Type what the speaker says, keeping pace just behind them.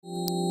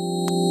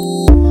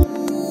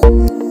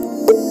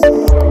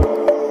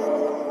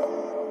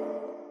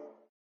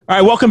All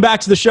right, welcome back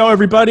to the show,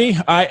 everybody.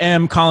 I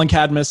am Colin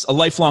Cadmus, a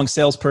lifelong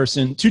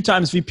salesperson, 2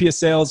 times VP of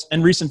sales,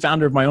 and recent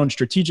founder of my own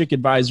strategic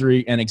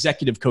advisory and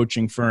executive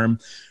coaching firm.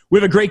 We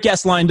have a great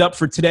guest lined up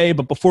for today,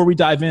 but before we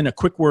dive in, a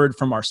quick word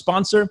from our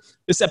sponsor.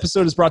 This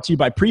episode is brought to you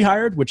by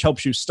Prehired, which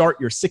helps you start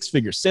your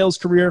 6-figure sales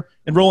career.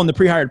 Enroll in the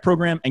Prehired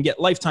program and get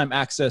lifetime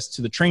access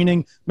to the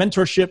training,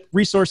 mentorship,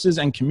 resources,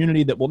 and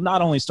community that will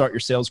not only start your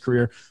sales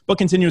career, but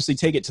continuously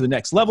take it to the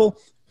next level.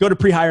 Go to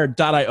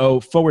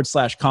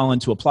prehired.io/Colin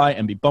to apply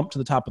and be bumped to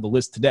the top of the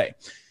list today.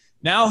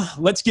 Now,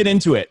 let's get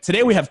into it.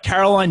 Today, we have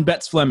Carolyn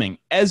Fleming.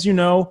 As you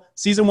know,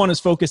 season 1 is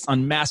focused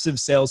on massive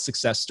sales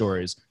success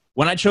stories.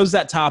 When I chose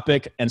that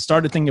topic and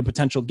started thinking of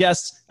potential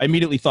guests, I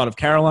immediately thought of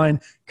Carolyn.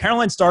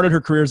 Carolyn started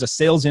her career as a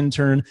sales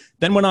intern,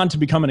 then went on to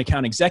become an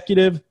account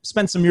executive,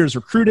 spent some years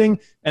recruiting,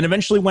 and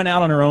eventually went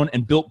out on her own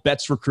and built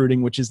Bets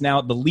Recruiting, which is now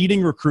the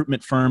leading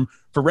recruitment firm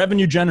for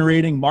revenue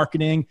generating,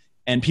 marketing,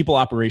 and people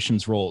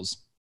operations roles.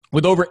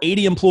 With over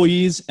 80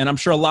 employees, and I'm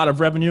sure a lot of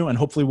revenue, and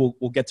hopefully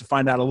we'll get to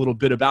find out a little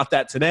bit about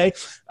that today.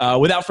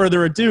 Without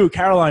further ado,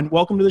 Carolyn,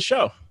 welcome to the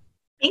show.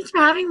 Thanks for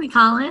having me,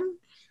 Colin.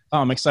 Oh,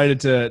 I'm excited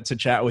to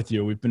chat with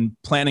you. We've been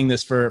planning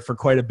this for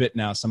quite a bit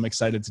now, so I'm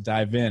excited to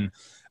dive in.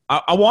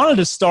 I wanted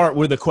to start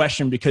with a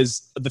question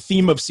because the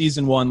theme of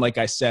season 1, like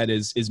I said,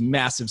 is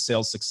massive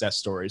sales success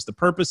stories. The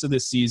purpose of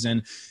this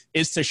season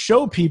is to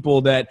show people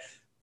that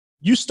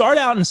you start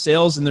out in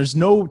sales and there's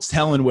no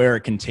telling where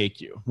it can take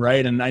you,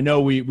 right? And I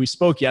know we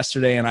spoke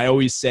yesterday, and I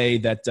always say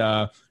that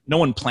no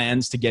one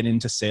plans to get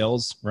into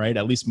sales, right?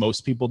 At least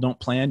most people don't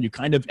plan. You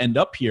kind of end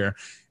up here.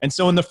 And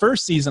so in the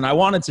first season, I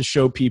wanted to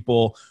show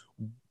people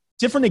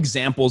different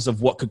examples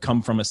of what could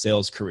come from a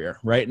sales career,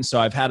 right? And so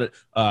I've had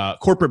a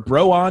corporate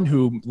bro on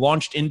who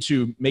launched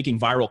into making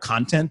viral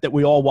content that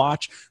we all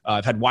watch.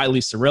 I've had Wiley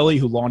Sorelli,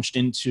 who launched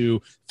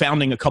into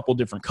founding a couple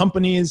different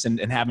companies and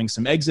having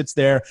some exits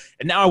there.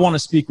 And now I want to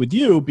speak with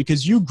you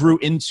because you grew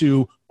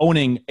into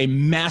owning a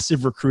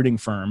massive recruiting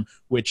firm,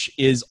 which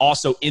is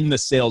also in the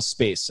sales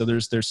space. So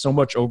there's so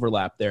much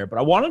overlap there. But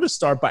I wanted to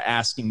start by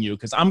asking you,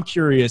 because I'm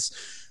curious,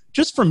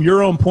 just from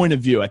your own point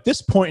of view, at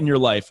this point in your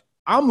life,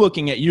 I'm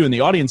looking at you and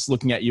the audience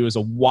looking at you as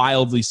a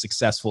wildly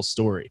successful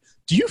story.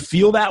 Do you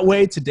feel that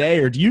way today,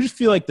 or do you just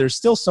feel like there's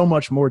still so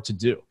much more to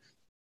do?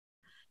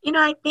 You know,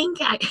 I think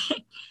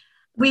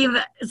we've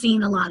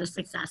seen a lot of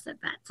success at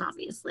Bets,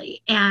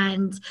 obviously.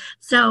 And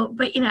so,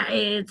 but you know,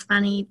 it's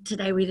funny,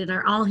 today we did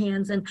our all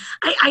hands, and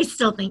I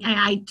still think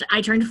I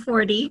turned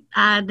 40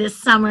 this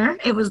summer.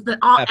 It was the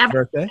Happy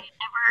birthday.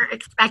 Ever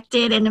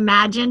expected and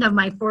imagined of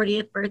my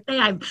 40th birthday.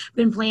 I've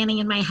been planning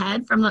in my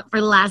head for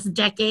the last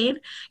decade,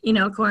 you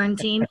know,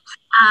 quarantine.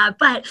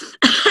 But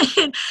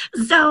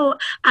so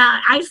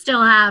I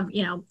still have,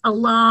 you know, a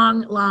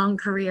long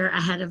career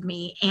ahead of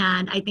me.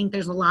 And I think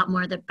there's a lot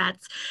more that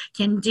Bets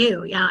can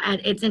do. You know, and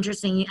it's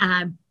interesting.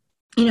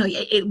 You know,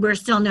 we're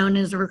still known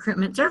as a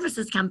recruitment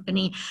services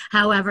company.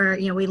 However,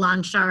 you know, we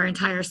launched our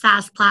entire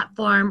SaaS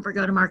platform for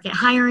go-to-market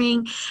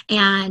hiring.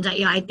 And,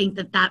 you know, I think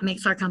that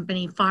makes our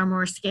company far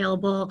more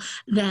scalable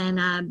than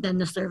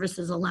the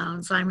services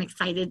alone. So I'm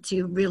excited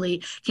to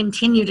really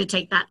continue to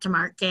take that to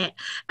market.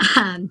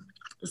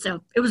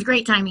 So it was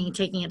great timing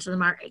taking it to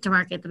market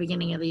at the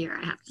beginning of the year,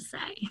 I have to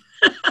say.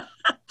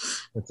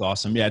 That's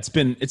awesome. Yeah, it's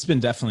been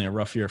definitely a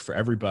rough year for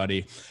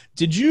everybody.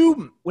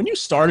 When you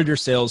started your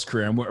sales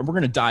career, and we're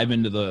going to dive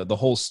into the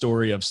whole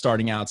story of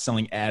starting out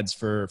selling ads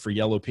for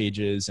Yellow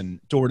Pages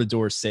and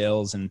door-to-door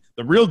sales and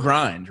the real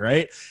grind,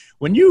 right?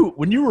 When you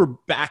were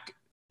back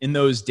in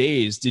those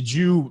days, did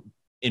you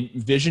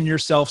envision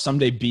yourself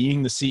someday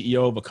being the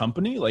CEO of a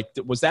company? Like,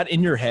 was that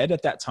in your head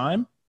at that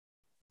time?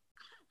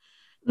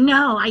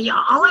 No,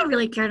 all I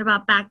really cared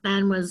about back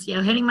then was, you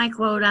know, hitting my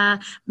quota,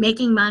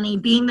 making money,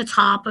 being the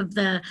top of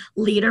the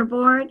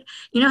leaderboard.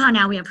 You know how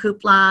now we have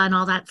Hoopla and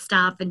all that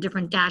stuff and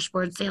different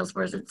dashboards,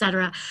 Salesforce, et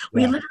cetera.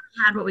 We literally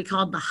had what we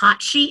called the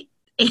hot sheet.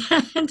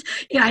 And,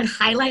 you know, I'd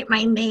highlight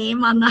my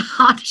name on the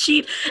hot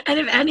sheet. And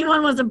if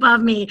anyone was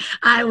above me,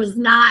 I was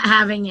not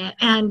having it.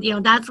 And, you know,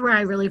 that's where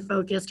I really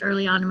focused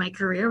early on in my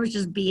career, was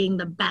just being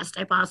the best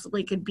I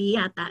possibly could be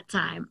at that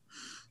time.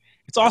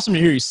 It's awesome to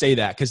hear you say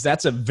that, because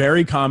that's a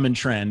very common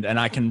trend, and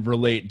I can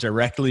relate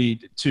directly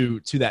to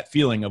that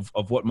feeling of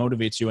what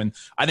motivates you. And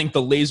I think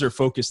the laser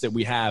focus that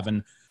we have,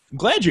 and I'm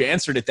glad you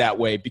answered it that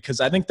way, because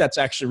I think that's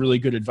actually really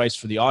good advice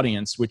for the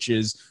audience, which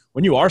is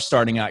when you are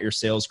starting out your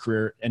sales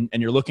career and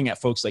you're looking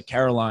at folks like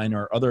Carolyn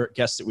or other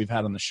guests that we've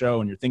had on the show,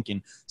 and you're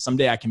thinking,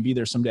 someday I can be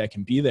there, someday I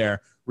can be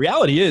there.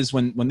 Reality is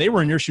when they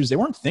were in your shoes, they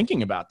weren't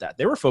thinking about that.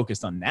 They were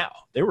focused on now.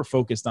 They were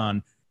focused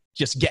on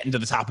just getting to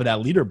the top of that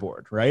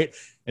leaderboard, right?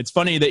 It's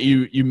funny that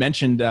you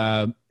mentioned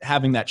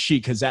having that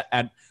sheet, because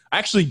I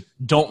actually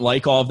don't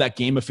like all of that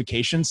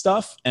gamification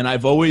stuff. And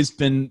I've always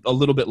been a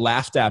little bit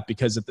laughed at,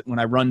 because when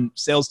I run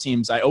sales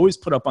teams, I always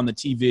put up on the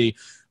TV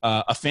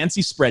a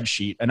fancy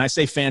spreadsheet. And I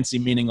say fancy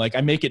meaning like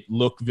I make it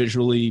look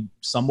visually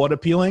somewhat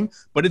appealing,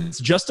 but it's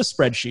just a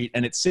spreadsheet,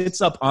 and it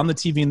sits up on the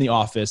TV in the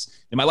office.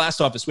 In my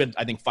last office, we had,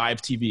 I think,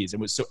 5 TVs.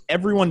 It was so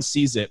everyone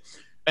sees it.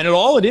 And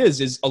all it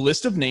is a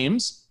list of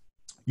names,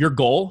 your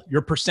goal,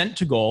 your percent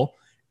to goal,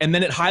 and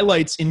then it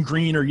highlights in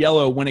green or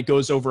yellow when it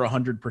goes over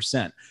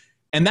 100%.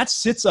 And that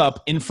sits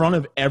up in front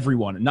of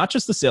everyone, not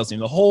just the sales team,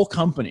 the whole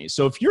company.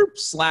 So if you're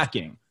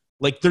slacking,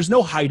 like there's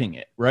no hiding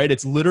it, right?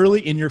 It's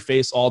literally in your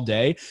face all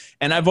day.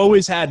 And I've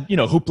always had,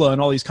 Hoopla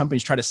and all these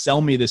companies try to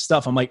sell me this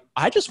stuff. I'm like,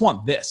 I just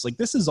want this. Like,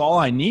 this is all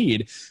I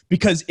need,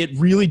 because it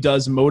really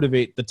does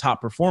motivate the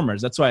top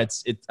performers. That's why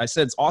I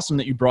said it's awesome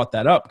that you brought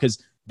that up,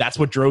 because that's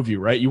what drove you,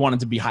 right? You wanted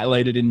to be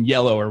highlighted in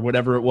yellow or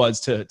whatever it was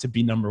to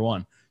be number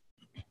one.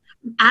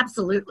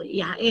 Absolutely.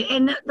 Yeah.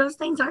 And those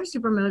things are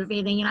super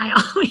motivating. And I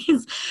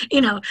always,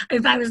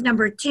 if I was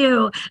number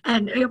two,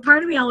 and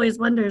part of me always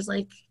wonders,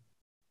 like,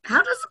 how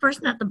does the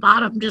person at the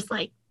bottom just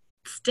like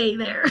stay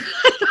there?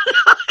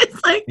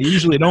 It's like, they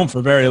usually don't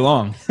for very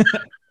long.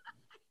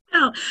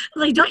 No,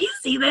 like, don't you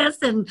see this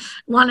and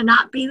want to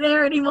not be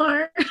there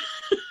anymore?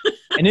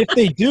 And if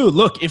they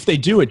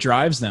do, it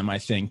drives them, I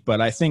think.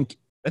 But I think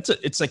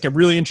it's like a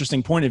really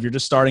interesting point if you're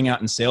just starting out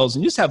in sales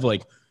and you just have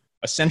like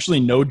essentially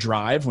no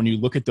drive. When you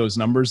look at those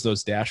numbers,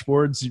 those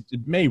dashboards,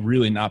 it may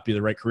really not be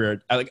the right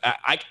career.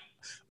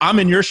 I'm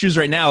in your shoes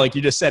right now. Like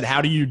you just said,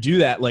 how do you do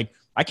that? Like,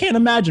 I can't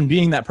imagine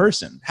being that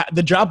person.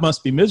 The job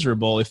must be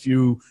miserable if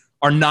you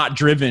are not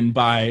driven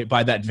by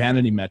that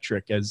vanity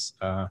metric, as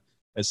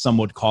some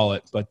would call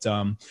it. But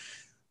all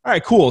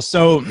right, cool.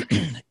 So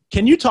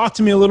can you talk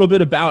to me a little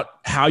bit about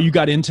how you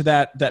got into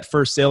that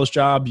first sales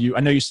job? I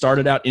know you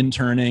started out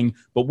interning,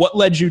 but what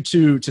led you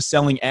to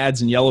selling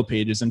ads in Yellow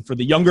Pages? And for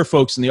the younger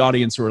folks in the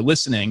audience who are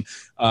listening,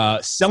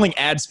 selling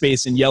ad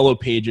space in Yellow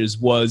Pages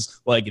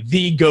was like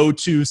the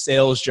go-to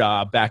sales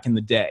job back in the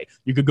day.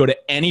 You could go to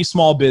any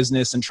small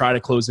business and try to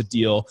close a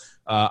deal.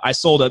 I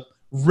sold a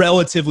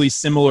relatively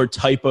similar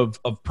type of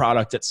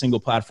product at Single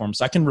Platform.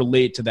 So I can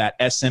relate to that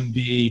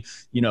SMB,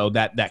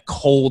 that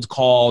cold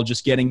call,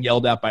 just getting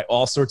yelled at by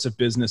all sorts of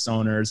business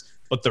owners,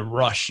 but the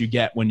rush you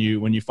get when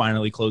you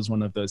finally close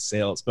one of those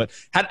sales. But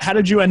how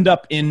did you end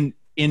up in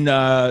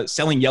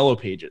selling Yellow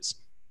Pages?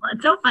 Well,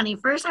 it's so funny.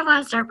 First, I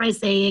want to start by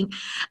saying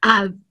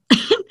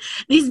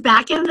these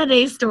back in the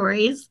day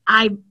stories,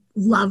 I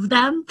love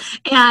them.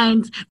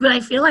 But I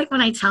feel like when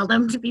I tell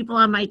them to people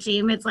on my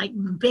team, it's like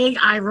big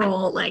eye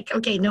roll. Like,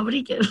 okay,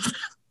 nobody gives a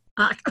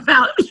fuck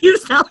about you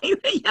selling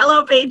the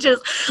Yellow Pages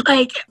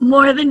like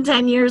more than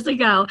 10 years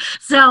ago.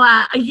 So,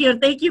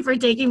 thank you for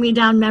taking me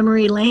down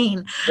memory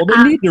lane. Well,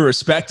 they need to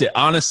respect it.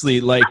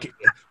 Honestly, like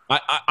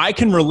I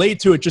can relate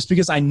to it just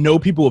because I know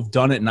people have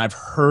done it, and I've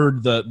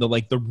heard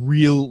the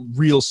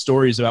real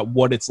stories about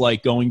what it's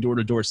like going door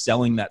to door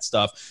selling that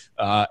stuff.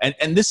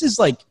 And this is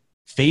like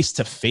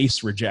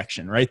face-to-face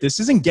rejection, right? This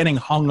isn't getting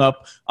hung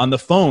up on the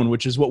phone,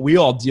 which is what we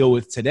all deal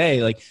with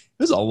today. Like, it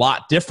was a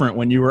lot different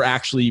when you were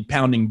actually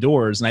pounding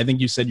doors. And I think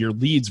you said your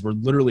leads were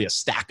literally a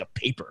stack of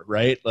paper,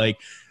 right? Like,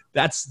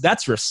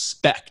 that's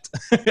respect.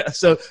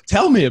 So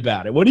tell me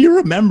about it. What do you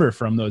remember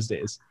from those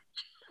days?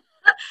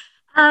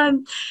 So,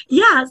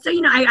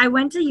 I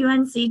went to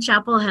UNC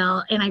Chapel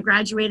Hill, and I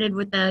graduated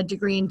with a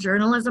degree in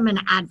journalism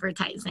and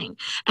advertising.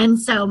 And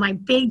so my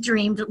big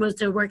dream was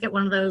to work at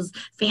one of those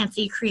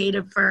fancy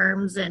creative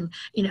firms and,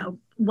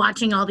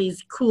 watching all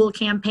these cool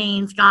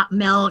campaigns, Got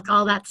Milk,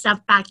 all that stuff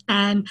back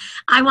then.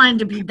 I wanted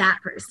to be that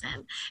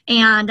person.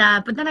 And,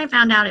 but then I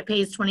found out it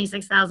pays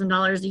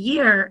 $26,000 a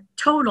year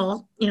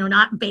total,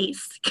 not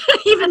base.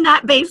 Even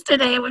that base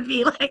today would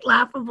be like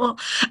laughable.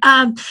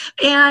 That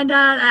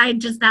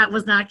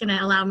was not going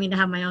to allow me to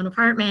have my own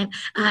apartment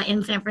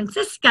in San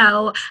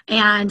Francisco.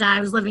 And I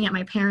was living at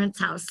my parents'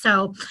 house.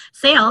 So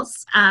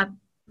sales,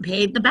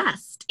 paid the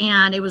best,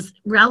 and it was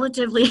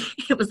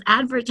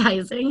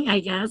advertising, I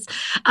guess.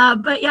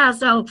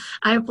 So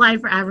I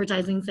applied for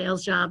advertising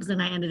sales jobs, and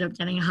I ended up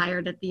getting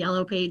hired at the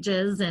Yellow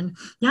Pages, and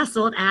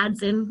sold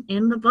ads in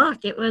the book.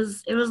 It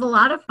was a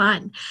lot of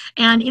fun.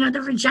 And,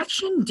 the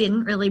rejection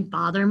didn't really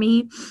bother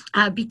me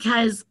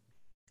because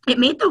it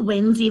made the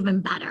wins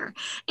even better.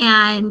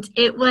 And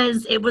it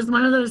was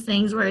one of those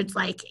things where it's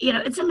like,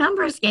 it's a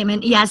numbers game.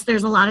 And yes,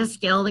 there's a lot of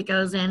skill that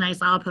goes in. I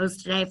saw a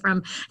post today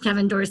from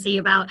Kevin Dorsey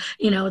about,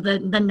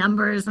 the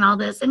numbers and all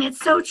this. And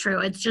it's so true.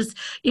 It's just,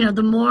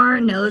 the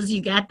more no's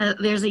you get,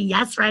 there's a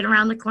yes right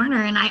around the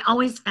corner. And I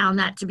always found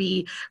that to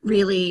be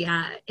really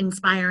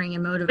inspiring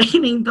and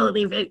motivating.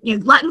 Believe it,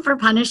 glutton for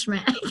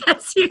punishment, I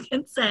guess you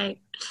can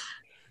say.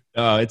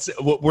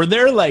 Were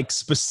there like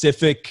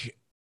specific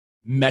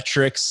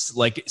metrics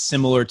like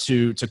similar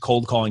to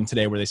cold calling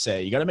today, where they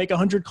say you got to make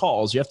 100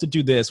 calls, you have to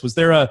do this? Was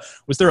there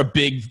a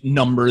big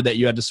number that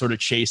you had to sort of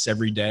chase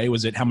every day?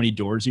 Was it how many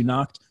doors you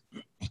knocked?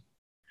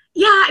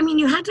 Yeah,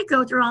 you had to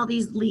go through all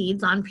these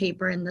leads on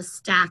paper in the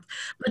stack,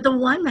 but the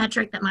one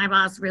metric that my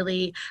boss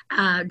really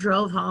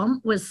drove home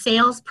was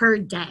sales per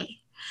day.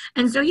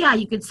 And so,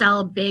 you could sell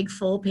a big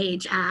full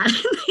page ad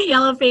in the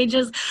Yellow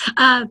Pages.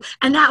 And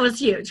that was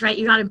huge, right?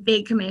 You got a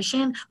big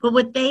commission. But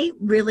what they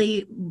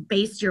really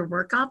based your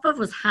work off of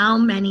was how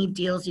many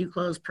deals you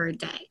closed per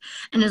day.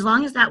 And as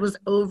long as that was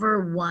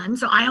over one,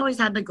 so I always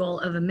had the goal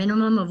of a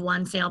minimum of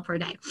one sale per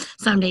day.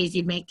 Some days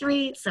you'd make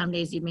 3, some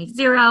days you'd make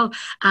 0.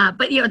 But,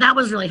 that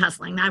was really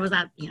hustling. I was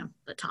at,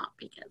 the top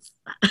because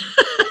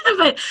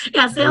but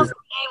yeah, sales per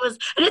day was,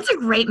 and it's a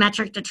great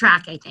metric to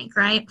track, I think,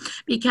 right?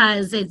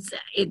 Because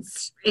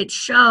it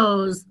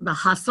shows the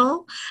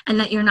hustle and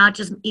that you're not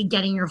just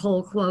getting your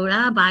whole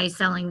quota by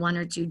selling one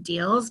or two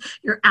deals.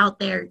 You're out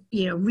there,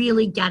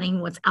 really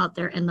getting what's out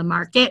there in the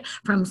market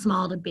from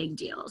small to big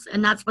deals.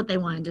 And that's what they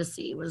wanted to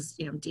see was,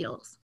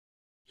 deals.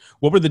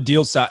 What were the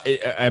deal size?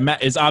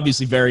 It's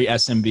obviously very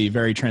SMB,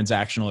 very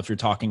transactional. If you're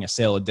talking a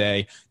sale a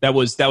day, that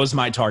was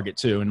my target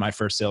too in my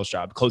first sales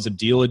job. Close a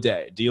deal a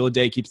day. Deal a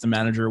day keeps the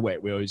manager away.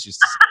 We always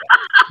used to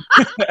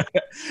say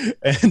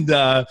that. And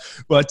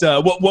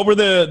what were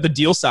the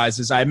deal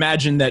sizes? I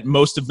imagine that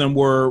most of them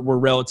were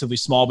relatively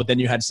small, but then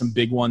you had some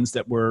big ones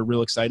that were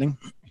real exciting.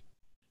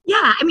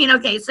 Yeah, I mean,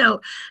 okay,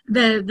 so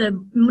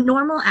the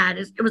normal ad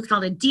it was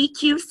called a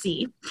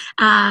DQC.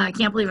 I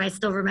can't believe I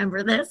still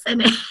remember this,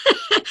 and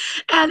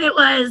and it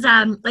was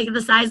like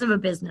the size of a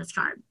business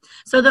card.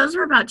 So those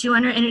were about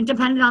 200, and it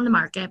depended on the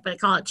market, but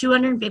call it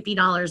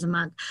 $250 a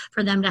month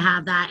for them to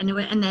have that,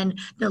 and then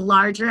the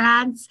larger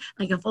ads,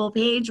 like a full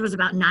page, was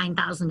about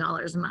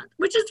 $9,000 a month,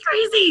 which is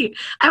crazy.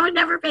 I would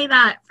never pay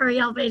that for a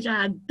Yelp page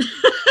ad.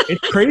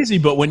 It's crazy,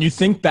 but when you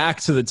think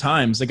back to the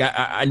times, like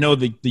I know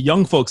the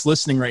young folks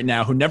listening right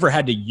now who never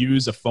had to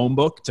use a phone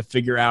book to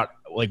figure out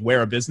like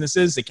where a business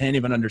is, they can't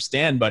even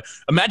understand. But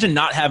imagine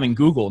not having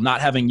Google,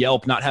 not having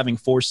Yelp, not having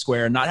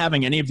Foursquare, not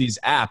having any of these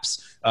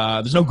apps.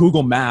 There's no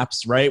Google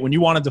Maps, right? When you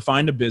wanted to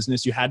find a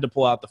business, you had to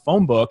pull out the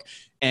phone book,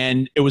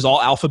 and it was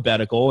all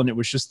alphabetical, and it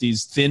was just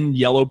these thin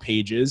yellow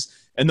pages.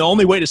 And the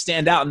only way to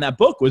stand out in that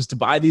book was to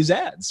buy these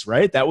ads,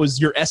 right? That was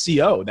your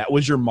SEO. That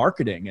was your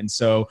marketing. And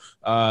so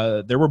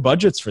there were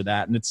budgets for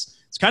that. And it's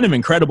kind of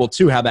incredible,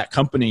 too, how that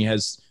company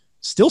has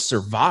still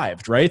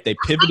survived, right? They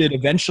pivoted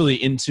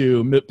eventually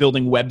into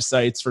building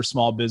websites for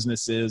small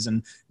businesses,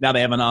 and now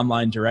they have an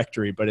online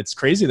directory. But it's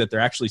crazy that they're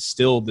actually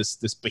still this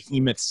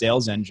behemoth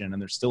sales engine,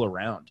 and they're still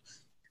around.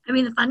 I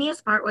mean, the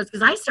funniest part was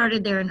because I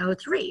started there in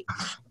 2003.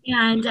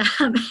 And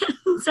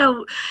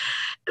so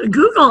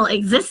Google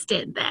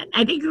existed then.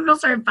 I think Google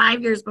started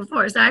 5 years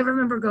before. So I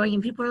remember going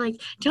and people were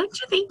like, don't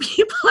you think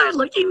people are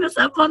looking this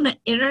up on the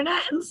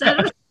internet instead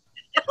of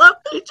Yellow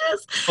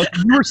Pages? Well,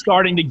 you were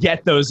starting to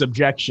get those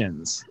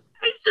objections.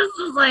 I just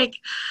was like,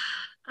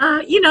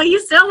 you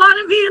still want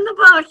to be in the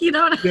book, you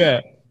know what I mean? Yeah,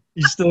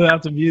 you still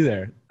have to be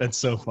there. That's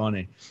so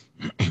funny.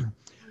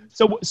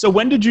 So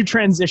when did you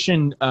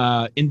transition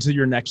into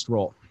your next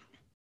role?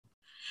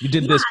 You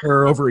did this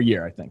for over a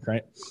year, I think,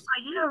 right?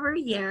 I did over a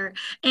year.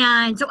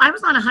 And so I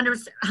was on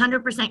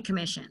 100%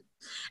 commission.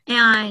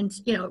 And,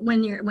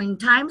 when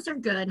times are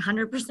good,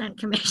 100%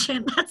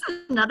 commission, that's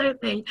another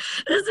thing.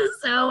 This is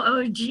so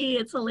OG.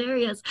 It's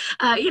hilarious.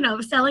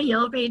 Selling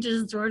Yellow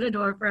Pages door to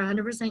door for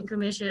 100%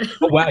 commission.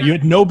 Oh, wow. You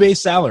had no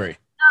base salary.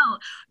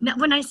 No.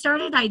 When I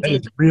started, I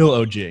did. That is real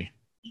OG.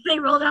 They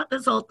rolled out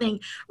this whole thing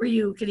where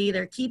you could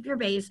either keep your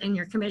base and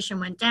your commission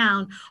went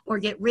down or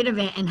get rid of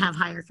it and have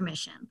higher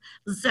commission.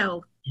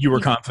 So you were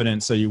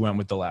confident, so you went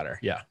with the latter.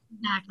 Yeah.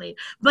 Exactly.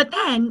 But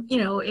then,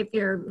 if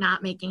you're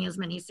not making as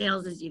many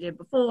sales as you did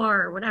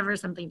before or whatever,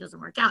 something doesn't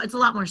work out. It's a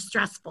lot more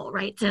stressful,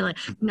 right? To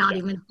not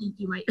even think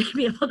you might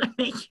be able to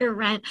make your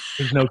rent.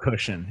 There's no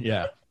cushion.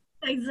 Yeah.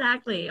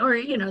 Exactly. Or,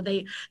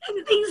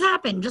 things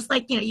happen. Just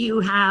like,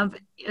 you have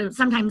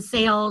sometimes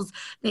sales,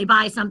 they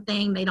buy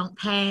something, they don't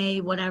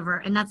pay, whatever.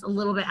 And that's a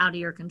little bit out of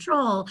your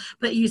control,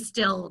 but you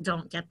still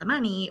don't get the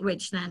money,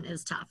 which then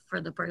is tough for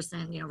the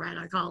person, right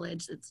out of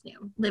college that's,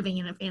 living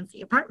in a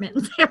fancy apartment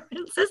in San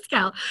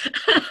Francisco.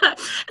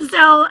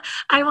 So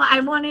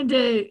I wanted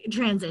to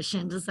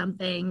transition to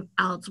something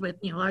else with,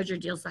 larger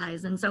deal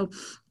size. And so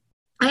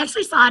I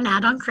actually saw an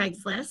ad on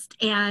Craigslist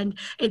and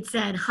it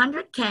said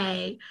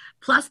 100K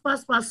plus,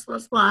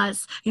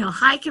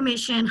 high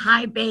commission,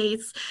 high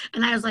base.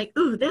 And I was like,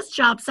 ooh, this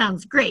job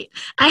sounds great.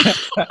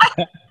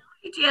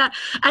 Yeah,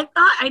 I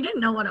didn't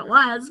know what it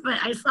was, but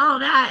I saw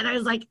that and I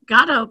was like,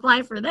 gotta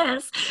apply for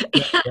this.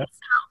 Yeah. So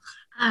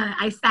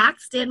I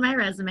faxed in my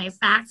resume.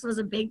 Fax was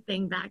a big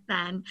thing back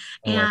then.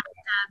 And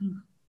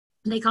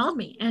they called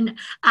me. And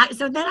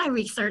so then I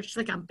researched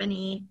the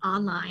company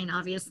online,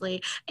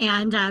 obviously,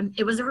 and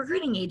it was a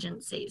recruiting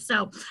agency.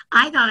 So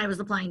I thought I was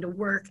applying to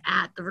work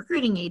at the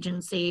recruiting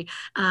agency.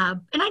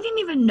 And I didn't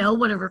even know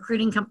what a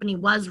recruiting company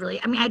was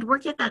really. I mean, I'd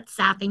worked at that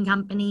staffing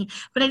company,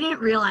 but I didn't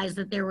realize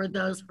that there were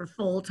those for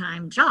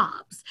full-time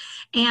jobs.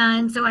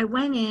 And so I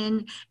went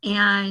in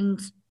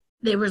and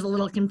there was a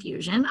little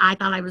confusion. I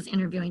thought I was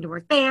interviewing to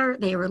work there.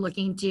 They were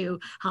looking to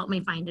help me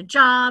find a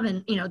job.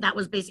 And, that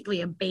was basically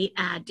a bait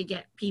ad to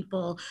get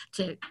people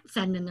to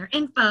send in their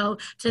info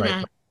to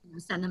then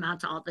send them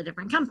out to all the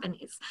different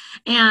companies.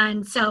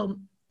 And so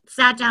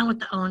sat down with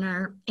the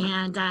owner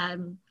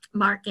and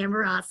Mark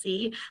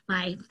Gambarassi,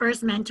 my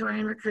first mentor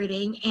in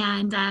recruiting,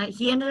 and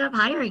he ended up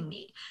hiring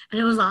me.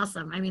 And it was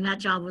awesome. I mean, that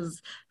job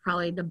was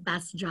probably the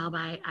best job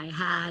I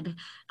had.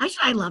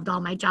 Actually, I loved all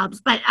my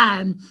jobs, but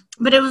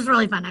it was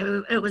really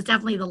fun. It was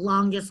definitely the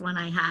longest one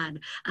I had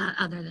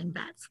other than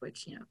Bets,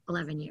 which,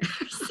 11 years.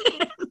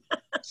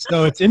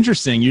 So it's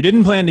interesting. You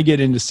didn't plan to get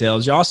into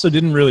sales. You also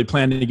didn't really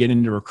plan to get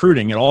into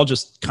recruiting. It all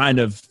just kind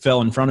of fell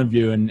in front of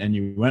you and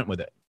you went with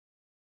it.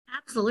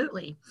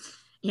 Absolutely.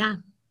 Yeah.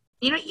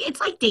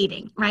 It's like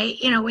dating, right?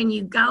 When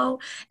you go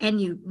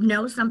and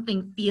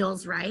something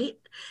feels right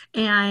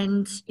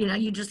and,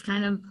 you just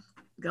kind of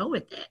go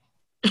with it.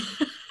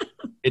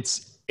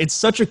 It's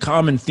such a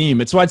common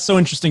theme. It's why it's so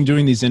interesting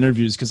doing these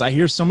interviews, because I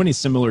hear so many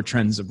similar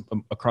trends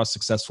across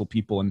successful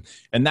people.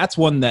 And that's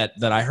one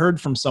that I heard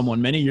from someone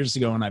many years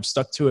ago, and I've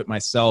stuck to it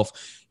myself.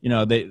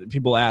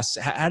 People ask,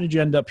 how did you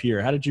end up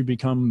here? How did you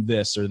become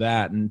this or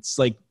that? And it's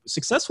like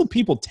successful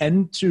people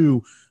tend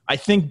to, I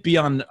think, be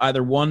on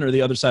either one or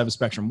the other side of the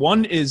spectrum.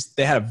 One is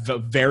they had a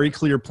very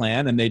clear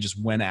plan and they just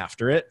went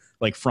after it,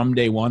 like from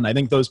day one. I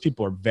think those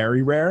people are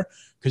very rare,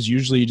 because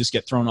usually you just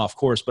get thrown off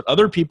course. But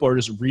other people are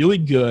just really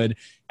good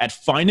at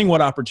finding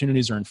what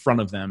opportunities are in front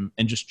of them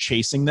and just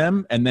chasing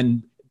them. And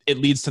then it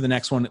leads to the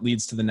next one. It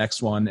leads to the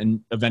next one.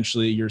 And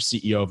eventually you're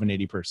CEO of an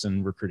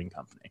 80-person recruiting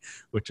company,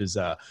 which is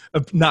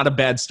not a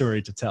bad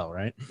story to tell,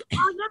 right?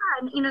 Oh, yeah.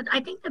 And, I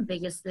think the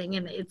biggest thing,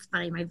 and it's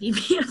funny, my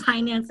VP of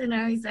finance and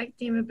our exec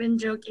team have been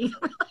joking.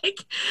 We're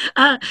like,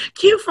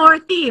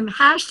 Q4 theme,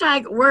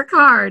 hashtag work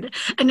hard.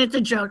 And it's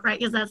a joke, right?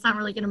 Because that's not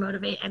really going to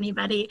motivate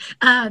anybody.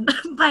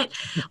 But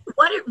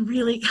what it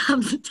really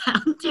comes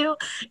down to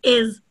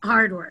is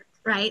hard work.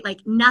 Right? Like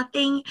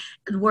nothing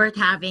worth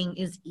having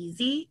is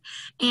easy.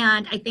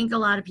 And I think a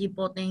lot of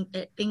people think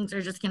that things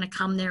are just going to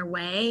come their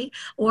way,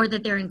 or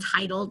that they're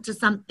entitled to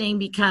something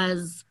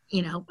because,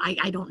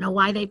 I don't know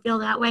why they feel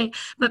that way.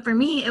 But for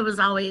me, it was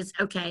always,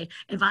 okay,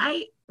 if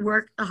I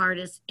work the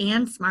hardest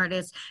and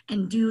smartest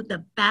and do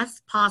the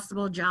best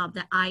possible job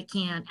that I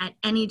can at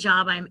any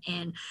job I'm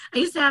in. I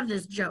used to have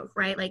this joke,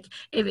 right? Like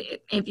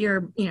if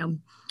you're,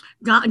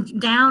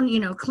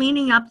 down,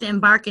 cleaning up the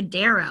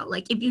Embarcadero.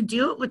 Like if you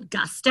do it with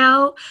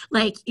gusto,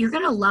 like you're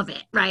going to love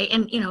it. Right.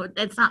 And,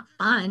 it's not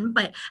fun,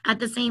 but at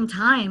the same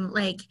time,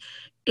 like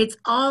it's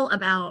all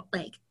about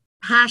like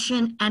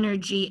passion,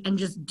 energy, and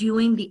just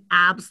doing the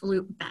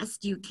absolute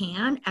best you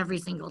can every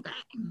single day.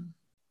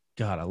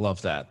 God, I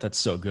love that. That's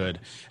so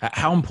good.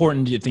 How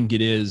important do you think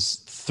it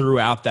is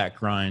throughout that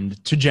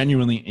grind to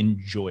genuinely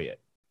enjoy it?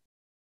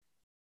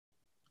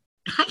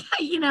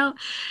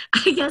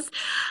 I guess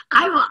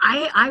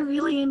I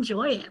really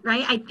enjoy it,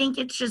 right? I think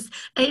it's just,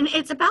 and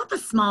it's about the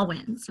small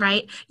wins,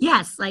 right?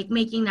 Yes, like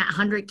making that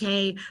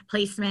 100K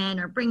placement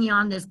or bringing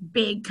on this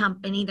big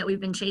company that we've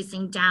been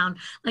chasing down.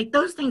 Like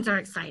those things are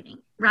exciting,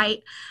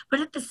 right? But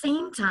at the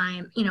same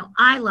time,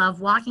 I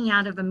love walking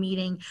out of a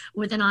meeting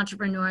with an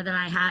entrepreneur that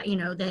I have,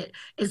 that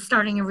is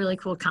starting a really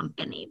cool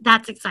company.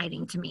 That's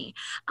exciting to me.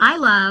 I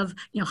love,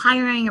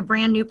 hiring a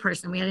brand new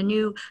person. We had a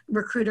new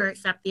recruiter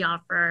accept the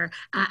offer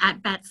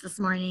at Bets this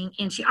morning,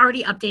 and she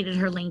already updated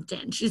her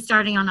LinkedIn. She's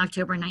starting on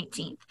October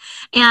 19th.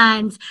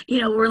 And,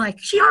 we're like,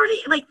 she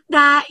already like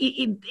that.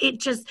 It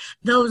just,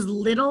 those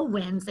little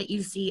wins that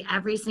you see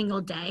every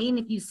single day. And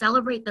if you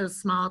celebrate those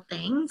small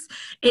things,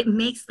 it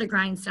makes the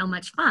grind so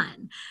much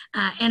fun.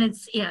 And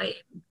it's,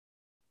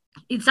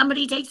 if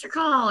somebody takes your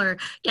call, or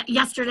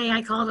yesterday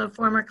I called a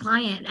former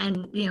client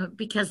and,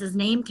 because his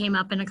name came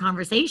up in a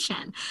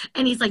conversation,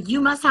 and he's like,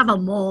 you must have a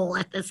mole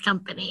at this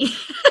company.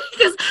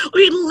 Because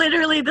we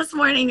literally this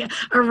morning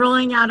are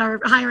rolling out our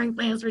hiring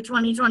plans for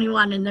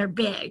 2021 and they're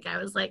big. I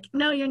was like,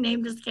 no, your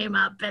name just came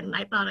up and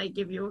I thought I'd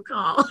give you a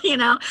call,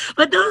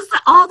 but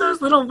all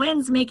those little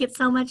wins make it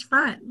so much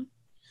fun.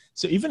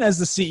 So even as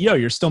the CEO,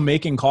 you're still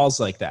making calls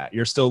like that.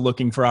 You're still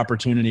looking for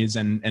opportunities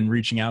and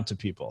reaching out to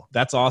people.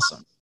 That's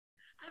awesome.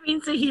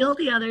 Sahil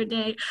the other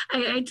day,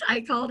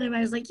 I called him.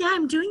 I was like, yeah,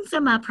 I'm doing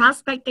some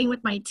prospecting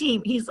with my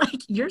team. He's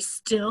like, you're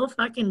still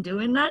fucking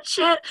doing that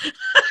shit?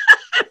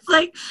 It's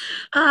like,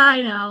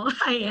 I know,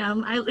 I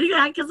am.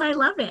 Because I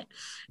love it.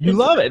 You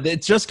love it.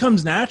 It just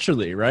comes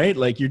naturally, right?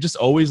 Like you're just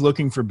always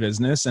looking for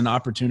business and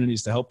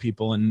opportunities to help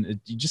people.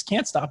 And you just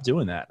can't stop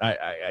doing that.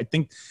 I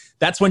think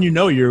that's when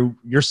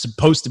you're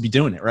supposed to be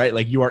doing it, right?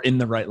 Like you are in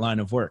the right line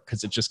of work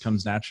because it just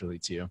comes naturally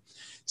to you.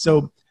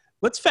 So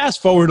let's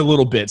fast forward a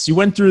little bit. So you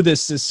went through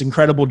this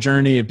incredible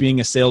journey of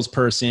being a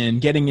salesperson,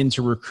 getting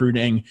into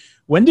recruiting.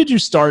 When did you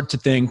start to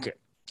think,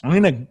 I'm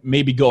going to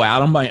maybe go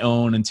out on my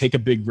own and take a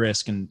big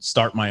risk and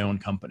start my own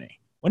company?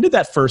 When did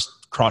that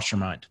first cross your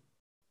mind?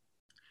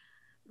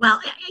 Well,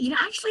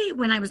 actually,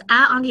 when I was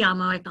at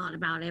Andiamo, I thought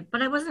about it,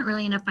 but I wasn't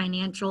really in a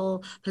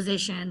financial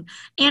position.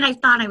 And I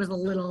thought I was a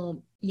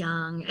little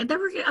young. There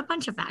were a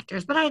bunch of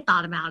factors, but I had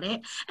thought about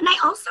it. And I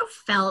also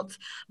felt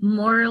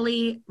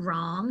morally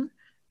wrong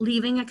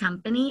leaving a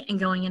company and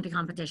going into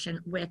competition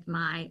with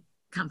my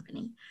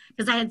company,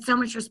 because I had so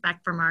much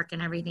respect for Mark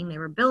and everything they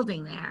were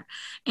building there.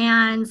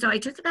 And so I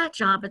took that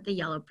job at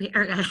the at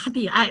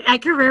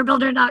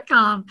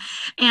careerbuilder.com.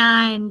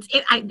 And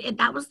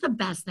that was the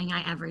best thing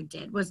I ever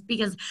did, was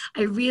because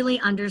I really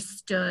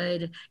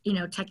understood,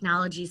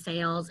 technology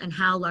sales and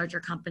how larger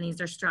companies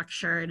are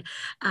structured.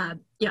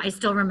 I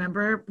still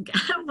remember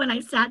when I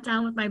sat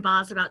down with my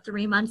boss about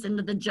 3 months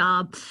into the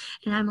job,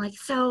 and I'm like,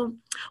 so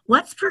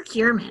what's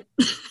procurement?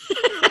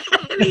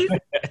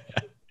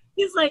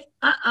 He's like,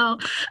 uh-oh,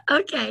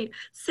 okay,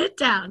 sit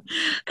down.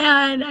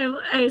 And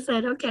I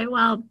said, okay,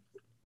 well,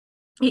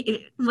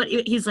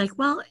 he's like,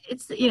 well,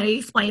 it's, he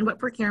explained what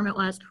procurement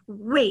was.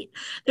 Wait,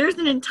 there's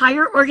an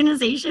entire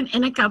organization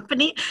in a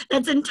company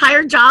that's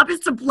entire job is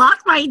to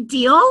block my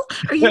deal?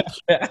 Are you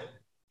kidding?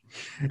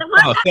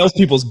 Oh,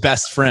 salespeople's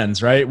best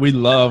friends, right? We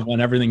love when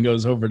everything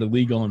goes over to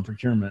legal and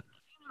procurement.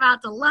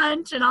 About the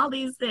lunch and all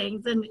these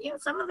things. And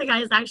some of the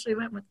guys actually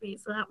went with me,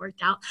 so that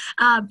worked out.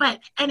 But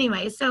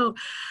anyway, so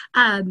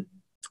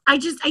I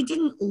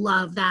didn't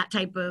love that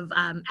type of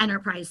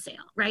enterprise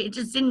sale, right? It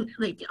just didn't,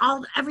 like,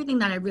 everything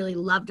that I really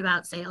loved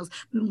about sales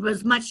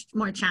was much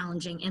more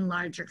challenging in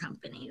larger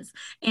companies,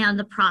 and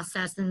the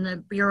process and the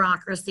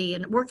bureaucracy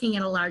and working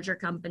in a larger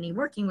company,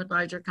 working with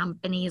larger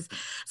companies.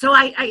 So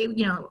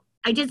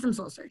I did some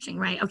soul searching,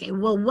 right? Okay,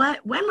 well,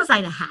 when was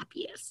I the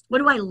happiest? What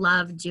do I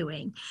love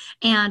doing?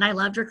 And I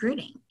loved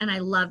recruiting, and I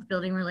loved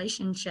building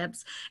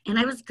relationships, and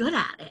I was good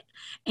at it.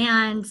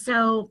 And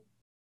so,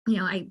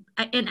 I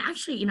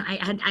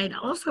had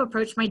also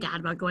approached my dad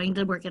about going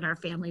to work at our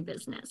family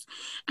business.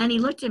 And he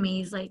looked at me,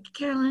 he's like,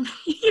 Carolyn,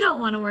 you don't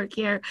want to work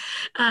here.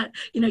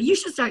 You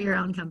should start your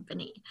own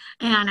company.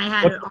 And I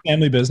had What's the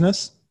family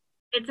business?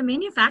 It's a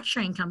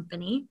manufacturing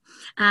company.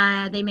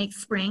 They make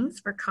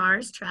springs for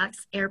cars,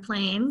 trucks,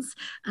 airplanes.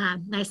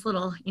 Nice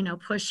little,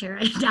 push here.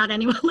 I doubt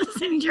anyone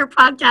listening to your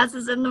podcast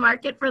is in the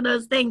market for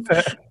those things.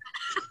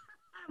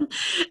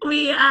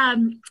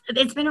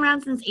 It's been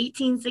around since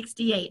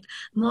 1868,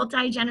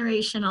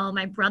 multi-generational.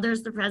 My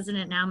brother's the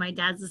president now. My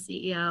dad's the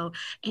CEO.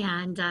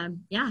 And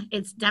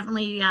it's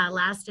definitely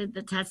lasted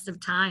the test of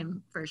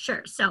time for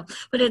sure. So,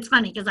 but it's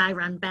funny because I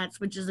run Bets,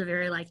 which is a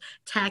very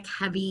tech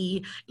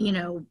heavy,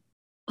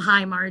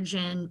 high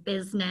margin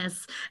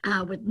business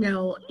with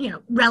no,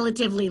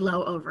 relatively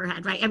low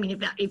overhead, right? I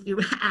mean, if you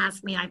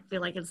ask me, I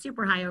feel like it's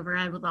super high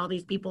overhead with all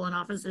these people in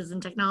offices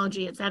and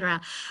technology, et cetera.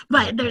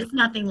 But there's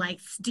nothing like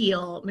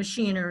steel,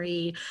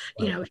 machinery,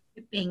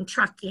 shipping,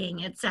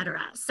 trucking, et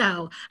cetera.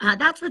 So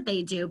that's what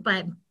they do.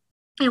 But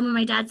when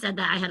my dad said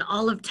that, I had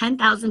all of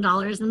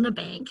 $10,000 in the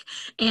bank,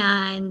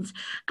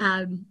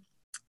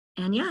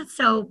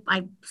 so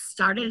I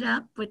started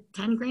up with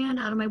 10 grand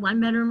out of my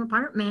 1-bedroom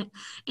apartment.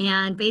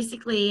 And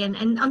basically,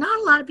 and not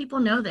a lot of people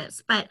know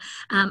this, but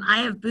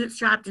I have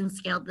bootstrapped and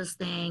scaled this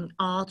thing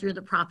all through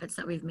the profits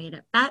that we've made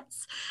at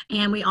Bets.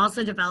 And we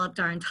also developed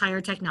our entire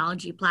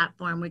technology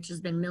platform, which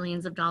has been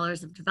millions of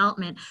dollars of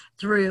development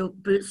through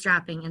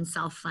bootstrapping and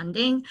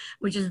self-funding,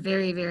 which is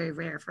very, very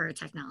rare for a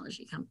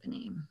technology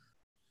company.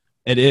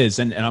 It is.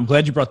 And I'm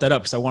glad you brought that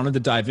up because I wanted to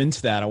dive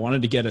into that. I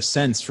wanted to get a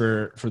sense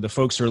for the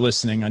folks who are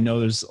listening. I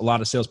know there's a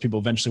lot of salespeople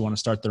eventually want to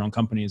start their own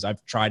companies.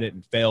 I've tried it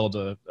and failed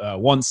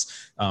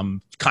once,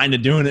 kind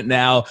of doing it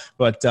now.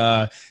 But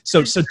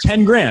so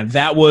 10 grand,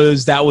 that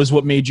was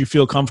what made you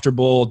feel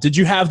comfortable. Did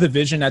you have the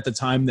vision at the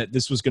time that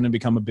this was going to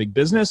become a big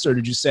business? Or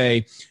did you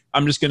say,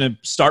 I'm just going to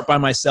start by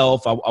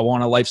myself. I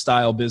want a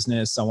lifestyle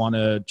business. I want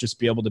to just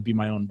be able to be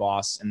my own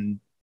boss. And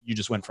you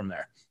just went from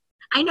there.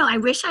 I know. I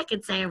wish I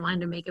could say I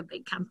wanted to make a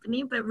big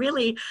company, but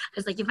really, I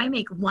was like, if I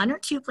make 1 or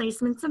 2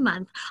 placements a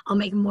month, I'll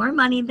make more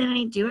money than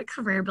I do at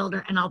Career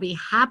Builder, and I'll be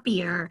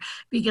happier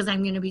because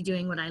I'm going to be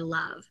doing what I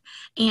love.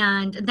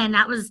 And then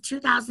that was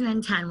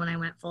 2010 when I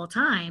went full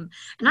time,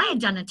 and I had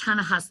done a ton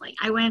of hustling.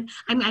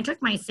 I took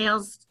my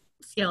sales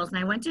skills and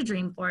I went to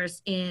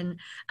Dreamforce in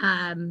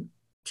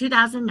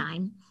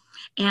 2009.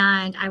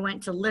 And I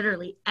went to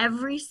literally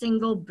every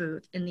single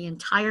booth in the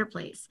entire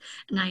place.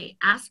 And I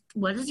asked,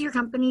 what does your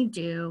company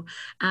do?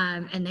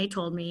 And they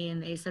told me,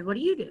 and they said, what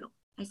do you do?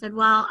 I said,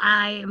 well,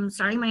 I am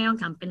starting my own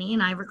company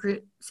and I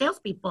recruit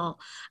salespeople,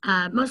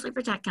 mostly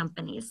for tech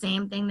companies.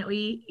 Same thing that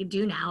we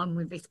do now, and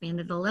we've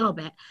expanded a little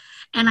bit.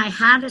 And I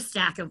had a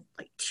stack of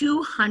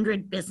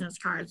 200 business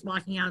cards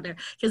walking out of there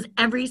because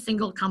every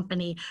single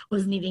company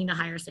was needing to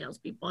hire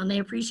salespeople, and they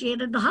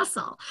appreciated the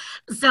hustle.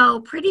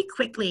 So pretty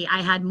quickly,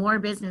 I had more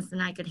business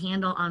than I could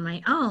handle on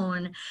my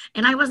own,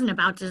 and I wasn't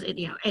about to,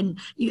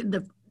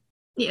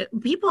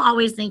 people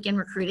always think in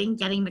recruiting,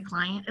 getting the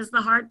client is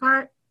the hard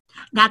part.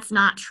 That's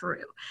not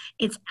true.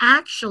 It's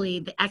actually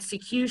the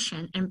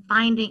execution and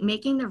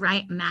making the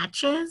right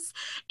matches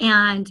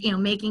and,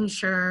 making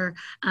sure,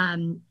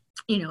 that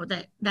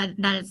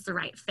it's the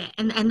right fit.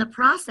 And the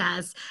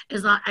process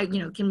is,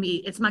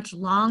 it's much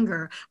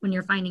longer when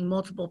you're finding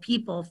multiple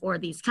people for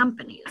these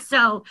companies.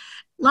 So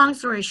long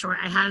story short,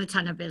 I had a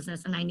ton of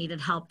business and I needed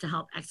help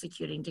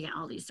executing to get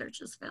all these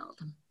searches filled.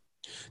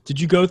 Did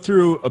you go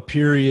through a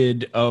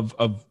period of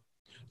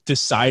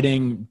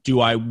deciding, do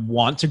I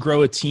want to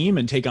grow a team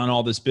and take on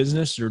all this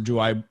business, or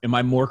am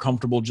I more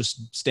comfortable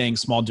just staying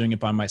small, doing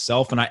it by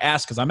myself? And I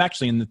ask because I'm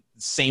actually in the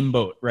same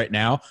boat right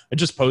now. I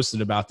just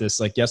posted about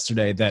this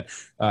yesterday that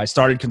I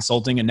started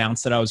consulting,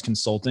 announced that I was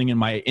consulting, and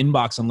my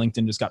inbox on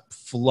LinkedIn just got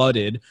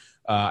flooded.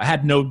 I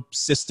had no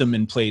system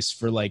in place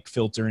for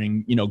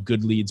filtering,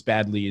 good leads,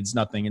 bad leads,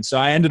 nothing. And so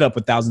I ended up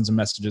with thousands of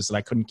messages that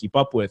I couldn't keep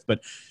up with.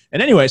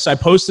 And anyway, so I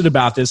posted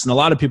about this, and a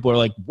lot of people are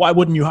like, why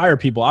wouldn't you hire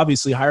people?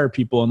 Obviously hire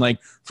people. And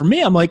for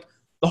me, I'm like,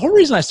 the whole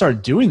reason I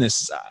started doing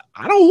this is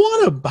I don't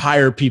want to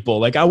hire people.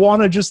 Like, I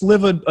want to just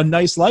live a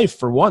nice life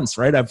for once,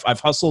 right? I've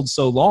hustled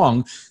so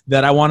long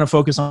that I want to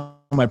focus on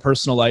my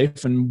personal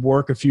life and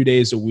work a few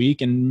days a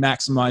week and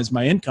maximize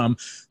my income.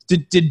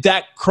 Did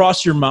that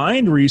cross your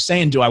mind? Were you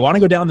saying, do I want to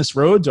go down this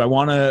road? Do I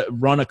want to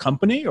run a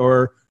company,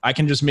 or I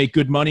can just make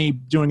good money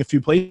doing a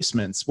few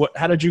placements?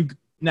 How did you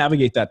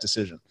navigate that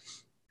decision?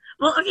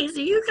 Well, okay, so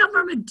you come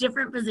from a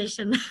different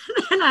position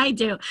than I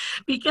do,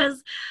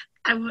 because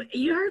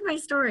you heard my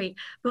story.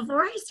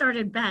 Before I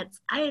started Bets,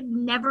 I had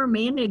never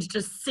managed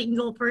a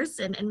single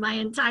person in my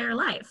entire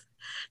life.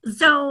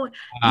 So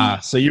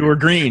you were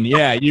green.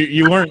 Yeah,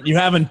 you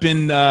haven't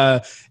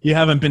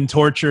been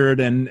tortured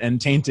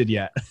and tainted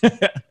yet.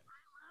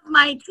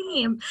 My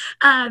team.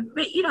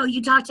 But,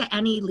 you talk to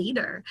any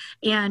leader,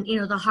 and,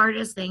 the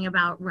hardest thing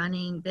about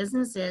running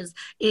businesses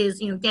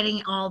is,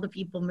 getting all the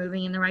people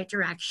moving in the right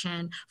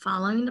direction,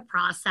 following the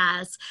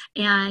process,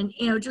 and,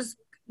 just,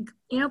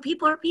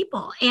 people are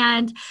people,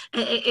 and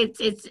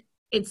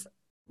it's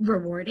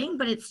rewarding,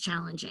 but it's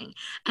challenging.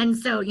 And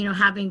so,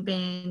 having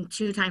been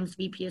 2 times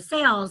VP of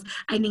sales,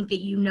 I think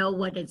that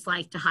what it's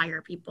like to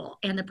hire people,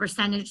 and the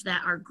percentage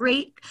that are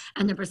great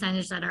and the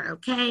percentage that are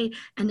okay,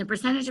 and the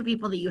percentage of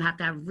people that you have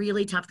to have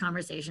really tough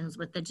conversations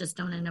with that just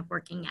don't end up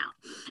working out.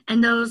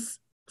 And those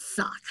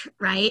suck,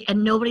 right?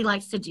 And nobody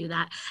likes to do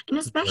that. And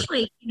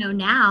especially,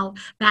 now,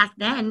 back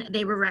then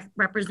they were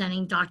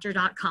representing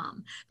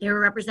doctor.com. They were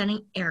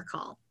representing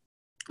Aircall.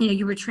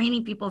 You were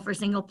training people for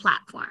single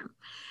platform.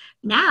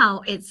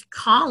 Now it's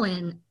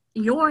calling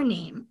your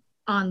name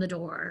on the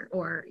door,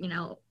 or,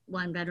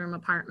 1-bedroom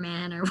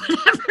apartment or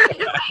whatever it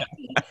might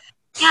be.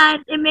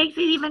 And it makes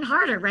it even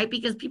harder, right?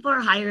 Because people are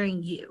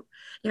hiring you.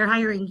 They're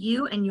hiring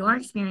you and your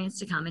experience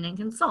to come in and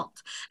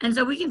consult. And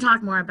so we can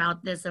talk more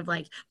about this, of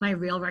like my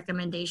real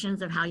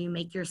recommendations of how you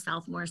make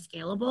yourself more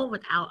scalable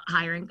without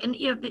hiring. And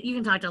you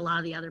can talk to a lot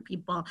of the other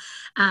people.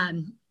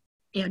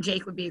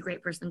 Jake would be a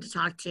great person to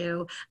talk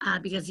to,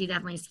 because he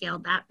definitely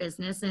scaled that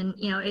business, and,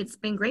 it's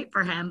been great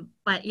for him,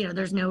 but,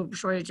 there's no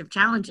shortage of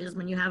challenges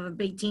when you have a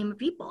big team of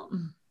people.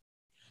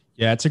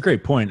 Yeah, it's a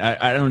great point.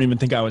 I don't even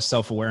think I was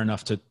self-aware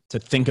enough to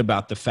think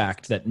about the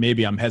fact that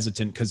maybe I'm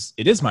hesitant because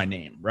it is my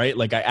name, right?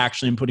 Like, I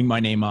actually am putting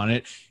my name on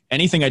it.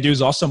 Anything I do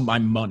is also my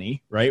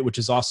money, right? Which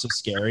is also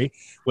scary.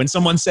 When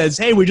someone says,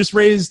 hey, we just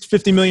raised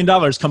 $50 million,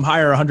 come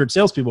hire 100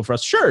 salespeople for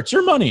us. Sure, it's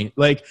your money.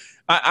 Like,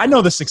 I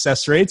know the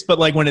success rates, but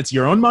like when it's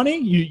your own money,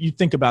 you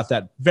think about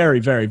that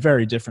very, very,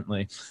 very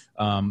differently.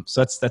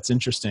 So that's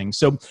interesting.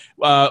 So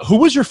who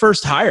was your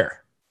first hire?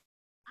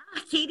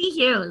 Katie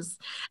Hughes.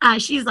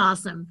 She's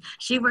awesome.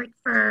 She worked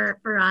for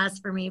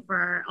me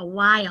for a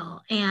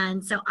while.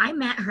 And so I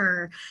met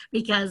her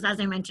because, as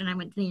I mentioned, I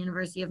went to the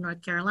University of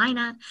North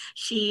Carolina.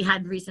 She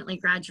had recently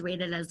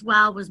graduated as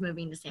well, was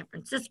moving to San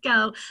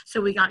Francisco. So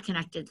we got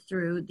connected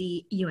through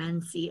the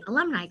UNC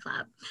Alumni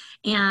Club.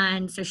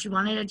 And so she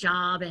wanted a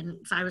job.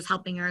 And so I was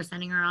helping her,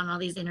 sending her on all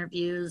these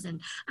interviews, and,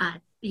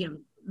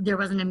 there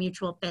wasn't a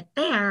mutual fit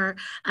there.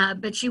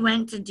 But she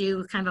went to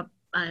do kind of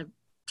a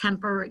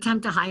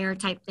temp to hire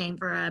type thing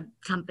for a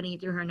company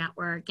through her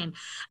network, and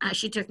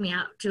she took me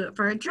out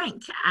for a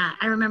drink.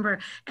 I remember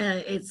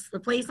it's the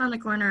place on the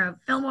corner of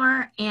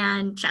Fillmore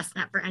and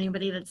Chestnut, for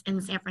anybody that's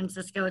in San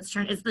Francisco.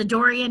 It's the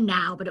Dorian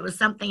now, but it was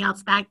something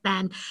else back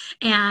then.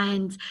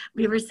 And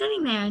we were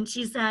sitting there, and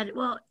she said,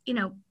 well,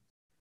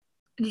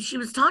 she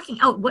was talking.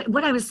 Oh,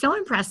 what I was so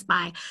impressed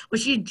by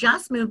was she had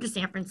just moved to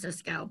San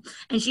Francisco,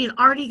 and she had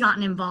already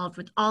gotten involved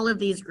with all of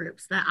these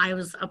groups that I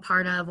was a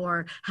part of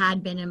or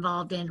had been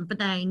involved in, but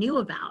that I knew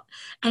about.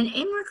 And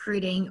in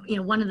recruiting,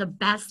 one of the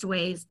best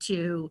ways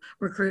to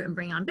recruit and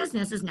bring on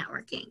business is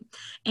networking.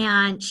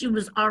 And she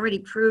was already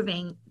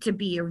proving to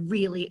be a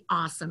really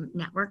awesome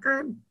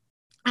networker.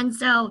 And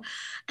so,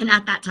 and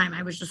at that time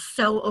I was just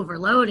so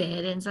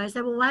overloaded. And so I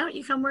said, well, why don't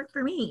you come work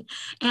for me?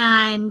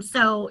 And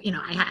so,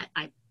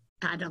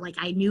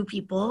 I knew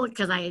people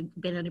because I had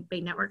been a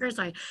big networker.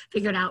 So I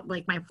figured out,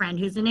 like, my friend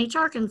who's in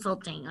HR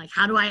consulting, like,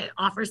 how do I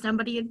offer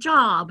somebody a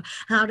job?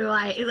 How do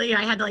I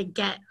had to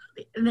get,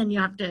 and then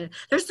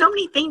there's so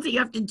many things that you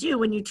have to do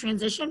when you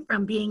transition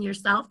from being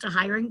yourself to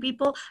hiring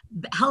people,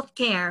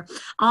 healthcare,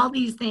 all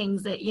these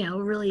things that,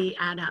 really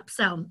add up.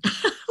 So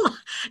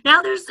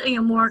now there's,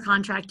 more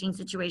contracting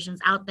situations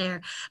out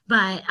there,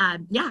 but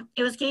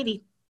it was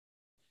Katie.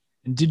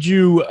 Did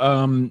you,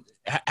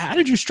 how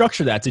did you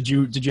structure that? Did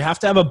you have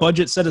to have a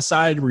budget set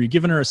aside? Were you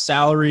giving her a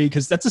salary?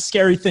 Because that's a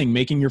scary thing,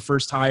 making your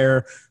first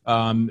hire.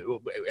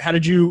 How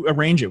did you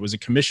arrange it? Was it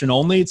commission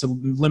only to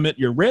limit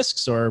your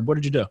risks, or what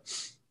did you do?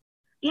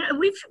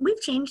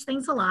 We've changed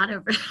things a lot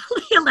over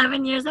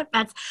 11 years at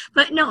Bets,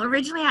 but no,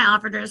 originally I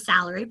offered her a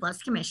salary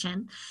plus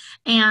commission.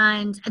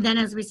 And then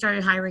as we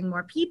started hiring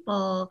more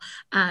people,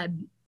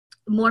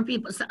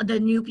 the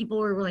new people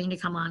were willing to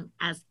come on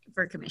as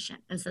for commission.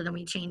 And so then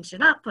we changed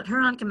it up, put her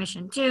on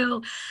commission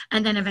too.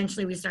 And then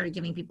eventually we started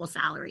giving people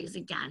salaries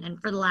again. And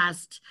for the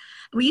last,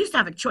 we used to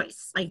have a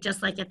choice, like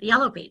just like at the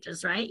Yellow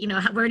Pages, right? You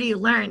know, where do you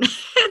learn?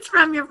 It's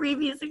from your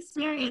previous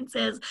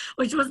experiences,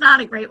 which was not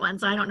a great one.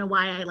 So I don't know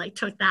why I like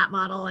took that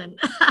model and,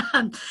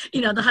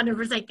 you know, the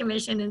 100%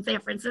 commission in San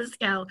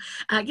Francisco,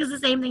 because the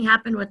same thing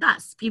happened with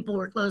us. People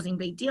were closing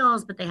big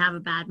deals, but they have a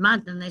bad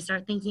month and they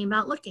start thinking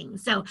about looking.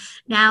 So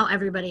now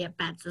everybody at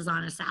Bets is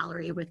on a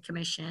salary with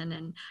commission,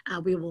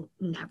 and we will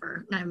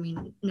never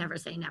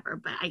say never,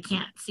 but I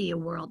can't see a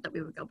world that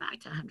we would go back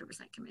to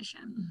 100%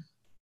 commission.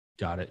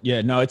 Got it.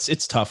 Yeah, no,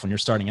 it's tough when you're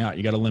starting out.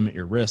 You got to limit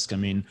your risk. I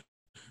mean,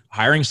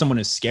 hiring someone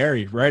is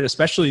scary, right?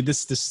 Especially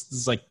this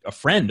is like a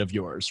friend of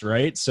yours,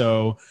 right?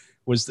 So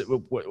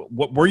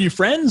what were you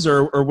friends,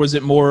 or was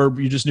it more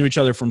you just knew each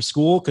other from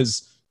school?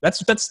 Because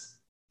that's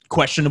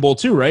questionable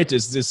too, right?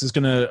 This is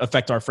going to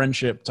affect our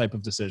friendship type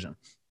of decision.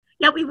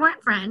 Yeah, we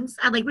weren't friends.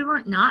 We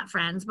weren't not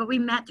friends, but we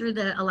met through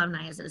the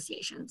alumni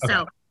association. Okay.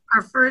 So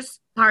our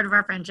first part of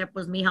our friendship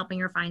was me helping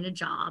her find a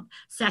job.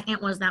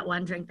 Second was that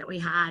one drink that we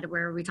had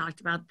where we talked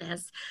about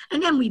this.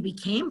 And then we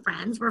became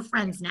friends. We're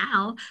friends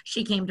now.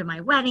 She came to my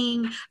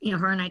wedding. You know,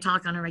 her and I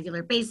talk on a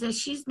regular basis.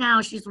 She's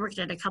worked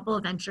at a couple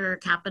of venture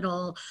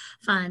capital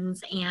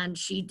funds, and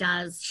she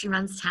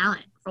runs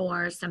talent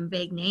for some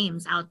big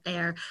names out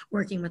there,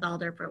 working with all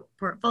their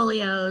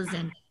portfolios.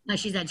 And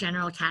she's at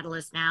General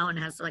Catalyst now and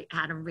has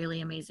had a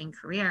really amazing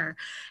career.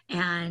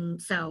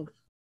 And so,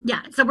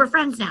 yeah, so we're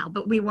friends now,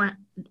 but we weren't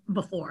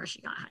before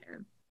she got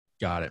hired.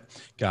 Got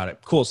it.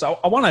 Cool. So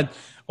I want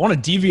to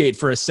deviate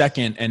for a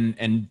second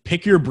and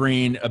pick your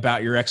brain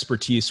about your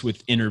expertise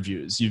with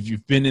interviews.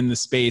 You've been in the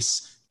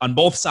space on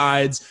both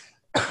sides,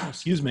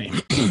 excuse me,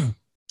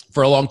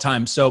 for a long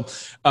time. So,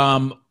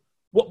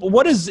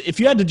 what is, if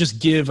you had to just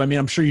give, I mean,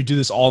 I'm sure you do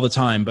this all the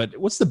time, but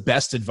what's the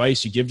best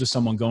advice you give to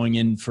someone going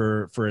in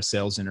for a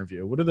sales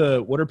interview?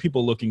 What are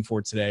people looking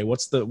for today?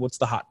 What's the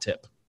hot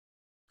tip?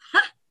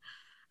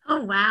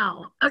 Oh,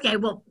 wow. Okay.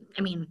 Well,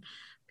 I mean,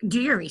 do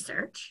your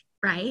research,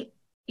 right?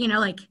 You know,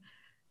 like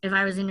if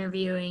I was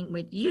interviewing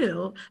with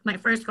you, my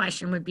first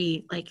question would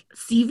be like,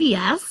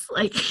 CVS,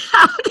 like,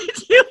 how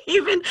did you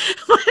even,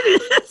 what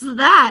is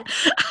that?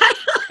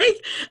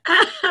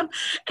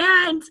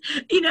 And,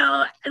 you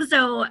know,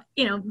 so,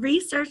 you know,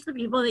 research the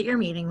people that you're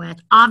meeting with,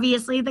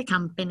 obviously the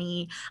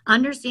company,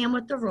 understand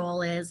what the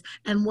role is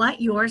and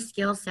what your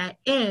skill set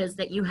is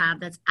that you have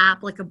that's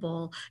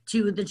applicable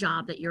to the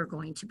job that you're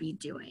going to be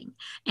doing.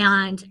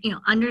 And, you know,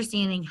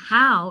 understanding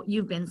how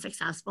you've been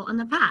successful in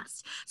the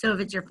past. So if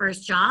it's your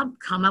first job,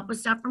 come up with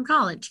stuff from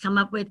college, come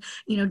up with,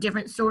 you know,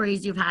 different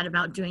stories you've had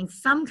about doing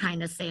some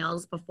kind of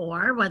sales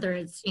before, whether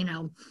it's, you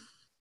know,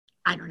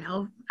 I don't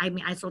know. I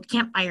mean, I sold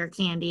campfire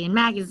candy in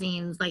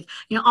magazines, like,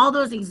 you know, all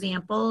those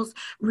examples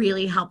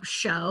really help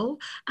show,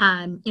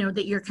 you know,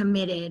 that you're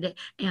committed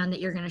and that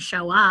you're going to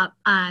show up.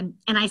 And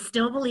I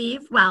still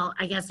believe, well,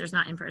 I guess there's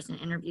not in-person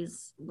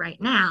interviews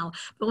right now,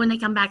 but when they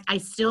come back, I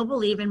still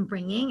believe in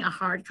bringing a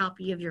hard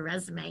copy of your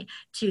resume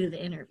to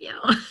the interview.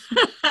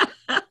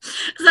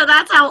 So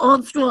that's how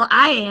old school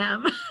I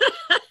am.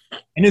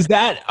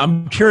 And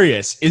I'm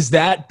curious, is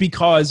that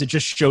because it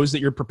just shows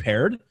that you're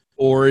prepared?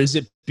 Or is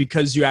it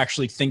because you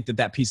actually think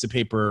that piece of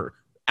paper,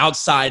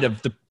 outside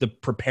of the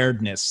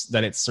preparedness,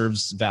 that it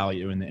serves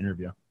value in the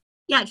interview?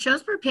 Yeah, it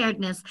shows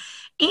preparedness.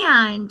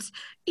 And,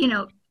 you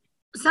know,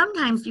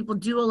 sometimes people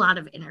do a lot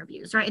of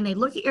interviews, right? And they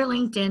look at your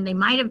LinkedIn, they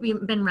might have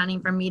been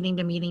running from meeting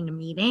to meeting to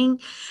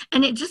meeting.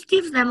 And it just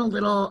gives them a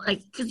little,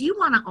 like, because you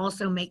want to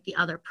also make the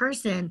other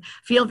person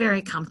feel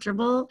very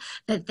comfortable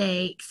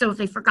so if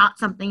they forgot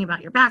something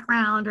about your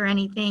background or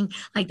anything,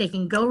 like they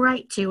can go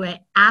right to it,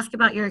 ask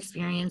about your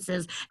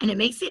experiences, and it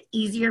makes it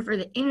easier for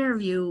the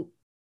interviewer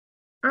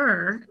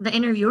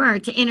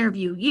to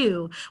interview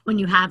you when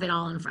you have it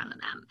all in front of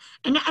them.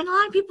 And a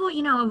lot of people,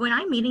 you know, when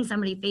I'm meeting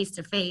somebody face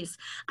to face,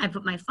 I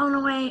put my phone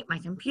away, my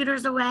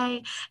computer's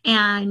away.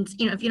 And,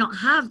 you know, if you don't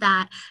have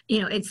that,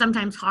 you know, it's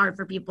sometimes hard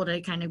for people to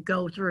kind of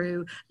go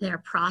through their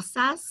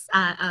process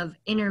of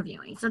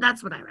interviewing. So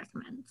that's what I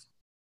recommend.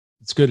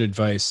 It's good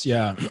advice.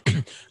 Yeah.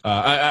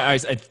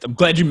 I'm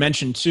glad you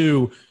mentioned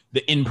too,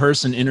 the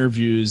in-person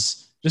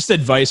interviews. Just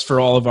advice for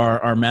all of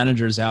our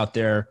managers out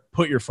there: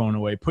 put your phone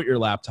away, put your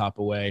laptop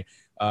away.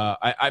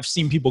 I've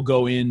seen people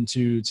go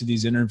into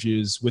these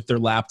interviews with their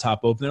laptop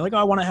open. They're like, oh,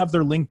 I want to have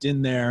their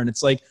LinkedIn there. And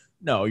it's like,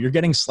 no, you're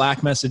getting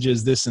Slack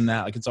messages, this and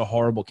that. Like, it's a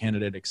horrible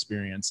candidate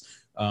experience.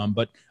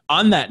 But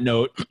on that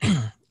note,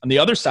 on the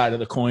other side of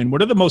the coin,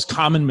 what are the most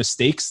common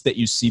mistakes that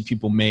you see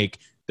people make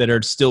that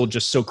are still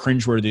just so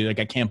cringeworthy? Like,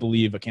 I can't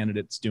believe a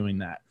candidate's doing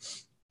that.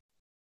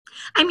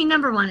 I mean,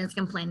 number one is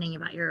complaining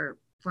about your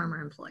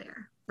former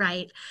employer.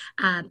 Right.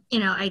 You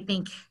know, I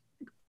think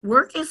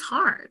work is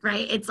hard,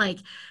 right? It's like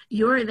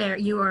you're there,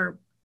 you are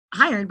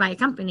hired by a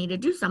company to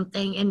do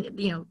something, and,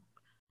 you know,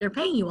 they're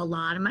paying you a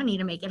lot of money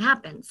to make it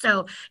happen.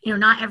 So,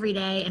 not every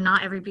day and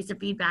not every piece of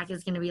feedback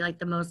is going to be like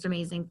the most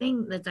amazing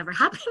thing that's ever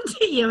happened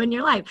to you in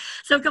your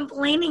life. So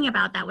complaining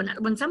about that,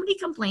 when somebody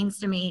complains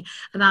to me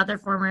about their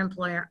former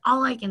employer,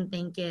 all I can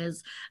think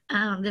is,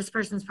 this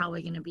person's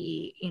probably going to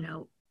be,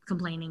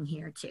 complaining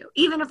here too.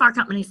 Even if our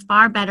company's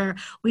far better,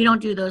 we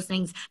don't do those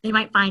things, they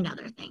might find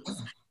other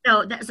things.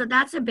 So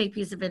that's a big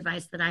piece of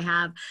advice that I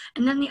have.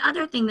 And then the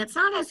other thing that's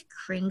not as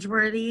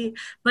cringeworthy,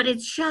 but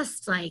it's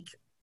just like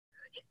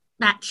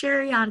that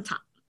cherry on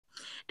top.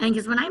 And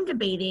because when I'm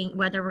debating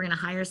whether we're going to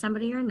hire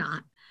somebody or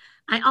not,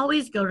 I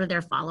always go to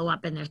their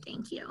follow-up and their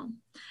thank you.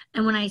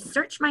 And when I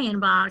search my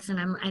inbox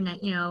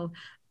and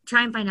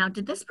try and find out,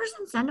 did this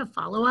person send a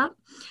follow-up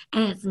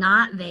and it's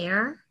not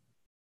there?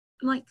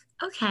 I'm like,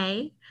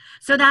 okay.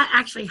 So that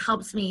actually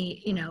helps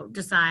me,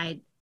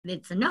 decide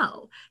it's a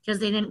no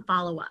because they didn't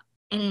follow up.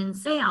 And in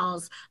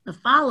sales, the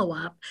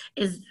follow-up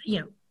is,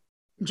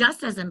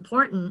 just as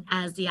important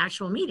as the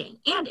actual meeting.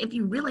 And if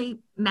you really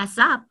mess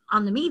up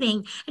on the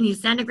meeting and you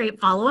send a great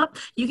follow-up,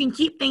 you can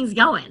keep things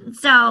going.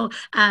 So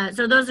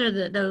those are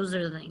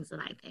the things that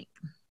I think.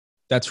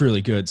 That's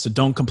really good. So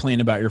don't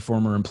complain about your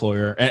former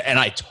employer. And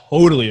I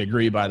totally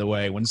agree, by the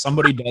way. When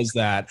somebody does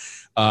that,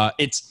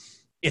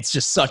 it's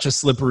just such a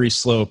slippery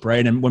slope,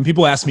 right? And when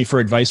people ask me for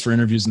advice for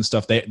interviews and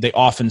stuff, they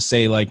often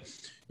say like,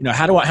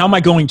 how am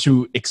I going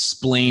to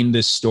explain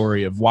this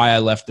story of why I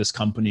left this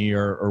company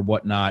or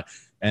whatnot?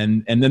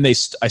 And then I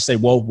say,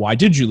 well, why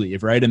did you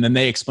leave? Right. And then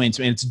they explain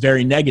to me, and it's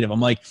very negative.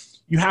 I'm like,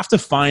 you have to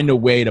find a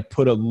way to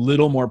put a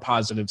little more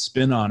positive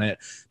spin on it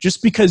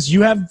just because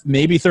you have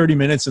maybe 30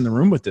 minutes in the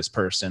room with this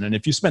person. And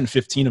if you spend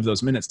 15 of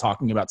those minutes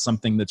talking about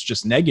something that's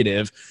just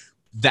negative,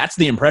 that's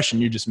the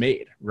impression you just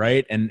made,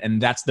 right? And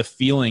that's the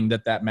feeling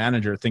that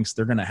manager thinks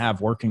they're going to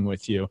have working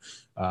with you.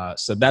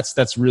 So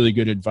that's really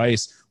good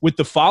advice. With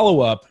the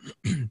follow-up,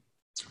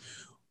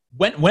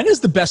 when is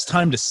the best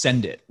time to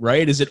send it,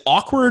 right? Is it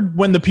awkward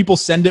when the people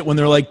send it when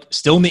they're like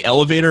still in the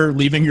elevator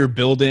leaving your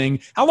building?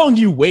 How long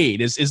do you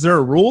wait? Is there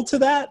a rule to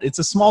that? It's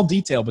a small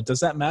detail, but does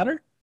that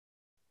matter?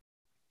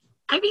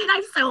 I mean,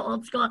 I'm so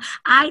old school.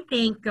 I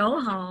think go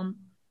home,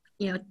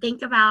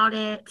 think about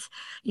it,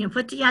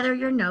 put together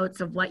your notes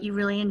of what you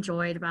really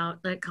enjoyed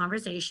about the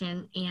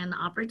conversation and the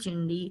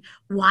opportunity,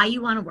 why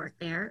you want to work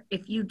there,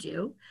 if you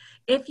do.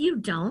 If you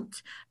don't,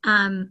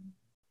 I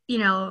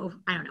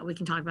don't know, we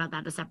can talk about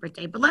that a separate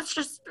day, but let's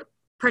just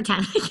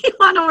pretend you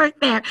want to work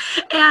there.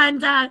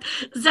 And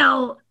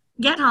so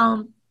get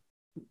home,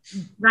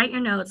 write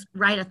your notes,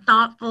 write a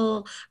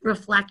thoughtful,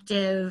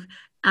 reflective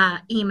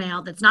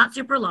email that's not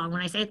super long. When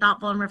I say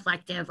thoughtful and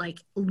reflective, like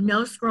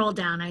no scroll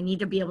down. I need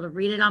to be able to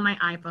read it on my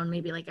iPhone,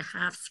 maybe like a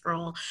half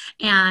scroll.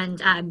 And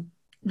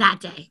that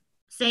day,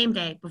 same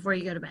day before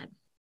you go to bed.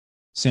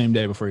 Same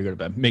day before you go to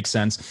bed. Makes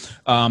sense.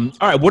 All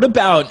right. What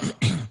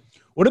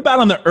about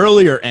on the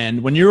earlier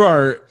end when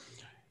you're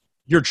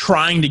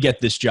trying to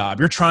get this job,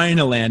 you're trying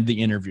to land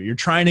the interview, you're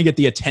trying to get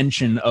the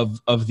attention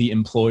of the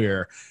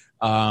employer?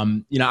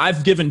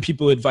 I've given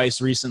people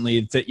advice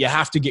recently that you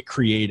have to get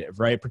creative,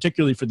 right?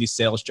 Particularly for these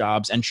sales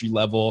jobs, entry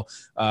level.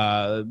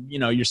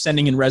 You're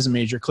sending in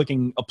resumes, you're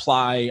clicking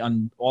apply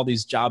on all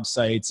these job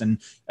sites,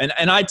 and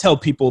I tell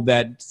people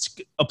that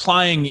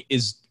applying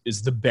is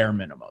the bare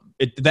minimum.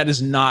 That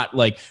is not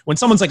like when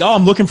someone's like, oh,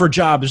 I'm looking for a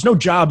job, there's no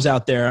jobs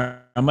out there.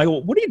 I'm like,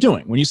 well, what are you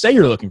doing when you say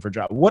you're looking for a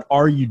job? What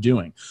are you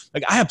doing?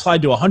 Like, I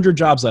applied to 100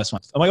 jobs last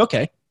month. I'm like,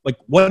 okay, like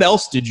what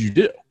else did you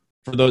do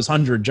for those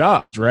 100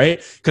 jobs,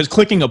 right? Because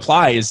clicking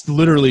apply is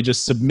literally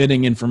just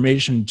submitting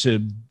information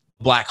to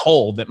black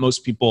hole that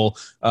most people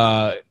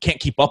can't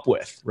keep up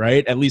with,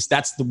 right? At least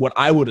that's what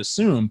I would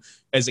assume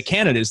as a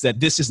candidate, is that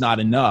this is not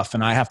enough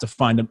and I have to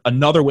find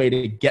another way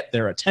to get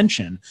their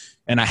attention.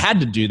 And I had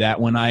to do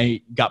that when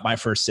I got my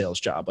first sales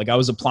job. Like, I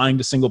was applying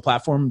to single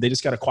platform. They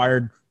just got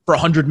acquired for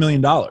 $100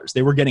 million.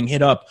 They were getting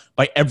hit up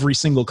by every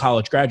single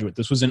college graduate.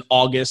 This was in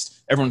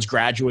August. Everyone's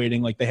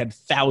graduating. Like, they had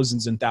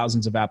thousands and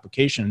thousands of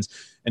applications,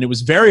 and it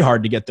was very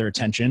hard to get their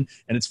attention.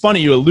 And it's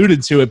funny, you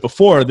alluded to it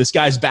before, this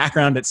guy's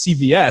background at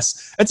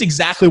CVS. That's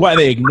exactly why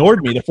they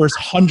ignored me the first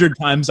 100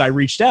 times I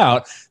reached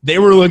out. They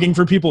were looking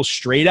for people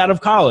straight out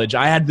of college.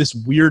 I had this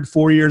weird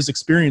 4 years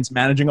experience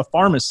managing a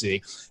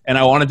pharmacy, and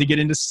I wanted to get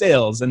into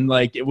sales, and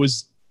like, it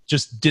was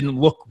just didn't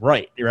look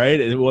right?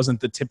 It wasn't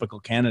the typical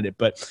candidate.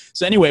 But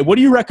so anyway, what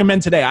do you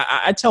recommend today?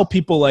 I tell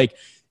people, like,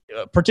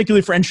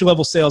 particularly for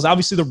entry-level sales,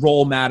 obviously the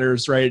role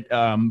matters, right?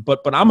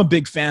 But I'm a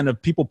big fan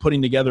of people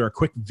putting together a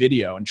quick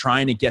video and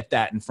trying to get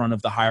that in front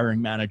of the hiring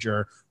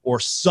manager or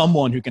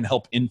someone who can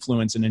help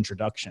influence an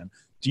introduction.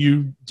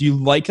 Do you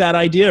like that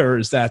idea, or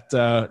is that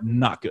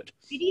not good?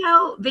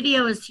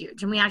 Video is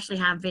huge, and we actually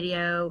have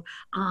video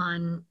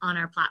on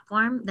our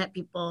platform that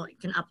people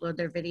can upload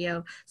their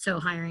video. So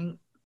hiring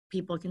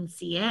people can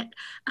see it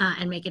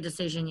and make a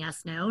decision,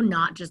 yes, no,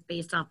 not just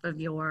based off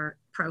of your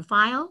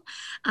profile.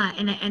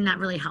 And that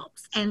really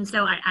helps. And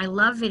so I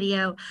love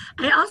video.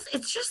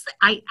 It's just,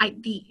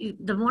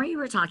 the more you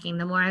were talking,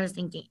 the more I was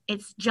thinking,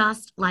 it's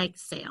just like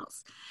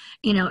sales.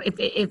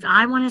 If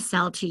I want to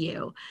sell to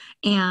you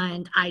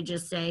and I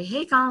just say,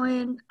 hey,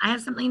 Colin, I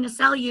have something to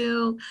sell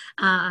you,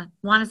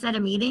 want to set a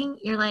meeting?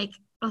 You're like,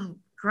 oh,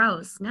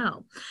 gross.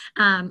 No.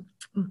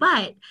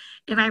 But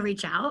if I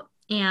reach out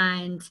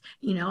and,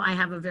 I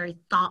have a very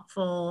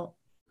thoughtful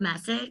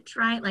message,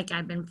 right? Like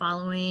I've been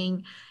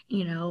following,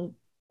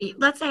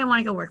 let's say I want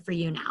to go work for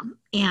you now.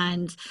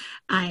 And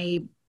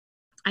I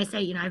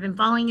say, I've been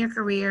following your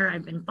career.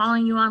 I've been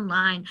following you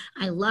online.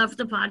 I love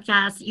the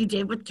podcast you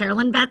did with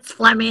Carolyn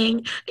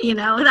Fleming.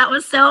 That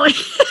was so,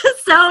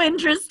 so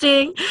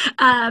interesting.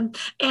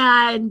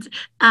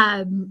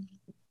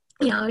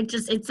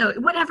 It's so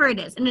whatever it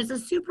is. And it's a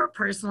super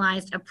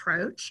personalized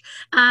approach.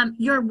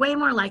 You're way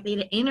more likely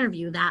to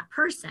interview that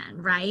person,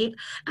 right?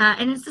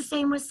 And it's the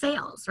same with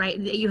sales, right?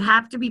 You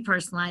have to be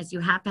personalized.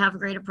 You have to have a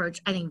great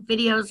approach. I think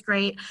video is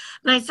great.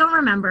 But I still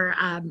remember,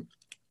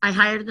 I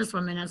hired this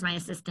woman as my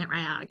assistant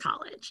right out of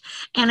college.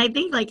 And I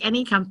think like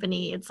any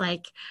company, it's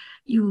like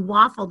you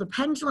waffle, the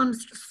pendulum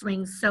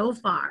swings so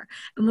far.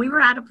 And we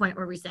were at a point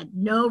where we said,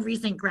 no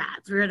recent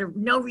grads. We were at a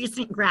no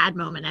recent grad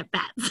moment at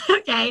Betts,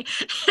 okay?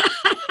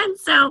 And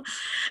so,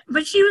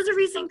 but she was a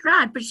recent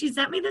grad, but she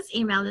sent me this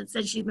email that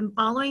said she'd been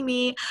following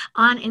me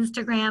on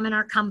Instagram and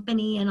our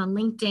company and on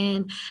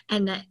LinkedIn,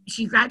 and that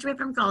she graduated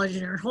from college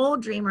and her whole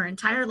dream, her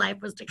entire life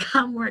was to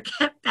come work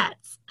at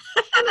Betts.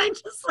 And I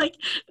just like,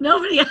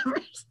 nobody ever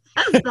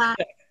says that.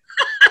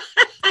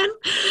 And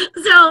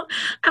so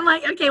I'm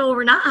like, okay, well,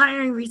 we're not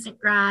hiring recent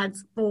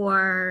grads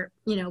for,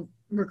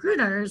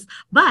 recruiters,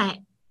 but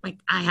like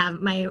I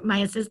have my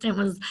assistant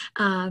was,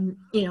 on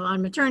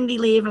maternity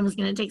leave and was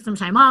going to take some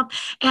time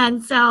off.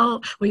 And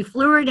so we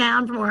flew her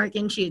down from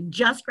Oregon. She had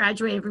just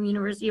graduated from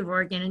University of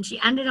Oregon, and she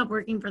ended up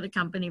working for the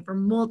company for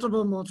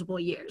multiple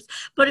years.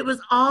 But it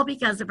was all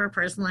because of her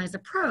personalized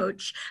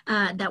approach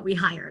that we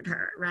hired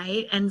her,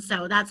 right? And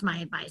so that's my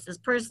advice is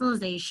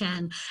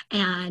personalization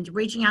and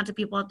reaching out to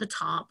people at the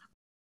top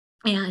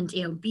and,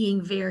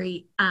 being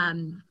very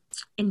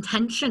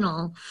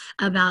intentional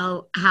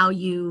about how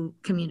you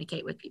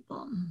communicate with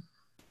people.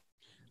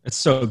 That's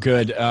so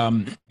good.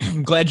 I'm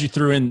glad you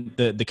threw in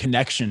the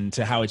connection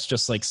to how it's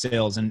just like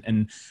sales.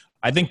 And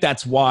I think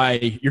that's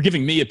why you're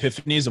giving me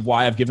epiphanies of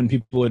why I've given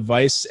people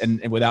advice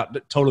and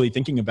without totally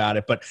thinking about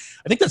it. But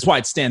I think that's why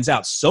it stands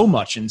out so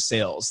much in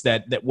sales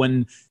that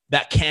when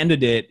that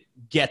candidate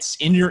gets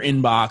in your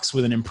inbox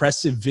with an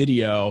impressive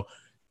video,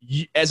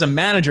 as a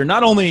manager,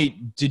 not only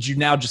did you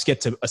now just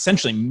get to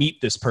essentially meet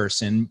this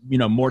person,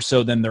 more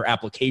so than their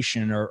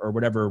application or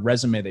whatever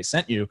resume they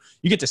sent you,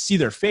 you get to see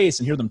their face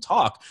and hear them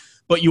talk,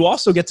 but you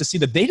also get to see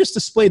that they just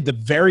displayed the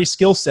very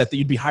skill set that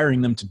you'd be hiring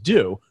them to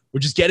do,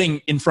 which is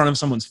getting in front of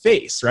someone's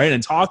face, right?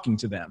 And talking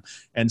to them.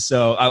 And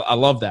so I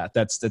love that.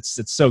 That's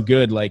so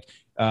good. Like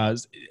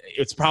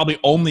it's probably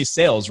only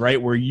sales,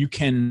 right? Where you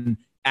can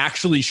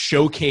actually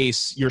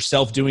showcase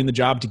yourself doing the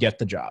job to get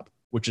the job,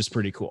 which is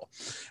pretty cool.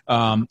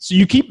 So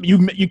you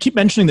keep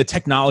mentioning the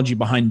technology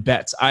behind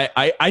Betts.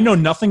 I know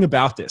nothing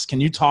about this.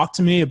 Can you talk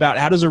to me about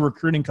how does a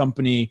recruiting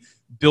company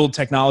build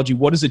technology?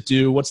 What does it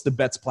do? What's the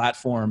Betts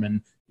platform?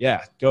 And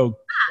give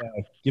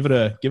it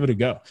a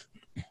go.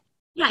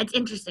 Yeah, it's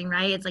interesting,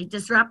 right? It's like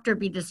disrupt or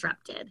be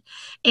disrupted.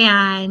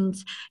 And,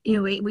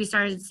 we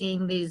started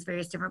seeing these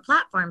various different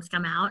platforms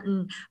come out,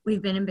 and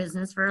we've been in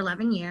business for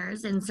 11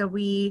 years. And so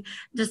we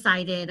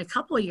decided a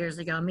couple of years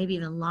ago, maybe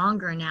even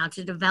longer now,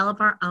 to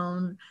develop our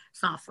own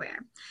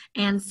software.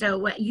 And so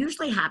what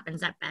usually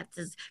happens at Betts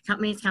is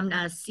companies come to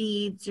us,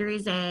 seed,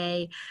 Series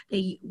A,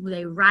 they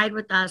ride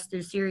with us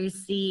through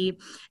Series C.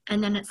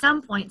 And then at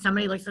some point,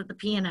 somebody looks at the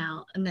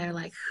P&L and they're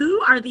like, who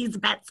are these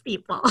Betts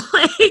people?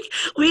 Like,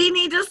 we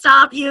need to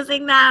stop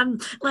using them.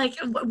 Like,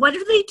 what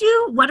do they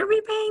do? What are we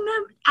paying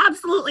them?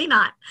 Absolutely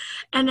not.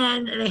 And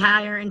then they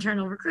hire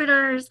internal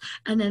recruiters,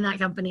 and then that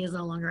company is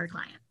no longer a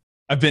client.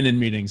 I've been in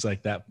meetings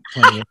like that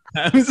plenty of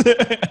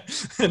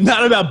times.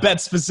 Not about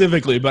Betts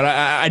specifically, but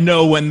I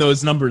know when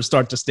those numbers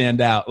start to stand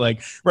out.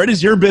 Like right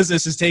as your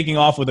business is taking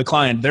off with a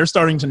client, they're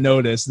starting to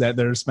notice that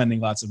they're spending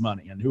lots of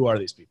money. And who are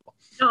these people?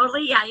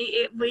 Totally. Yeah.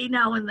 We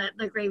know when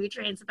the gravy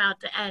train's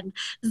about to end.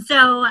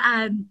 So,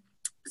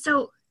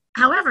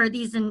 however,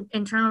 these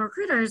internal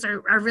recruiters are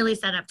really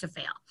set up to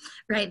fail,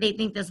 right? They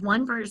think this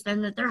one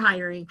person that they're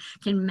hiring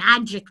can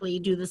magically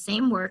do the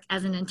same work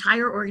as an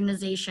entire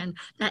organization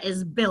that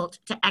is built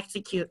to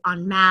execute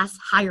on mass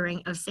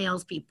hiring of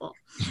salespeople.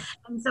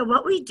 And so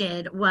what we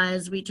did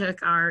was we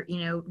took our,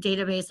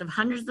 database of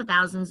hundreds of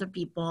thousands of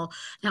people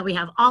that we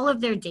have all of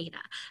their data.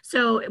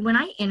 So when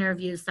I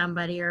interview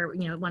somebody or,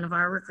 one of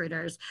our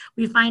recruiters,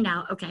 we find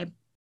out, okay,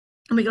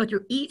 and we go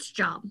through each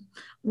job.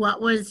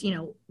 what was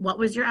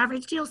your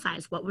average deal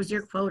size? What was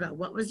your quota?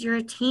 What was your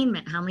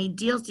attainment? How many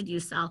deals did you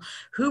sell?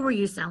 Who were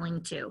you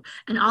selling to?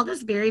 And all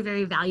this very,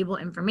 very valuable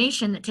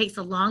information that takes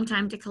a long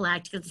time to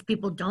collect because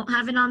people don't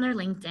have it on their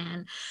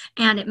LinkedIn.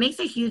 And it makes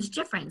a huge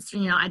difference.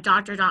 At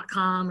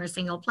doctor.com or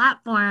single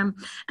platform,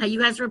 you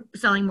guys were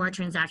selling more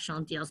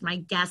transactional deals. My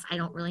guess, I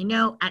don't really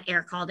know. At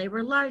Aircall, they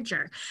were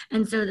larger.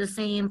 And so the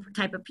same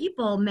type of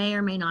people may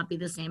or may not be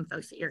the same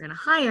folks that you're going to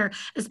hire,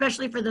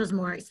 especially for those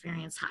more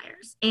experienced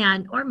hires.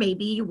 Or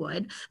maybe you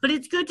would, but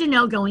it's good to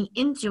know going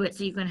into it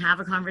so you can have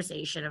a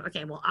conversation of,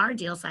 okay, well, our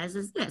deal size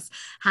is this.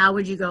 How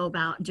would you go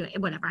about doing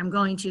it? Whatever. I'm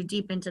going too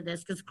deep into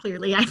this because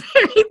clearly I'm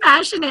very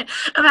passionate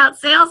about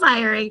sales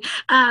hiring.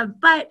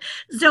 But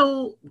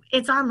so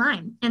it's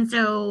online. And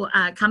so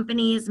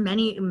companies,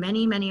 many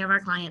of our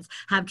clients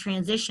have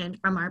transitioned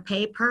from our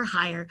pay per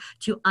hire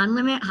to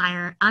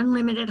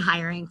unlimited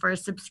hiring for a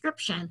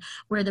subscription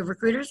where the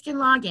recruiters can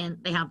log in.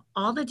 They have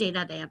all the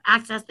data, they have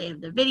access, they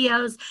have the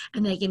videos,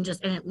 and they can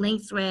and it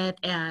links with,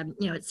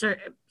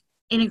 it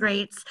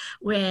integrates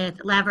with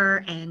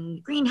Lever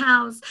and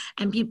Greenhouse,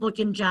 and people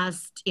can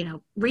just,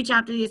 reach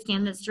out to these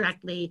candidates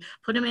directly,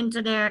 put them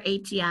into their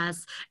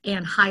ATS,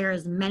 and hire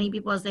as many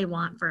people as they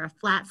want for a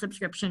flat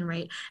subscription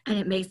rate. And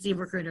it makes the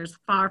recruiters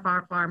far,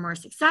 far, far more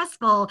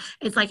successful.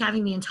 It's like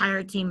having the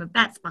entire team of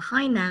vets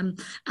behind them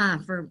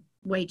for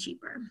way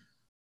cheaper.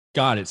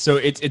 Got it. So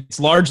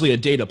it's largely a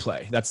data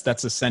play.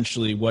 That's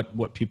essentially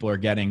what people are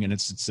getting, and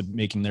it's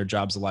making their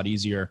jobs a lot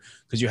easier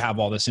because you have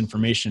all this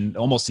information,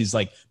 almost these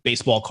like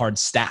baseball card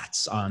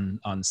stats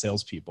on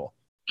salespeople.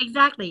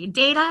 Exactly.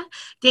 Data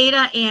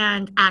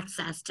and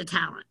access to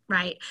talent,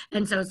 right?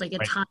 And so it's like a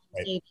time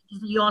saving.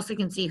 You also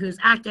can see who's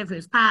active,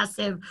 who's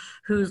passive,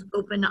 who's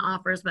open to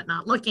offers but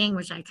not looking,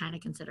 which I kind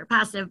of consider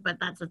passive, but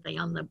that's a thing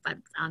on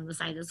the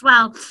site as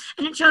well.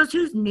 And it shows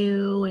who's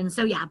new. And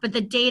so, yeah, but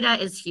the data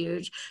is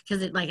huge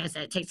because like I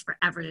said, it takes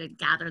forever to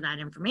gather that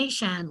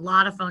information, a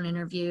lot of phone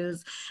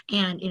interviews,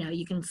 and,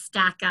 you can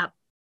stack up,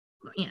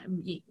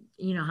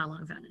 you know how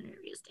long phone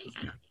interviews take.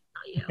 I don't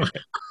need to tell you.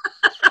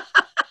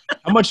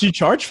 How much do you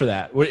charge for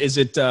that? Is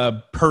it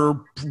per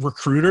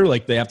recruiter?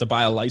 Like they have to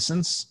buy a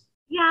license?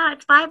 Yeah,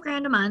 it's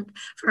 $5,000 a month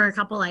for a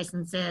couple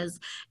licenses,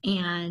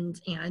 and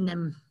and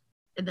then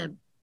the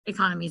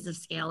economies of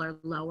scale are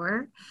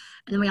lower.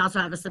 And then we also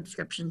have a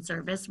subscription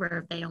service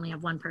where if they only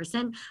have one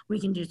person, we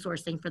can do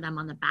sourcing for them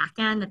on the back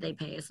end that they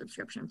pay a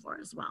subscription for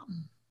as well.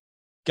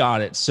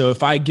 Got it. So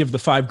if I give the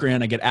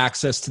 $5,000, I get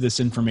access to this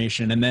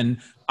information, and then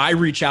I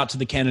reach out to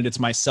the candidates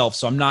myself.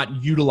 So I'm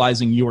not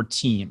utilizing your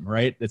team,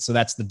 right? So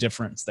that's the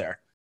difference there.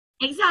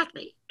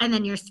 Exactly. And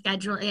then you're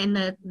scheduling, and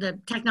the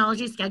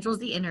technology schedules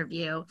the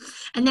interview,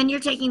 and then you're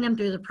taking them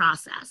through the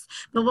process.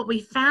 But what we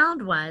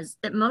found was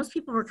that most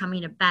people were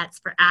coming to Bets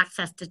for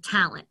access to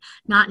talent,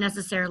 not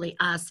necessarily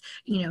us,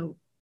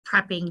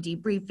 prepping,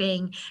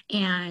 debriefing,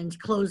 and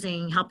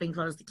helping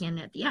close the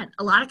candidate at the end.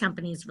 A lot of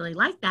companies really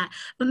like that,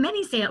 but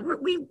many say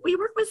we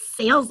work with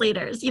sales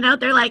leaders.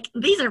 They're like,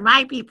 these are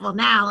my people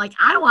now. Like,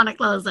 I want to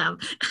close them.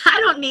 I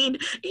don't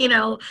need,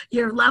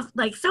 your love,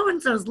 like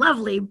so-and-so's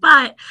lovely,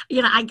 but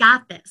I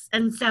got this.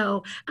 And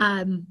so,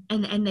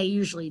 and they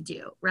usually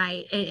do,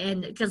 right?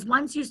 And because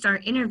once you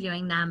start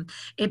interviewing them,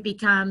 it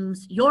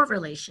becomes your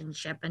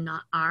relationship and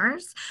not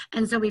ours.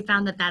 And so we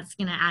found that that's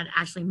going to add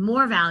actually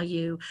more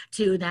value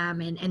to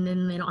them, and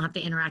then they don't have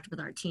to interact with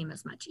our team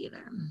as much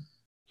either.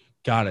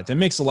 Got it. That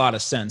makes a lot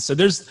of sense. So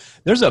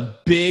there's a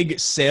big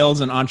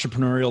sales and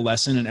entrepreneurial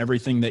lesson in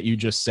everything that you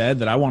just said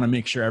that I want to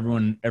make sure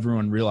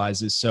everyone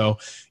realizes. So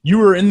you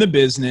were in the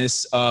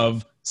business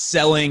of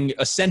selling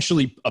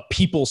essentially a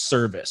people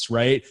service,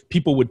 right?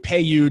 People would pay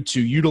you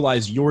to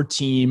utilize your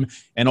team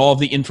and all of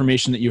the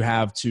information that you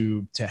have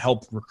to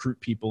help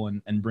recruit people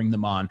and bring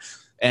them on.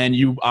 And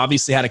you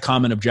obviously had a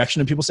common objection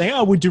of people saying,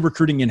 oh, we do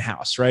recruiting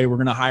in-house, right? We're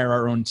going to hire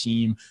our own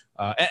team.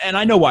 And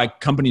I know why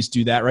companies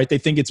do that, right? They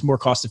think it's more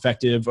cost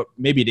effective.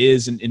 Maybe it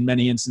is in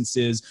many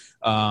instances,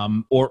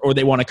 or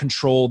they want to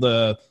control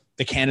the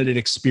candidate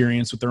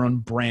experience with their own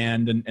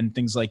brand and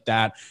things like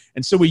that.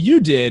 And so what you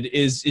did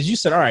is you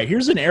said, all right,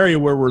 here's an area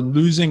where we're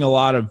losing a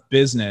lot of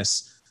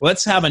business.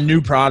 Let's have a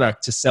new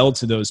product to sell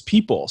to those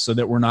people so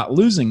that we're not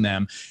losing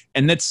them.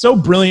 And that's so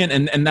brilliant.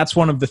 And that's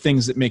one of the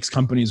things that makes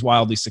companies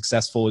wildly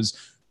successful is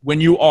when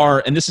you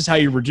are, and this is how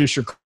you reduce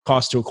your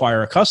cost to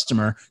acquire a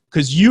customer,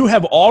 because you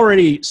have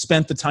already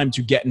spent the time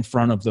to get in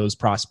front of those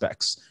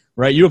prospects,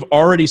 right? You have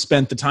already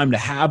spent the time to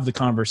have the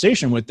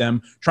conversation with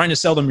them, trying to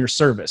sell them your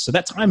service. So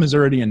that time is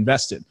already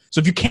invested. So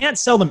if you can't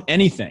sell them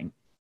anything,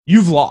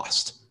 you've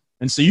lost.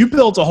 And so you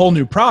built a whole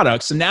new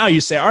product. So now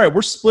you say, all right,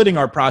 we're splitting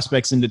our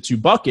prospects into two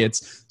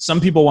buckets. Some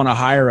people want to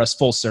hire us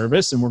full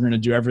service and we're going to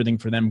do everything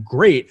for them.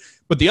 Great.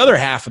 But the other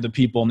half of the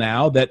people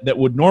now that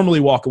would normally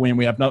walk away and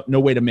we have no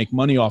way to make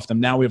money off them,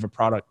 now we have a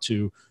product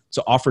to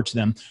offer to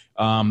them.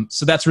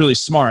 So that's really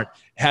smart.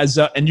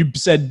 And you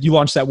said you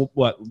launched that,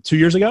 what, 2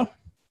 years ago?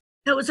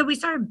 So we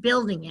started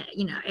building it,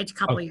 it's a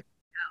couple of years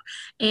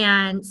ago.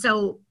 And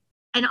so,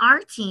 and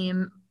our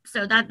team,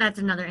 so that's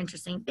another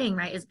interesting thing,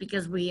 right? Is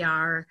because we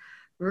are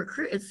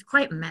it's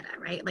quite meta,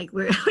 right? Like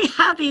we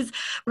have these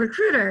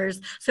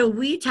recruiters. So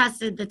we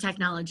tested the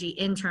technology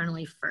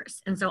internally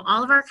first. And so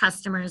all of our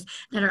customers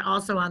that are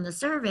also on the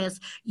service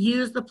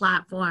use the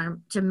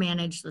platform to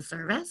manage the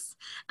service.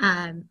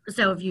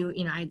 So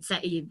if I'd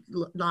set you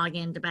log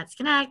into Bets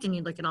Connect and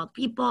you look at all the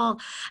people.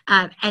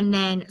 And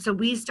then, so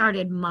we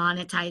started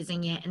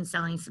monetizing it and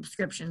selling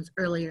subscriptions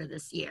earlier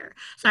this year.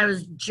 So I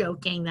was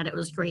joking that it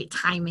was great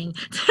timing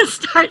to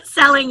start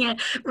selling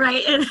it,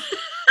 right? And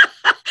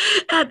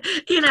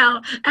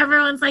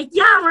everyone's like,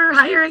 yeah, we're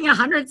hiring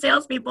 100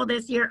 salespeople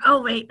this year.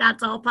 Oh, wait,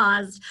 that's all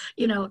paused.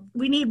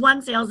 We need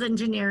one sales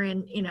engineer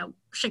in,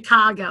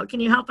 Chicago. Can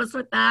you help us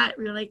with that?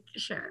 We're like,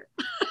 sure.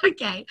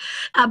 Okay.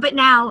 But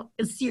now,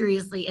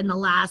 seriously, in the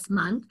last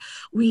month,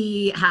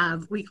 we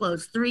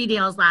closed 3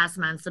 deals last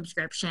month,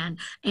 subscription,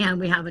 and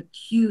we have a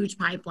huge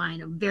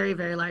pipeline of very,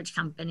 very large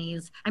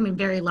companies. I mean,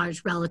 very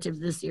large relative to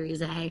the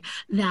Series A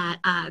that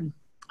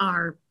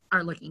are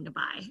looking to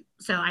buy.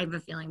 So I have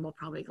a feeling we'll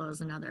probably close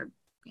another,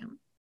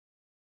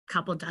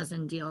 couple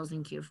dozen deals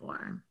in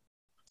Q4.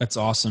 That's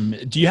awesome.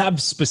 Do you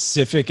have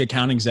specific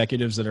account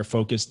executives that are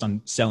focused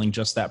on selling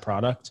just that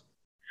product?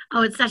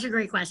 Oh, it's such a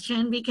great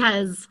question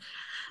because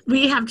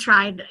we have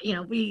tried,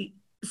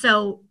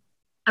 so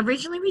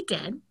originally we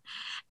did,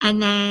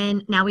 and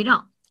then now we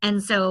don't.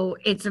 And so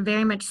it's a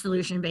very much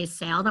solution-based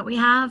sale that we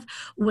have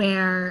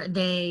where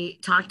they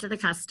talk to the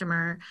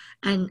customer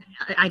and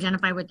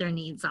identify what their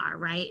needs are,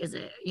 right?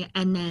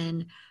 And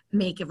then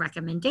make a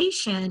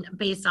recommendation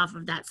based off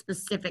of that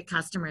specific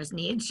customer's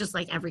needs, just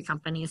like every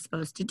company is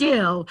supposed to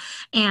do.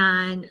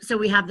 And so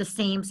we have the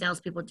same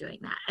salespeople doing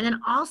that. And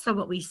then also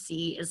what we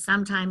see is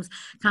sometimes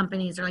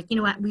companies are like, you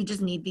know what, we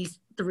just need these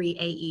 3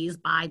 AEs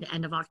by the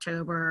end of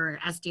October, or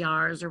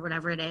SDRs or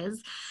whatever it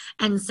is.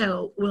 And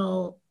so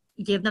we'll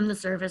give them the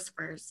service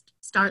first,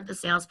 start the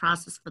sales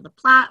process for the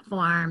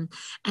platform,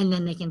 and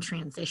then they can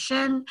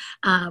transition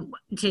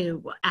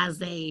to as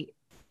they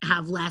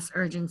have less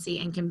urgency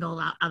and can build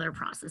out other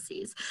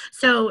processes.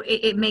 So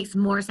it makes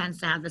more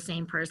sense to have the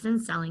same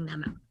person selling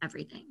them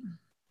everything.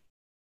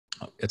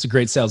 It's a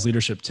great sales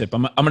leadership tip.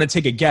 I'm going to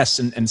take a guess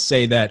and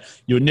say that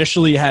you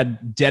initially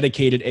had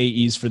dedicated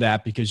AEs for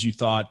that because you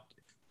thought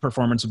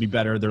performance would be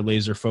better. They're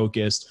laser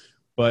focused.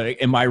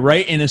 But am I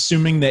right in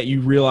assuming that you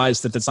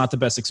realize that that's not the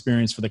best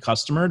experience for the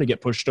customer to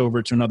get pushed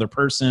over to another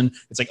person?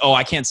 It's like, oh,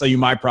 I can't sell you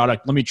my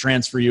product. Let me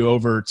transfer you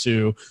over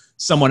to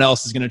someone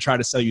else who's going to try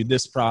to sell you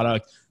this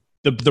product.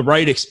 The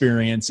right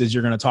experience is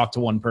you're going to talk to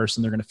one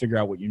person. They're going to figure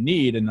out what you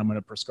need, and I'm going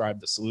to prescribe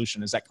the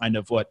solution. Is that kind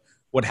of what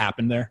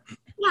happened there?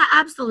 Yeah,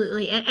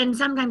 absolutely. And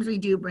sometimes we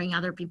do bring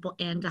other people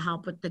in to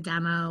help with the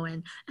demo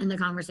and the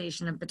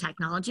conversation of the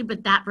technology,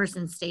 but that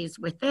person stays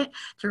with it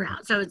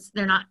throughout. So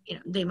they're not,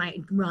 they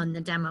might run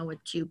the demo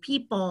with 2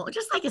 people,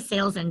 just like a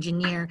sales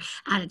engineer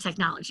at a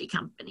technology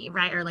company,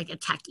 right? Or like a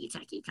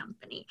techie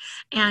company.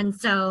 And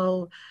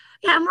so,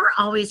 yeah, and we're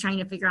always trying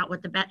to figure out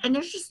what the best, and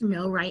there's just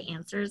no right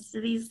answers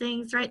to these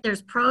things, right?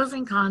 There's pros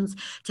and cons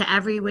to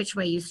every which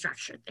way you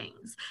structure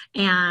things.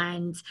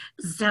 And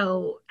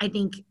so I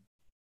think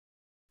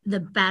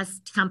the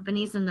best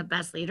companies and the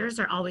best leaders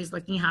are always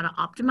looking how to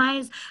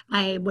optimize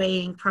by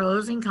weighing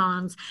pros and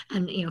cons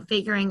and,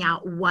 figuring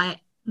out what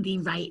the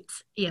right,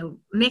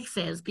 mix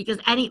is, because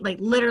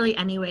literally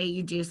any way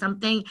you do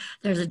something,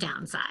 there's a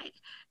downside.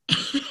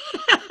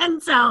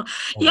 And so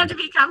you have to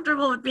be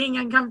comfortable with being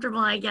uncomfortable,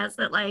 I guess,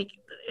 that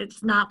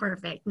it's not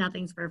perfect.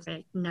 Nothing's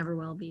perfect. Never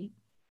will be.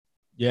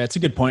 Yeah, it's a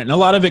good point. And a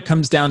lot of it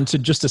comes down to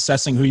just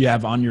assessing who you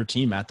have on your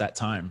team at that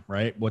time,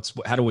 right?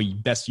 How do we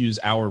best use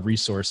our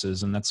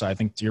resources? And that's, I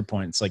think, to your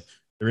point, it's like,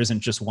 there isn't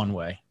just one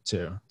way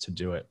to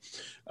do it.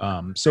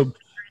 So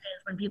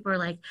when people are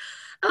like,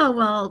 oh,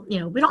 well,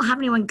 we don't have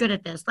anyone good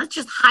at this. Let's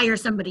just hire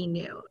somebody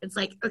new. It's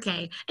like,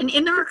 okay. And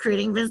in the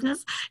recruiting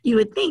business, you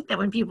would think that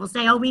when people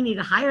say, oh, we need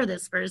to hire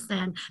this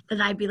person, that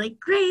I'd be like,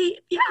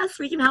 great, yes,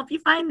 we can help you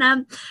find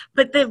them.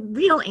 But the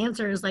real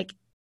answer is like,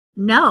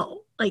 no.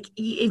 Like,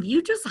 if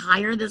you just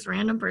hire this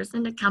random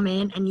person to come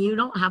in and you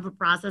don't have a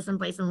process in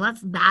place,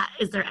 unless that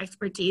is their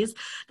expertise,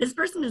 this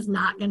person is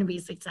not going to be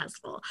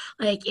successful.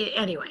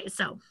 Anyway,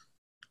 so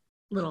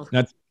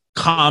That's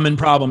common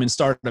problem in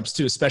startups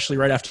too, especially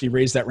right after you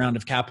raise that round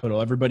of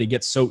capital. Everybody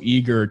gets so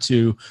eager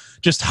to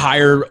just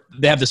hire.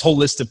 They have this whole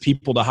list of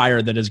people to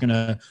hire that is going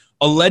to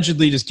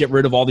allegedly just get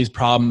rid of all these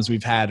problems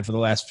we've had for the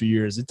last few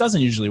years. It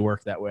doesn't usually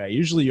work that way.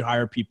 Usually you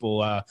hire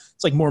people,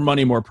 it's like more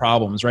money, more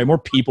problems, right? More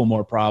people,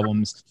 more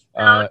problems,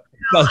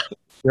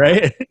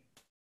 right?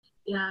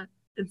 Yeah,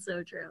 it's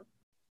so true.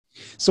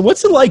 So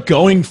what's it like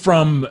going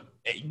from,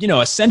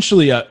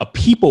 essentially a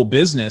people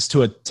business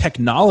to a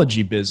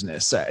technology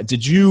business?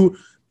 Did you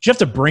have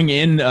to bring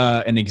in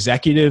an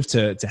executive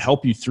to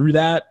help you through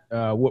that?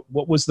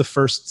 What was the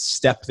first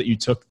step that you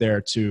took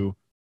there to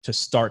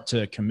start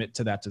to commit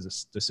to that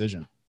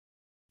decision?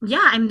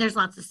 Yeah, I mean, there's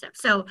lots of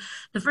steps. So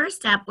the first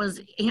step was,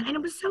 and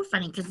it was so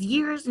funny because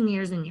years and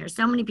years and years,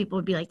 so many people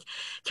would be like,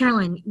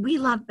 Carolyn, we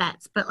love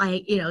bets, but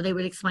like, they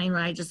would explain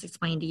what I just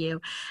explained to you.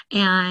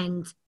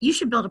 And you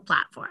should build a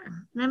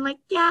platform. And I'm like,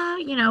 yeah,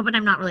 but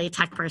I'm not really a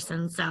tech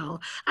person. So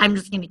I'm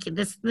just going to keep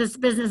this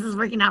business is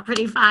working out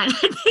pretty fine.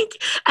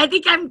 I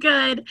think I'm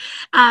good.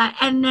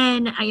 And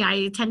then I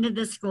attended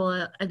this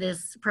school,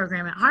 this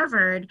program at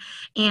Harvard,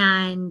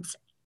 and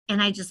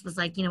I just was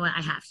like, you know what,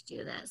 I have to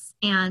do this.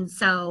 And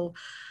so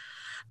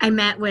I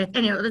met with,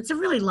 and it's a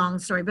really long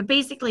story, but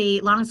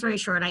basically, long story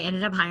short, I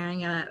ended up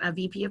hiring a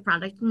VP of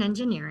product and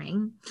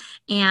engineering,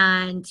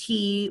 and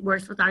he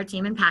works with our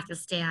team in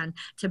Pakistan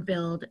to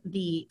build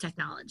the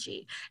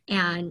technology.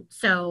 And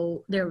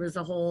so there was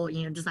a whole,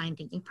 design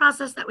thinking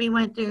process that we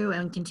went through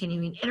and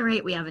continuing to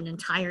iterate. We have an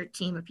entire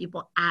team of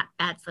people at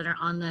BETS that are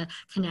on the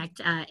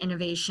Connect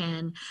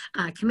Innovation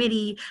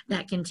Committee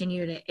that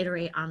continue to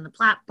iterate on the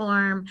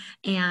platform.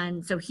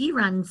 And so he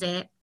runs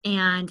it.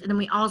 And then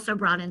we also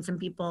brought in some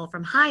people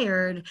from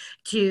Hired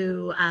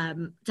to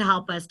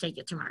help us take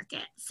it to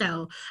market.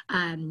 So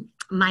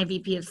my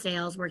VP of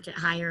sales worked at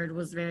Hired,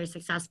 was very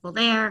successful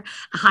there.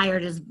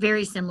 Hired is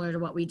very similar to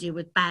what we do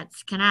with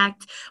BETS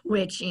Connect,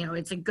 which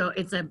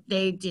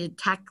they did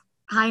tech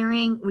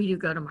hiring, we do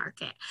go to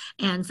market.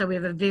 And so we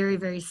have a very,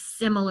 very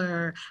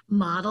similar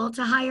model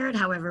to Hired.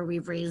 However,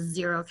 we've raised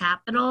zero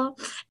capital,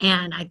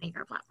 and I think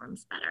our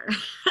platform's better.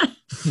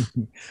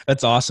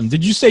 That's awesome.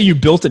 Did you say you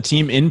built a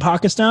team in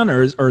Pakistan,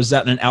 or is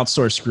that an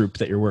outsourced group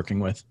that you're working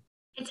with?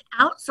 It's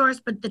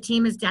outsourced, but the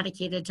team is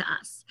dedicated to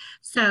us.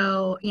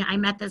 So, I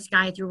met this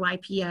guy through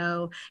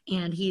YPO,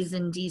 and he's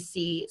in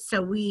DC.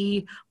 So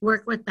we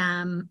work with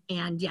them,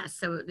 and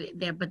yes,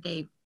 but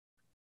they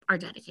are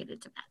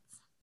dedicated to BETS.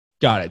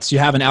 Got it. So you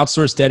have an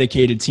outsourced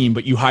dedicated team,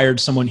 but you hired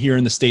someone here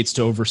in the States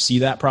to oversee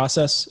that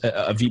process,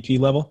 a VP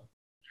level?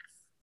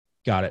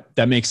 Got it.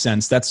 That makes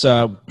sense. That's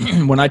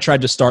when I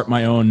tried to start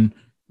my own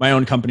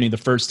company the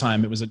first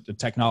time. It was a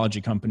technology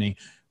company.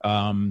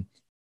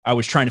 I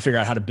was trying to figure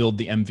out how to build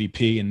the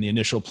MVP, and the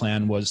initial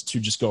plan was to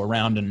just go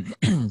around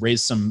and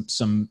raise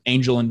some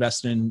angel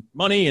investing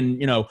money,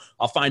 and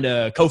I'll find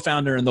a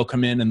co-founder, and they'll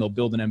come in and they'll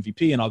build an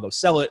MVP, and I'll go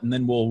sell it, and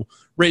then we'll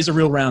raise a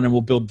real round and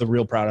we'll build the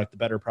real product, the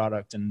better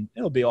product, and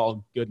it'll be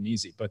all good and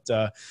easy. But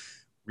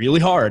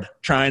really hard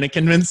trying to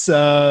convince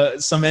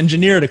some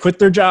engineer to quit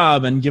their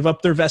job and give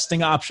up their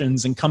vesting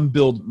options and come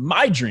build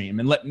my dream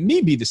and let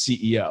me be the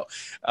CEO.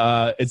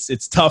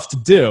 It's tough to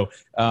do.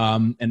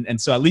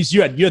 And so at least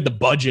you had the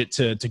budget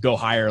to go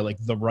hire like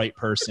the right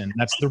person.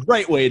 That's the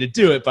right way to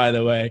do it, by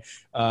the way.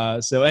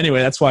 So anyway,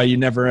 that's why you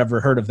never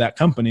ever heard of that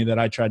company that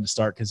I tried to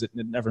start, because it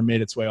never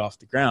made its way off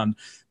the ground.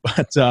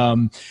 But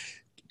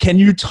can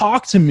you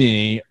talk to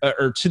me,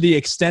 or to the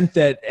extent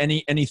that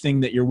anything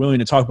that you're willing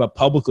to talk about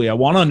publicly? I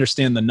want to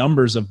understand the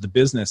numbers of the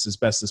business as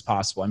best as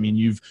possible. I mean,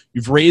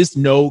 you've raised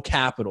no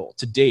capital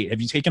to date.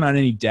 Have you taken on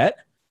any debt?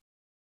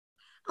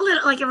 A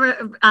little, like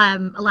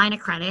a line of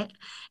credit.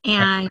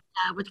 And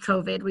with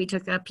COVID, we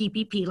took a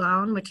PPP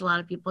loan, which a lot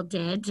of people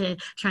did, to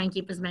try and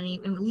keep as many.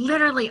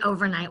 Literally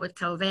overnight with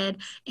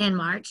COVID in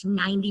March,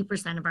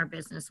 90% of our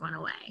business went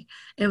away.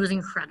 It was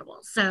incredible.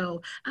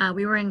 So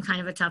we were in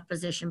kind of a tough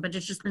position, but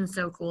it's just been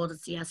so cool to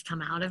see us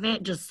come out of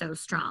it just so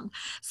strong.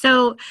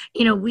 So,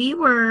 we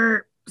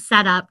were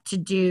set up to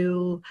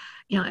do,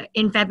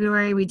 in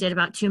February, we did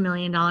about $2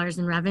 million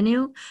in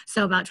revenue.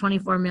 So about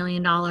 $24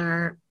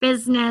 million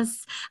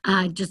business,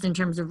 just in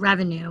terms of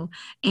revenue.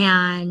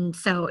 And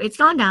so it's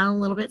gone down a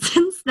little bit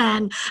since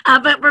then,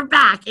 but we're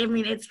back. I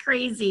mean, it's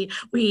crazy.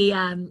 We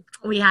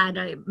had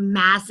a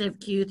massive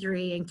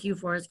Q3, and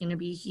Q4 is going to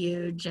be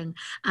huge. And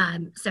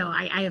so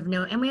I have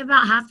and we have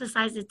about half the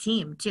size of the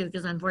team too,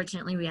 because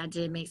unfortunately we had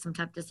to make some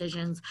tough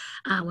decisions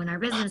when our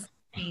business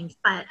changed.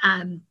 But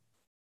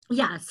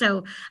yeah,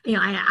 so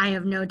I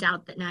have no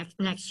doubt that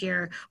next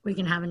year we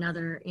can have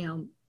another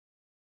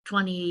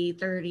 20,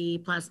 30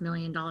 plus $1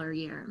 million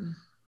year.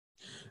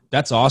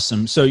 That's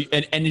awesome. So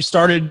and you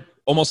started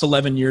almost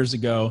 11 years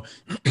ago.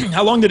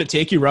 How long did it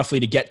take you roughly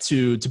to get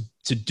to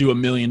do $1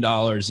 million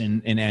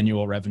in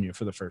annual revenue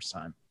for the first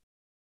time?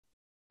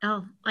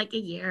 Oh, like a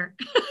year.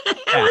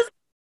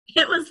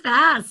 It was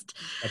fast.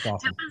 That's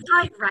awesome. It was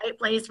like right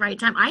place, right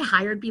time. I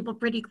hired people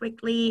pretty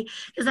quickly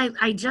because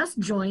I just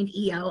joined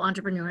EO,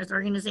 Entrepreneurs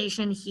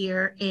Organization,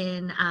 here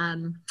in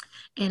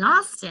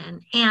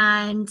Austin,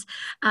 and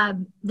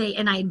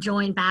I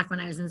joined back when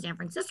I was in San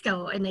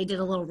Francisco, and they did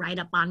a little write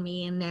up on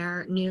me in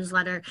their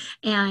newsletter,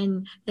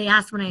 and they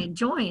asked when I had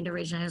joined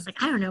originally. I was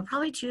like, I don't know,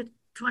 probably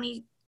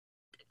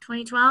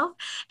 2012.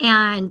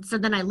 And so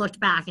then I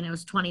looked back, and it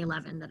was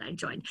 2011 that I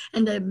joined,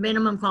 and the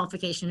minimum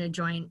qualification to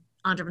join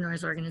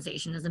Entrepreneurs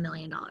Organization is $1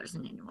 million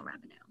in annual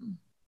revenue.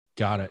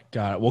 Got it.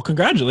 Well,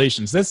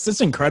 congratulations.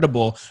 That's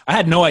incredible. I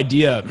had no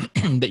idea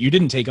that you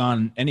didn't take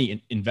on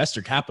any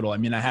investor capital. I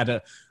mean, I had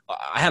a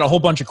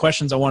whole bunch of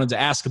questions I wanted to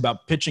ask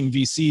about pitching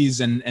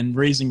VCs and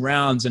raising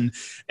rounds. And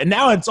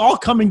now it's all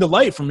coming to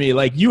light for me.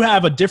 Like, you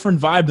have a different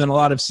vibe than a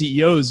lot of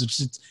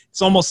CEOs.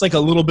 it's almost like a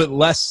little bit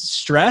less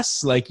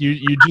stress. Like you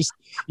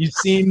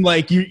seem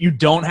like you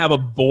don't have a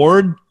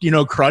board,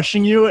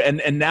 crushing you.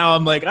 And now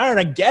I'm like, all right,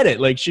 I get it.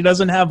 Like she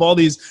doesn't have all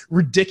these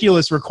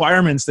ridiculous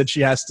requirements that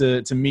she has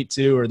to meet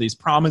to, or these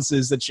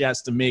promises that she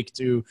has to make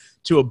to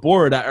a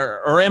board.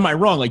 Or am I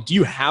wrong? Like, do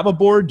you have a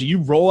board? Do you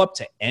roll up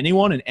to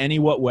anyone in any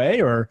what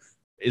way? Or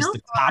is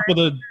the top of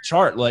the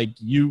chart like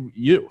you?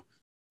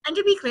 And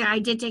to be clear, I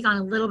did take on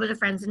a little bit of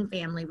friends and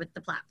family with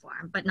the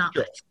platform, but not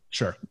much.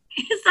 Sure.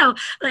 So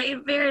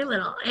like very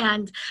little.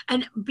 And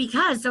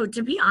because, so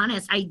to be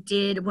honest, I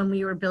did, when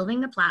we were building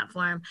the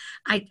platform,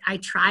 I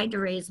tried to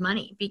raise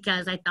money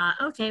because I thought,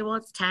 okay, well,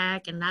 it's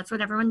tech and that's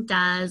what everyone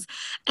does.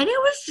 And it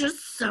was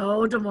just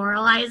so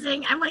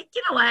demoralizing. I'm like,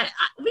 you know what?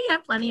 We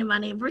have plenty of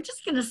money. We're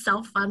just going to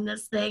self-fund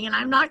this thing. And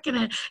I'm not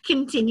going to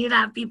continue to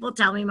have people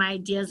tell me my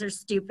ideas are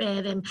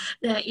stupid and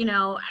that,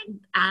 I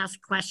ask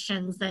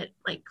questions that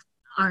like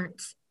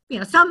aren't,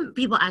 some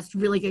people ask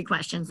really good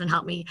questions and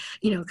help me,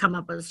 come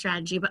up with a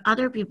strategy, but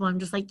other people I'm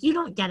just like, you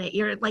don't get it.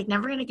 You're like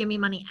never going to give me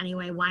money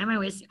anyway. Why am I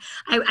wasting?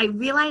 I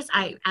realized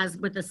as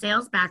with the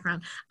sales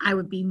background, I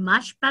would be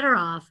much better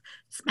off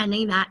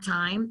spending that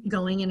time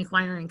going and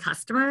acquiring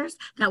customers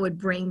that would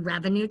bring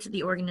revenue to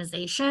the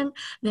organization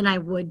than I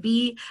would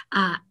be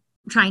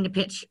trying to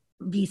pitch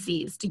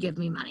VCs to give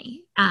me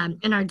money.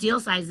 And our deal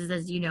sizes,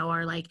 as you know,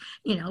 are like,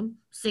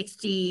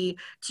 60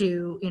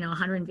 to,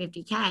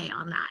 150K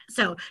on that.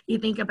 So you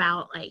think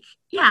about like,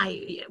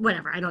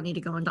 whatever. I don't need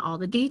to go into all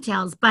the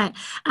details, but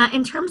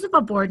in terms of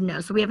a board,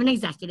 no. So we have an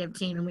executive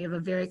team and we have a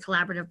very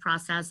collaborative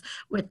process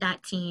with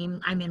that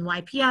team. I'm in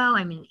YPO,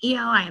 I'm in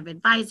EO, I have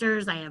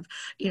advisors, I have,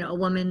 a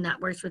woman that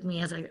works with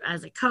me as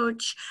a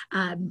coach.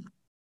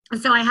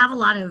 So I have a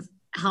lot of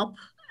help,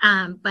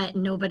 but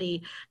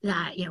nobody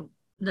that,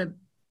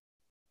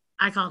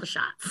 I call the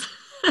shots.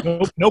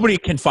 Nobody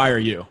can fire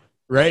you,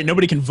 right?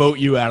 Nobody can vote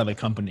you out of the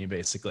company,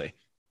 basically.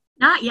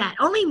 Not yet.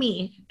 Only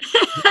me.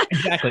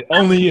 Exactly.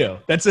 Only you.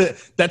 That's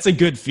a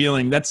good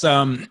feeling. That's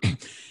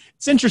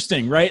it's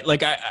interesting, right?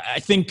 Like I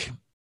think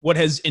what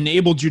has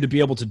enabled you to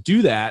be able to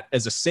do that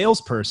as a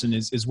salesperson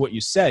is what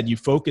you said. You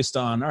focused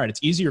on, all right,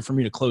 it's easier for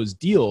me to close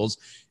deals.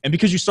 And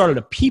because you started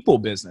a people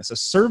business, a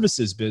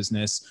services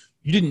business,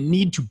 you didn't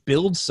need to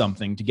build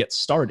something to get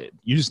started.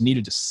 You just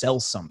needed to sell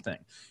something.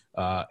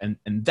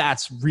 And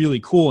that's really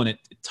cool. And it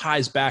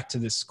ties back to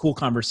this cool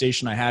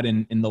conversation I had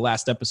in the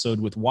last episode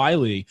with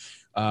Wiley,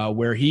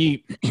 where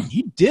he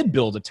did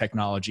build a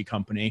technology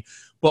company.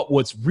 But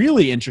what's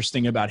really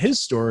interesting about his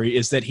story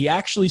is that he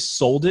actually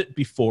sold it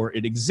before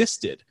it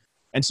existed.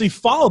 And so he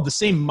followed the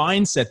same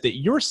mindset that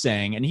you're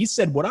saying. And he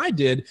said, what I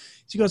did is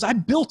he goes, I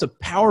built a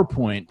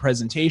PowerPoint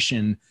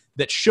presentation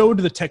that showed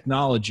the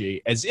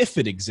technology as if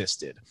it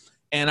existed.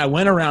 And I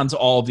went around to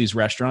all of these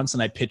restaurants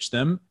and I pitched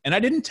them and I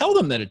didn't tell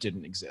them that it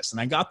didn't exist.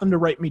 And I got them to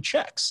write me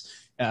checks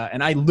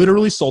and I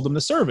literally sold them the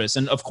service.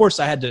 And of course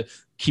I had to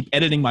keep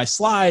editing my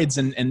slides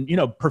and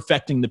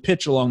perfecting the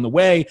pitch along the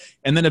way.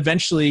 And then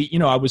eventually,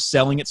 I was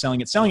selling it.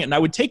 And I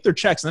would take their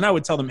checks and then I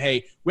would tell them,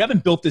 hey, we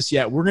haven't built this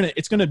yet.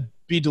 It's going to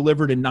be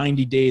delivered in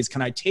 90 days.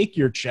 Can I take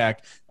your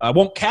check? I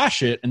won't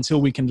cash it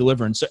until we can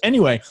deliver. And so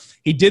anyway,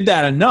 he did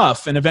that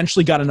enough and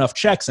eventually got enough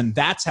checks. And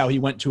that's how he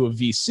went to a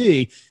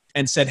VC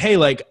and said, hey,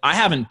 like I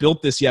haven't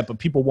built this yet, but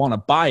people want to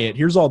buy it.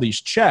 Here's all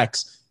these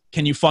checks.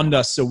 Can you fund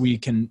us so we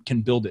can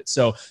build it?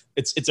 So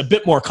it's a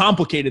bit more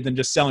complicated than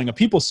just selling a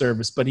people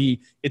service, but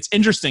it's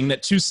interesting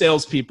that two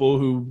salespeople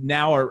who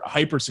now are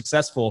hyper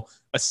successful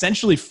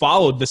essentially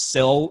followed the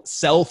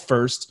sell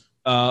first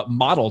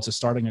model to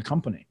starting a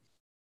company.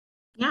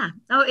 Yeah.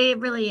 Oh, it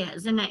really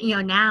is. And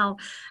now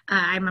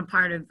I'm a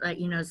part of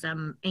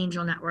some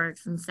angel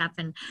networks and stuff.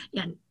 And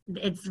yeah,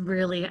 it's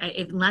really,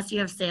 unless you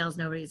have sales,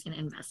 nobody's going to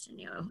invest in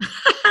you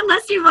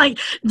unless you've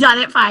done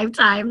it 5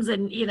 times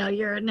and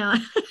you're no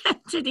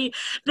entity,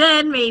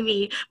 then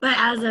maybe. But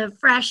as a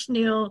fresh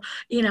new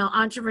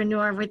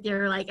entrepreneur with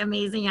your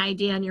amazing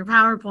idea and your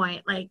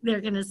PowerPoint,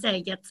 they're going to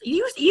say,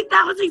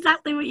 that was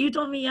exactly what you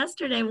told me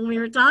yesterday when we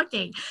were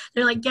talking.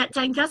 They're like, get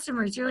 10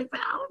 customers. You're like,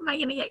 well, how am I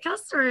going to get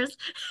customers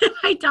if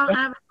I don't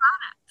have a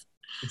product?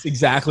 It's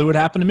exactly what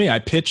happened to me. I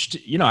pitched,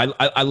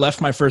 I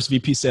left my first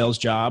VP sales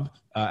job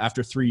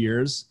after 3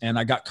 years and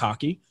I got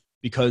cocky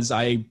because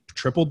I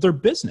tripled their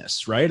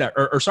business, right?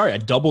 I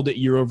doubled it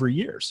year over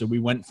year. So we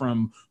went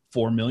from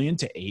 4 million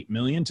to 8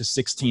 million to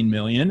 16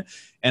 million.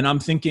 And I'm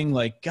thinking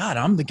God,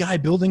 I'm the guy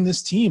building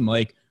this team.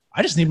 I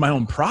just need my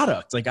own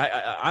product.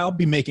 I'll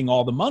be making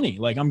all the money.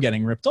 I'm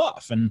getting ripped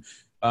off. And,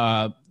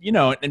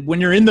 and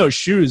when you're in those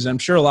shoes, I'm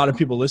sure a lot of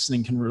people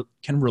listening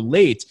can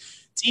relate.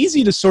 It's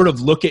easy to sort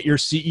of look at your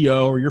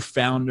CEO or your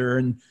founder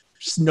and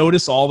just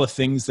notice all the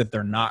things that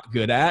they're not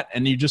good at.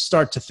 And you just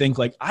start to think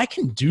I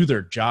can do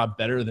their job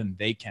better than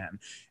they can.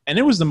 And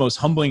it was the most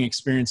humbling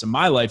experience of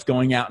my life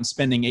going out and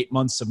spending 8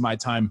 months of my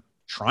time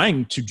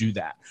trying to do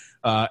that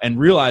and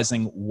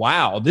realizing,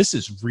 wow, this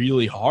is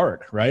really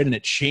hard, right? And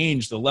it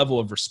changed the level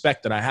of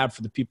respect that I have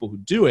for the people who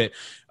do it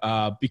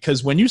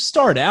because when you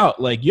start out,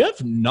 you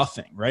have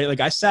nothing, right?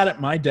 I sat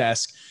at my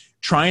desk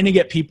trying to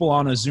get people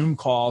on a Zoom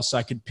call so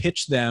I could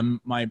pitch them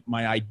my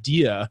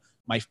idea,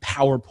 my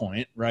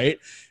PowerPoint, right?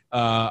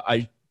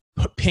 I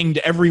pinged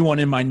everyone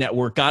in my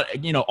network, got,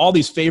 all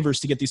these favors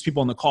to get these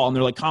people on the call. And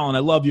they're like, Colin, I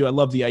love you. I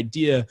love the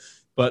idea,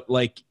 but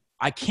like,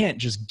 I can't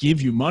just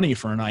give you money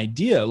for an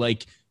idea.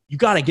 Like, you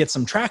got to get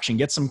some traction,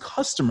 get some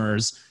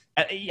customers.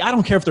 I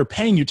don't care if they're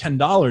paying you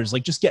 $10,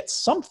 like just get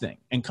something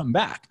and come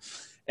back.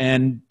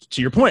 And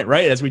to your point,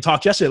 right? As we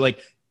talked yesterday, like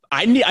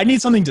I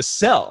need something to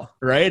sell,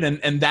 right?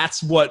 And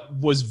that's what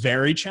was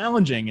very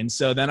challenging. And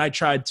so then I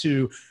tried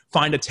to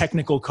find a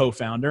technical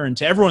co-founder. And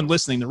to everyone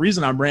listening, the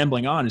reason I'm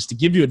rambling on is to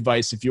give you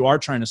advice if you are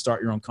trying to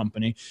start your own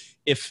company.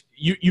 If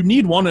you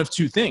need one of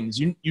two things,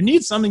 you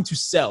need something to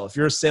sell if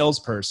you're a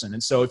salesperson.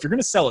 And so if you're going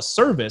to sell a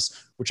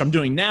service, which I'm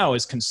doing now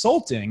is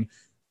consulting,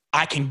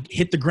 I can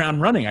hit the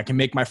ground running. I can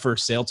make my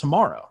first sale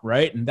tomorrow,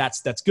 right? And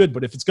that's good.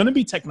 But if it's going to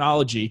be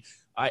technology,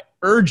 I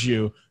urge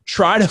you,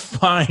 try to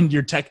find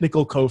your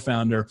technical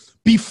co-founder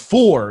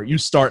before you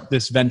start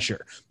this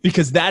venture,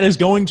 because that is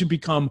going to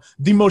become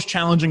the most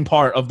challenging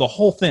part of the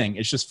whole thing.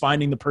 It's just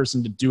finding the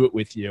person to do it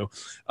with you.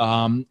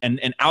 And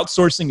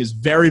outsourcing is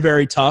very,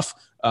 very tough.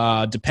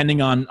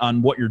 Depending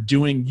on what you're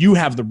doing, you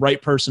have the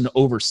right person to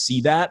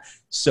oversee that.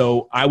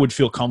 So I would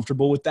feel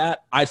comfortable with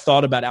that. I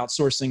thought about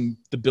outsourcing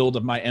the build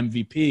of my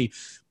MVP,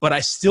 but I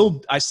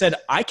said,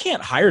 I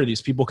can't hire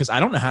these people because I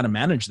don't know how to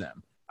manage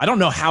them. I don't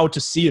know how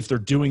to see if they're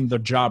doing the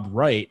job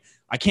right.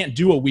 I can't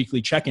do a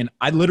weekly check-in.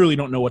 I literally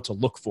don't know what to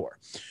look for.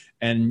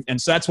 And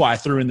so that's why I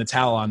threw in the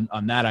towel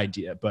on that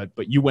idea. But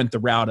you went the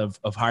route of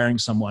hiring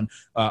someone.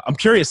 I'm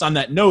curious on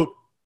that note,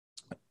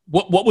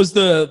 what was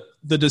the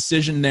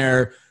decision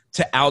there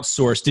to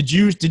outsource?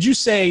 Did you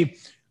say,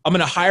 I'm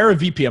going to hire a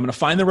VP, I'm going to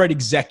find the right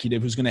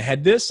executive who's going to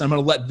head this, I'm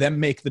going to let them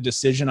make the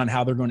decision on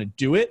how they're going to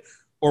do it?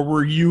 Or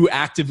were you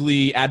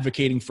actively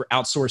advocating for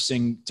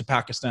outsourcing to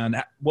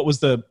Pakistan? What was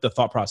the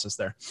thought process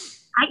there?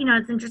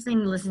 It's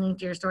interesting listening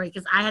to your story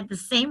because I had the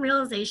same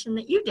realization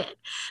that you did.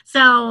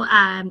 So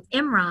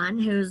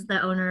Imran, who's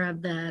the owner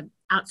of the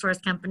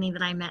outsource company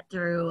that I met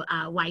through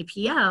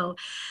YPO,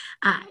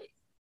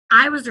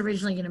 I was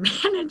originally going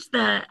to manage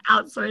the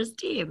outsource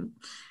team.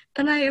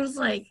 And I was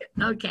like,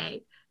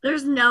 okay,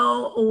 there's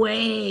no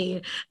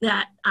way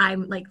that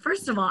I'm like,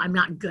 first of all, I'm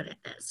not good at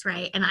this,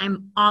 right? And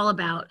I'm all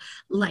about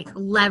like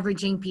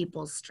leveraging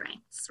people's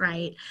strengths,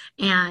 right?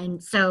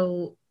 And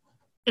so,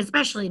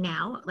 especially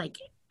now, like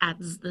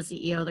as the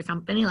CEO of the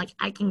company, like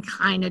I can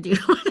kind of do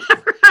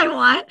whatever I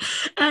want.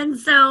 And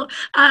so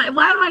why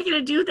am I going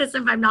to do this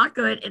if I'm not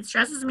good? It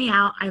stresses me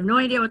out. I have no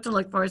idea what to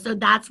look for. So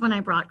that's when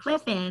I brought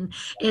Cliff in,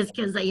 is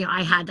because,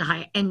 I had to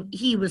hire, and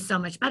he was so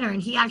much better.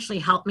 And he actually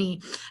helped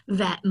me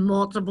vet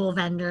multiple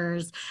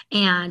vendors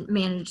and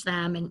manage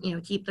them and,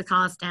 keep the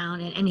cost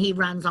down. And he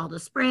runs all the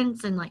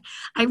sprints. And like,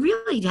 I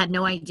really had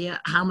no idea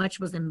how much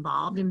was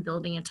involved in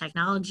building a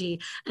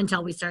technology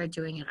until we started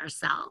doing it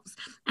ourselves.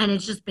 And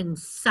it's just been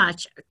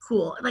such a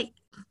cool,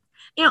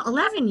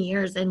 11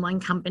 years in one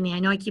company. I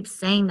know I keep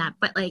saying that,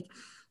 but like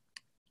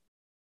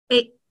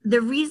the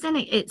reason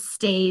it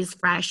stays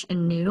fresh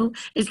and new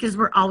is because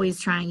we're always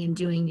trying and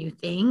doing new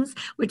things,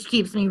 which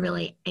keeps me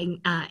really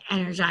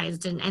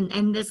energized.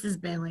 And this has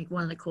been like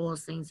one of the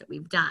coolest things that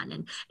we've done.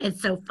 And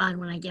it's so fun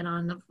when I get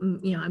on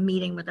a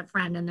meeting with a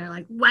friend and they're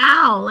like,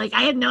 wow, like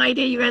I had no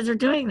idea you guys are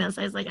doing this.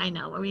 I was like, I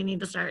know, but we need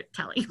to start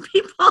telling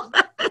people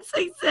that this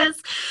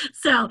exists.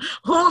 So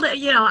hold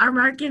it, our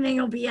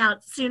marketing will be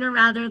out sooner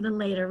rather than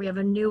later. We have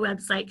a new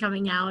website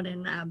coming out.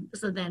 And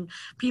so then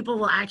people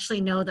will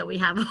actually know that we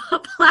have a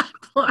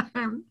platform.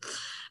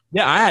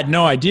 Yeah, I had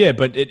no idea,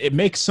 but it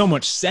makes so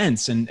much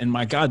sense. And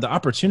my God, the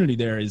opportunity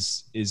there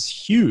is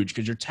huge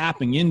because you're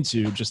tapping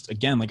into just,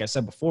 again, like I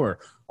said before,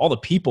 all the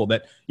people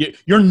that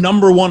your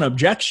number one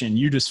objection,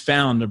 you just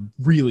found a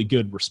really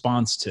good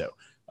response to.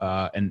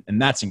 And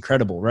that's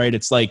incredible, right?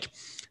 It's like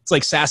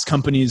SaaS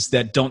companies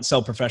that don't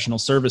sell professional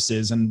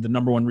services. And the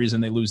number one reason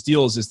they lose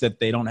deals is that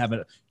they don't have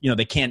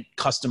they can't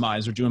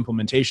customize or do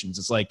implementations.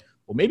 It's like,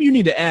 well, maybe you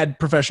need to add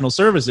professional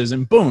services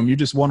and boom, you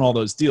just won all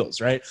those deals,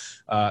 right?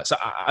 So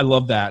I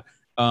love that.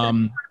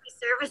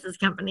 Services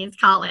companies,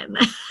 Colin.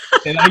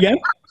 Say that again?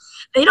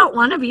 They don't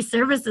want to be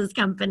services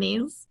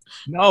companies.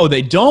 No,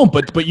 they don't,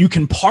 but you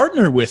can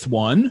partner with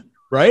one,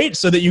 right?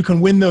 So that you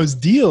can win those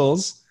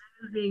deals.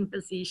 I'm being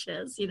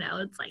facetious,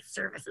 it's like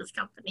services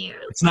company.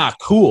 It's not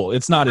cool.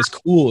 It's not as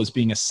cool as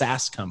being a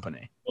SaaS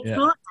company. It's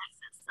cool in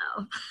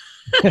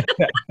Texas,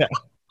 though.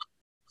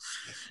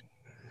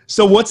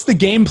 So what's the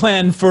game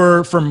plan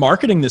for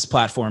marketing this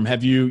platform?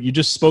 You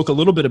just spoke a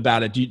little bit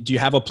about it. Do you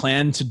have a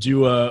plan to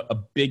do a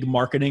big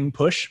marketing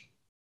push?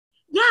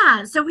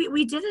 Yeah, so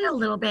we did it a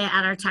little bit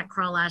at our tech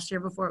crawl last year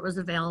before it was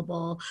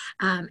available,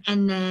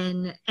 and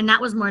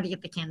that was more to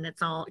get the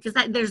candidates all, because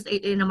there's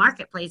in a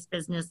marketplace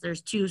business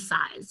there's two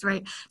sides,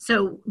 right?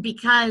 So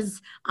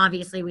because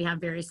obviously we have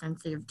very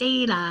sensitive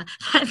data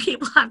that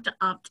people have to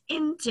opt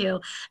into,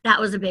 that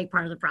was a big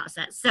part of the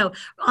process. So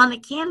on the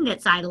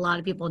candidate side, a lot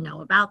of people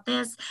know about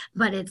this,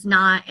 but it's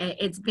not.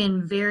 It's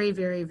been very,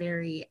 very,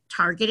 very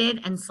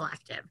targeted and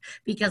selective,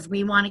 because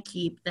we want to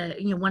keep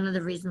one of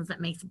the reasons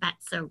that makes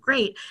Bets so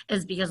great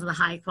is because of the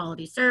high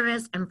quality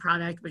service and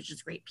product, which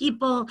is great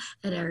people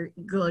that are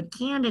good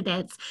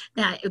candidates.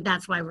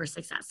 That's why we're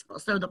successful.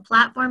 So the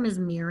platform is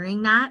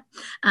mirroring that.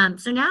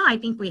 So now I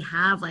think we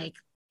have I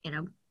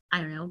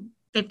don't know,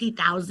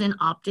 50,000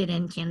 opted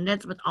in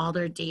candidates with all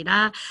their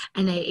data,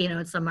 and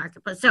it's a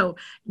marketplace. So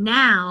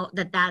now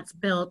that that's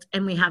built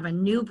and we have a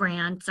new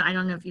brand, so I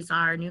don't know if you saw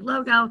our new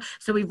logo.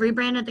 So we've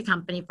rebranded the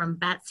company from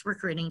Bets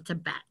Recruiting to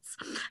Bets.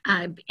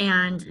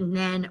 And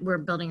then we're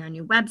building our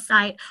new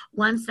website.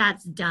 Once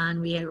that's done,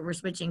 we're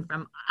switching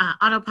from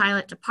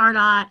autopilot to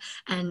Pardot,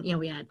 and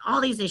we had all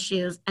these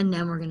issues, and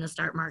then we're going to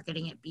start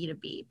marketing it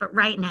B2B. But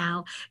right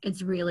now,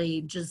 it's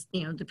really just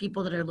the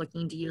people that are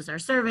looking to use our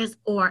service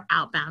or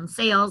outbound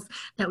sales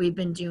that we've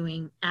been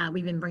doing.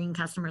 We've been bringing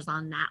customers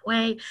on that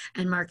way,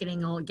 and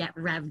marketing will get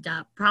revved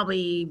up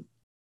probably,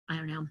 I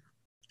don't know.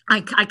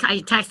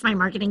 I text my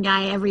marketing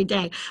guy every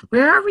day.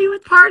 Where are we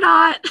with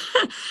Pardot?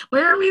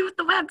 Where are we with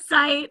the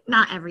website?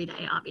 Not every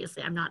day,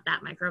 obviously. I'm not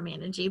that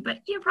micromanaging,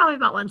 but probably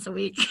about once a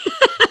week.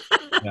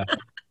 Yeah.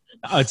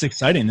 Oh, it's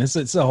exciting.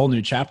 It's a whole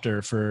new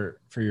chapter for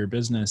your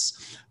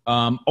business.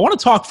 I want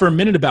to talk for a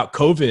minute about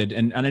COVID,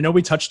 and I know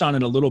we touched on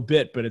it a little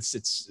bit, but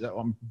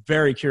I'm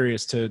very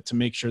curious to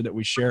make sure that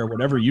we share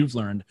whatever you've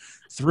learned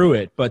through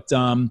it. But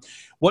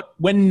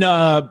when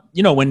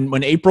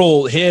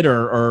April hit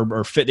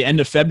or the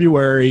end of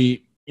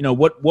February,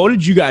 what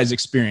did you guys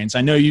experience?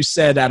 I know you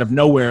said out of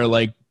nowhere,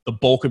 like the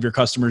bulk of your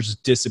customers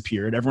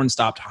disappeared. Everyone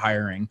stopped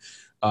hiring.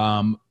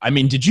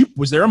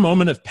 Was there a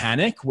moment of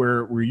panic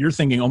where you're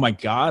thinking, oh my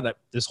God,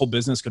 this whole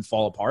business could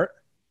fall apart?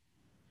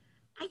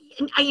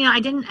 I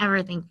didn't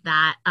ever think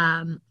that,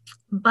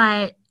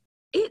 but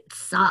it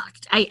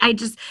sucked. I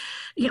just,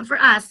 for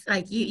us,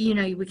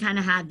 we kind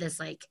of had this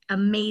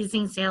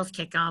amazing sales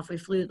kickoff. We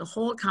flew the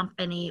whole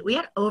company. We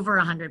had over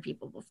 100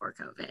 people before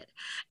COVID.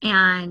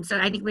 And so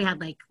I think we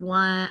had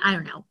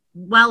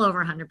well over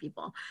 100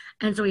 people.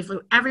 And so we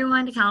flew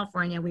everyone to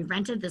California. We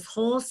rented this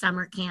whole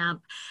summer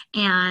camp,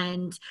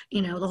 and,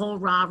 the whole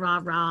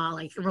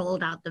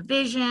rolled out the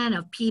vision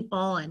of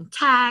people and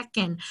tech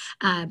and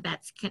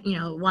bets,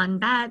 won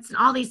bets and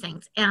all these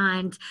things.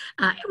 And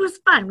it was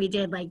fun. We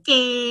did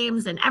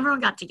games, and everyone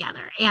got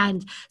together.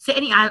 And so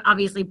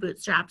obviously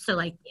bootstrapped. So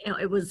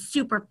it was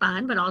super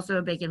fun, but also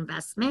a big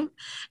investment.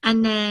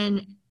 And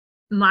then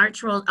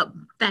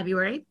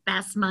February,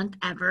 best month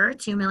ever,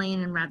 2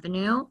 million in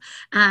revenue.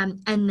 And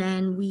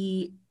then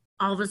we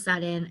all of a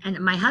sudden, and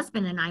my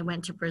husband and I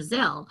went to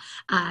Brazil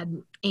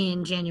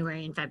in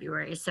January and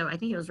February. So I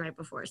think it was right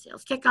before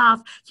sales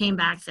kickoff, came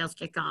back, sales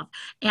kickoff.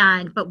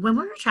 But when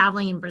we were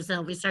traveling in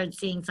Brazil, we started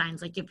seeing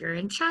signs if you're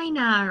in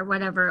China or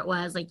whatever it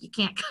was, you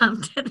can't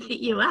come to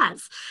the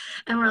US.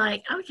 And we're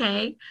like,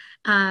 okay.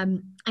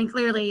 And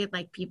clearly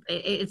people,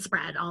 it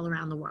spread all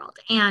around the world.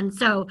 And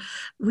so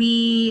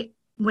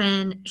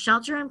when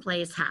shelter in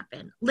place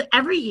happened,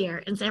 every year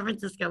in San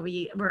Francisco,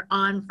 we were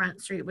on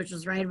Front Street, which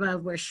was right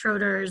above where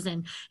Schroeder's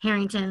and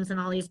Harrington's and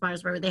all these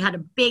bars were. They had a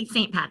big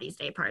St. Patty's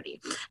Day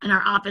party, and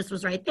our office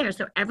was right there.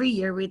 So every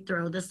year we'd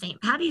throw the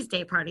St. Patty's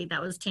Day party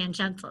that was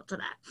tangential to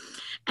that.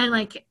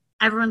 And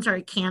everyone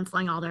started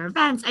canceling all their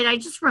events. And I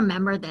just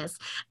remember this.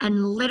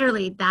 And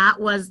literally that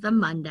was the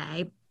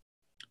Monday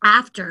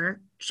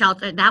after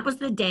shelter. That was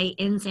the day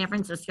in San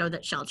Francisco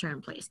that shelter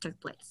in place took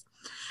place.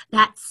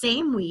 That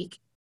same week,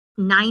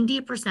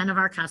 90% of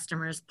our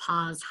customers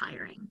paused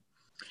hiring.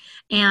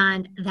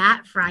 And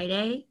that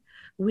Friday,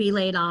 we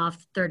laid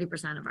off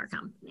 30% of our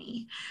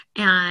company.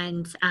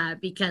 And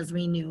because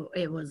we knew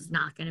it was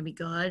not going to be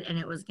good, and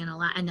it was going to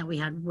last, and that we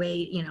had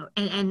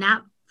and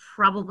that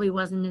probably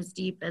wasn't as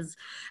deep as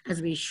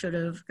we should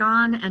have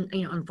gone. And,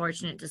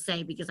 unfortunate to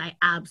say, because I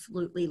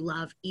absolutely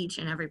love each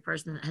and every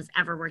person that has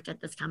ever worked at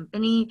this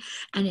company,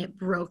 and it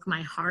broke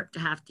my heart to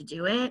have to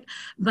do it.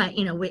 But,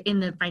 in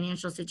the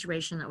financial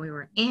situation that we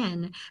were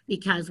in,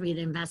 because we had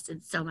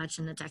invested so much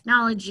in the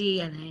technology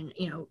and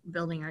in,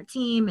 building our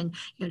team and,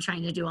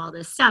 trying to do all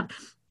this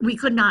stuff, we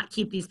could not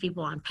keep these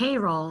people on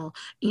payroll,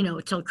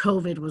 till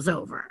COVID was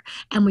over.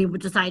 And we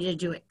decided to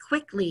do it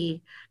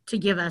quickly to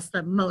give us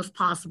the most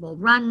possible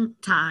run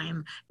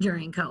time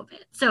during COVID.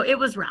 So it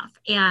was rough.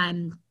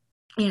 And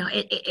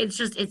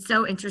it's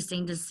so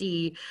interesting to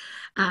see.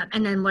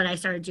 And then what I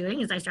started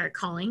doing is I started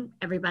calling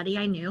everybody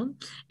I knew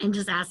and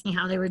just asking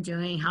how they were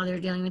doing, how they were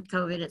dealing with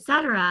COVID, et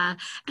cetera.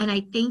 And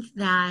I think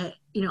that,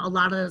 a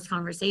lot of those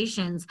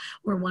conversations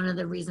were one of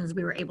the reasons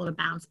we were able to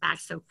bounce back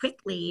so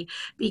quickly,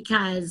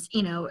 because,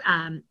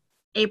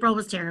 April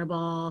was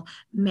terrible.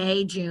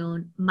 May,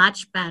 June,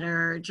 much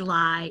better.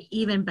 July,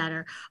 even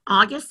better.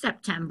 August,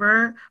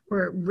 September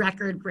were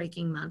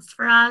record-breaking months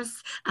for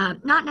us.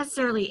 Not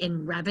necessarily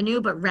in revenue,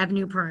 but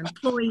revenue per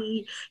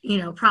employee,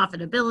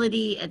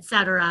 profitability, et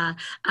cetera.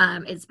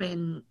 It's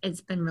been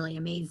really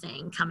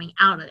amazing coming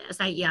out of this.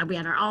 We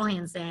had our all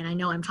hands day, and I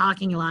know I'm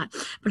talking a lot,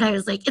 but I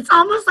was like, it's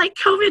almost like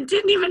COVID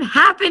didn't even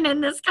happen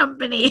in this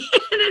company.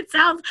 And it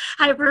sounds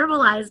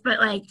hyperbolized, but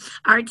like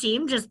our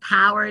team just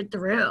powered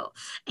through.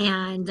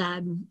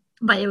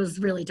 But it was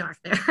really dark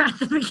there at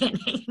the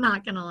beginning,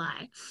 not gonna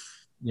lie.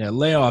 Yeah,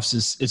 layoffs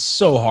is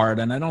so hard,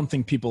 and I don't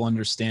think people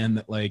understand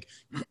that. Like,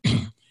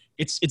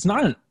 it's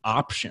not an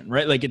option,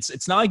 right? Like,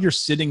 it's not like you're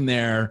sitting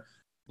there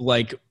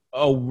like,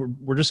 oh,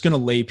 we're just gonna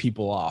lay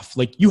people off.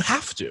 Like, you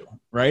have to,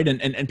 right?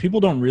 And people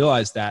don't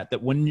realize that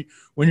when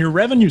your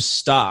revenue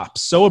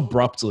stops so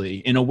abruptly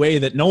in a way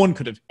that no one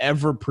could have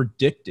ever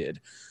predicted,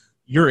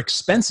 your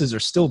expenses are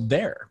still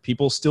there.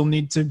 People still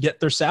need to get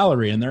their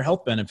salary and their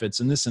health benefits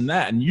and this and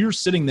that. And you're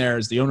sitting there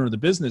as the owner of the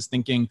business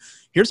thinking,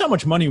 here's how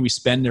much money we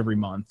spend every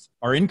month.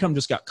 Our income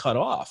just got cut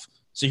off.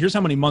 So here's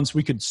how many months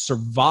we could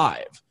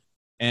survive.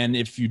 And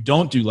if you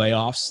don't do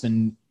layoffs,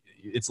 then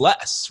it's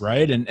less,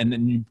 right? And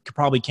then you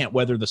probably can't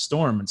weather the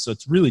storm. And so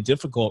it's really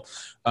difficult.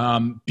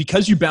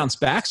 Because you bounce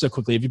back so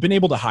quickly, have you been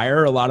able to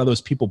hire a lot of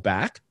those people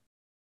back?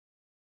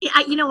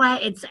 Yeah, you know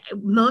what? It's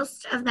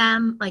most of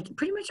them, like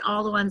pretty much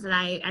all the ones that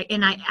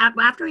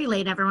after we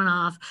laid everyone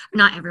off,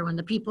 not everyone,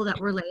 the people that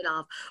were laid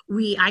off,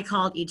 I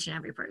called each and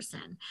every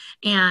person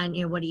and,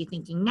 what are you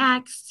thinking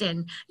next?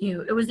 And,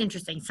 it was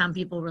interesting. Some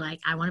people were like,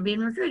 I want to be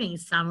in recruiting.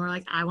 Some were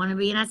like, I want to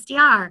be an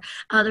SDR.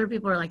 Other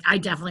people were like, I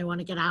definitely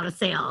want to get out of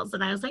sales.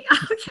 And I was like,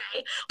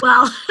 okay,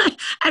 well,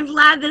 I'm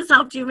glad this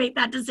helped you make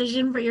that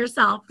decision for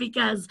yourself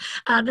because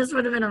this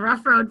would have been a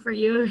rough road for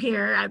you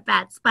here at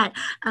Bets. But,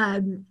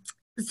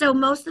 so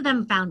most of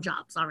them found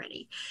jobs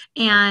already.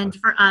 And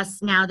for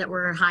us now that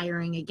we're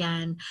hiring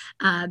again,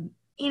 I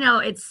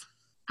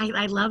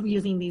love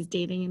using these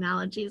dating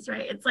analogies,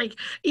 right? It's like,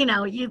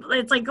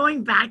 it's like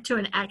going back to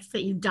an ex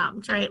that you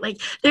dumped, right? Like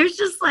there's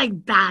just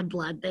like bad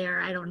blood there.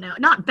 I don't know.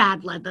 Not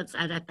bad blood. Let's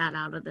edit that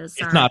out of this.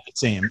 Sorry. It's not the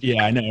same.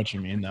 Yeah, I know what you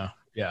mean though.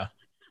 Yeah.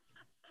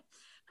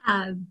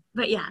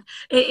 But yeah,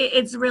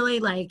 it's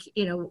really like,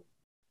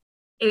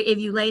 if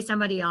you lay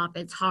somebody off,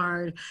 it's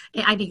hard.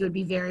 I think it would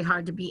be very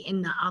hard to be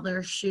in the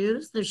other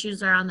shoes. The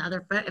shoes are on the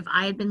other foot. If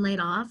I had been laid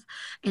off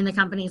and the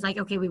company's like,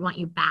 okay, we want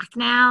you back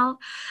now,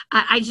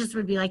 I just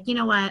would be like, you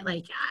know what?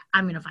 Like,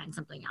 I'm going to find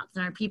something else.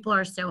 And our people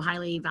are so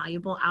highly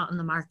valuable out in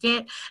the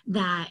market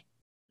that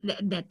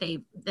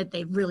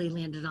they've really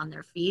landed on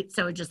their feet.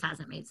 So it just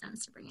hasn't made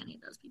sense to bring any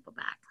of those people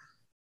back.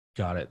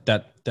 Got it.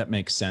 That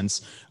makes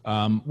sense.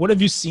 What have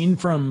you seen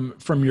from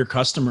your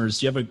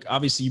customers?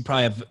 Obviously you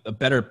probably have a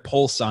better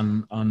pulse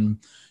on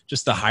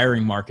just the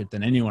hiring market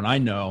than anyone I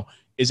know.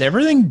 Is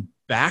everything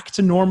back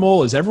to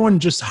normal? Is everyone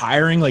just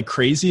hiring like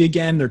crazy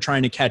again? They're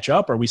trying to catch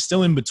up. Are we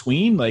still in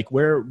between? Like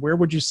where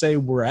would you say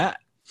we're at?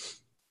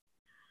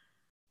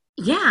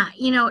 Yeah,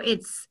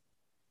 it's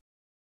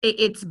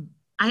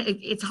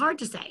hard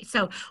to say.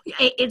 So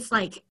it's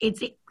like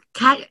it's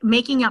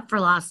making up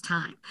for lost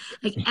time,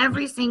 like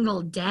every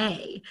single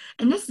day.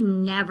 And this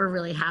never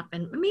really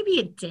happened. Maybe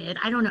it did.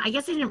 I don't know. I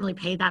guess I didn't really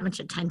pay that much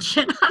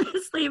attention,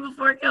 honestly,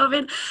 before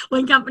COVID,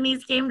 when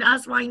companies came to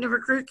us wanting to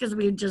recruit, because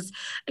we just,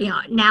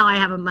 now I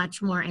have a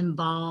much more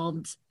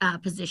involved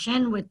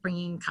position with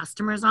bringing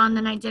customers on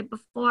than I did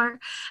before.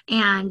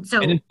 And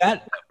so, and in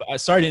that,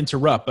 sorry to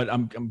interrupt, but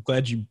I'm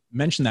glad you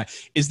mentioned that.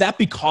 Is that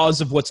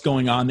because of what's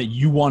going on that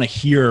you want to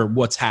hear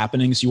what's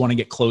happening? So you want to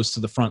get close to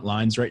the front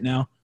lines right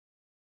now?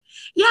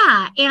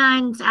 Yeah.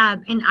 And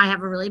I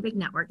have a really big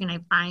network, and I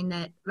find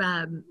that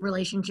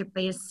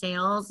relationship-based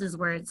sales is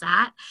where it's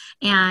at.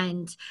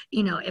 And,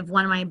 if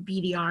one of my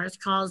BDRs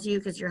calls you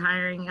because you're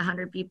hiring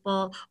 100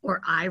 people,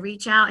 or I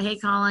reach out, hey,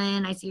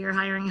 Colin, I see you're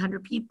hiring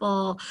 100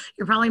 people,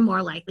 you're probably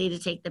more likely to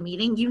take the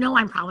meeting.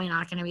 I'm probably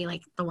not going to be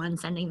like the one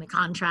sending the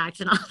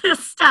contract and all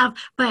this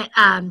stuff, but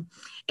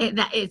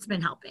it's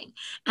been helping.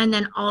 And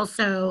then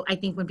also, I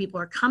think when people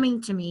are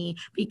coming to me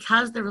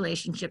because the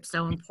relationship's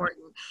so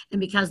important, and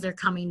because they're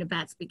coming to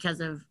Bets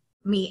because of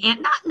me,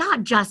 and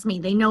not just me,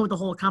 they know the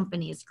whole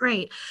company is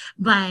great,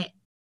 but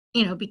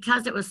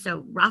because it was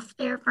so rough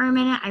there for a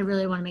minute, I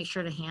really want to make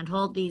sure to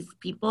handhold these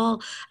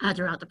people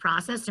throughout the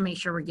process to make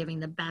sure we're giving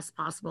the best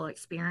possible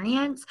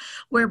experience,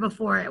 where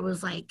before it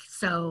was like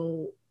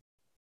so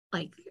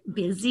like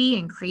busy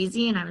and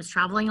crazy, and I was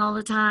traveling all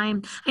the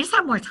time. I just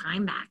have more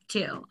time back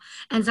too.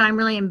 And so I'm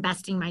really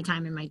investing my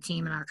time in my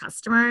team and our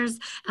customers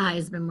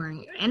has been more,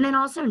 and then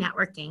also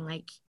networking,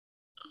 like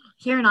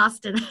here in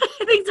Austin,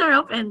 things are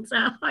open. So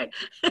I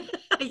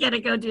got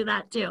to go do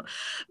that too.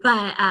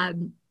 But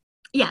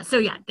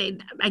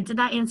did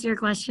that answer your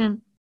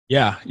question?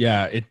 Yeah,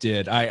 it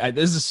did.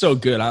 This is so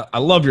good. I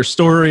love your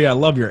story. I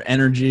love your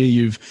energy.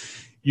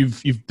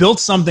 You've built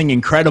something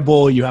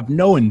incredible. You have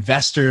no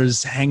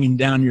investors jumping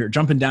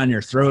down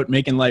your throat,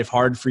 making life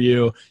hard for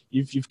you.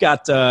 You've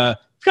got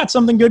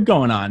something good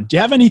going on. Do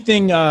you have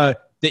anything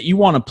that you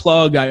want to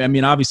plug? I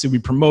mean, obviously we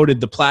promoted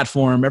the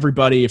platform.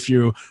 Everybody, if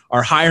you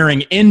are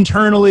hiring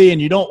internally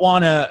and you don't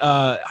want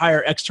to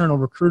hire external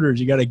recruiters,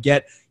 you got to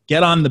get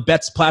on the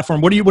Bets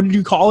platform. What did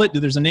you call it?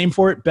 There's a name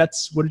for it.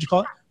 Bets. What did you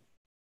call it?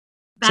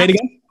 Say it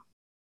again.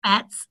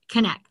 Bets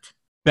Connect.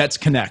 Bets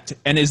Connect.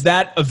 And is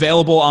that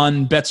available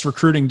on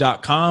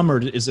betsrecruiting.com,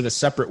 or is it a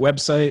separate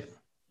website?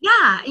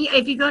 Yeah,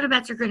 if you go to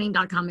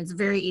betsrecruiting.com, it's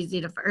very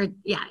easy to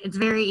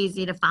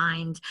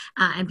find,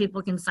 and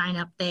people can sign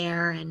up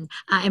there, and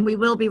we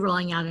will be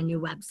rolling out a new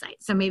website.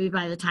 So maybe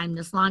by the time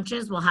this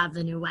launches, we'll have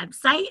the new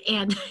website,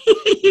 and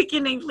you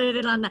can include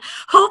it on the.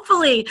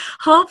 Hopefully,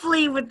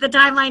 with the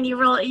timeline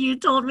you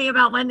told me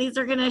about when these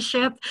are going to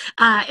ship,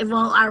 our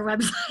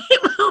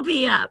website will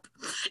be up.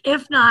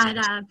 If not,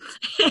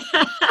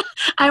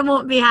 I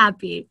won't be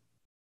happy.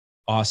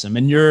 Awesome.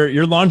 And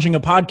you're launching a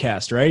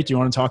podcast, right? Do you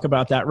want to talk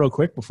about that real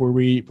quick before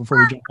we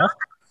jump off?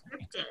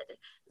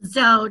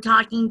 So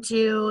talking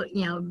to,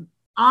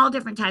 all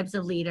different types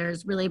of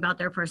leaders, really about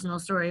their personal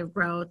story of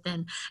growth.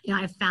 And,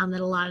 I've found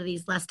that a lot of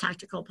these less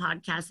tactical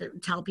podcasts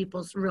that tell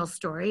people's real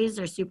stories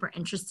are super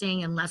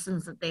interesting, and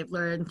lessons that they've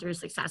learned through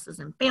successes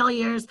and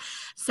failures.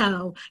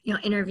 So,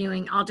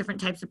 interviewing all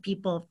different types of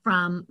people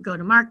from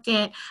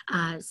go-to-market,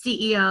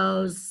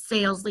 CEOs,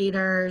 sales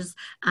leaders,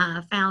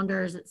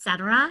 founders, et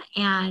cetera.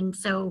 And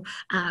so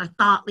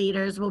thought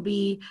leaders will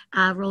be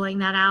rolling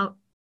that out.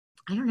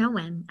 I don't know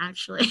when,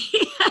 actually.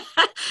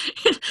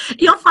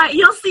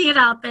 You'll see it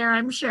out there,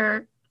 I'm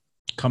sure.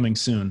 Coming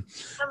soon.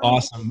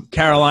 Awesome.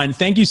 Caroline,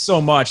 thank you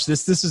so much.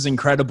 This is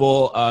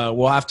incredible.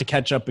 We'll have to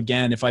catch up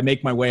again. If I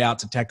make my way out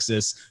to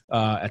Texas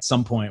at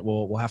some point,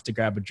 we'll have to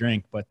grab a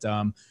drink. But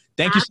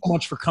thank you so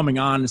much for coming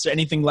on. Is there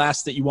anything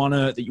last that you want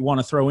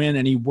to throw in?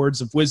 Any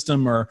words of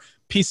wisdom or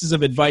pieces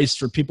of advice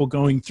for people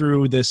going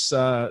through this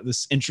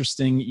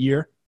interesting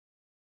year?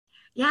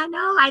 Yeah,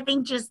 no, I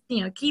think just,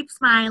 keep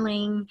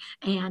smiling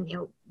and,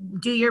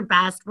 do your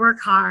best, work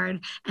hard,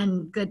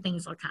 and good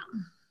things will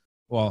come.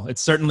 Well,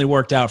 it's certainly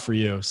worked out for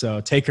you. So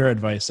take her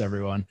advice,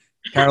 everyone.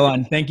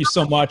 Caroline, thank you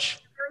so much.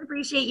 I really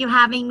appreciate you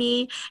having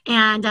me.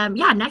 And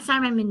next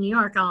time I'm in New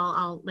York,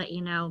 I'll let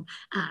you know.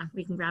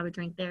 We can grab a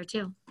drink there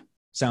too.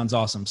 Sounds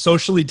awesome.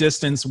 Socially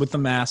distanced with the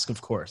mask,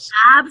 of course.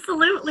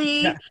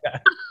 Absolutely.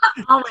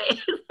 Always.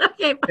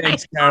 Okay, bye.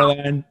 Thanks,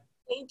 Caroline.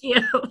 Thank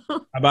you.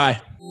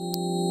 Bye-bye.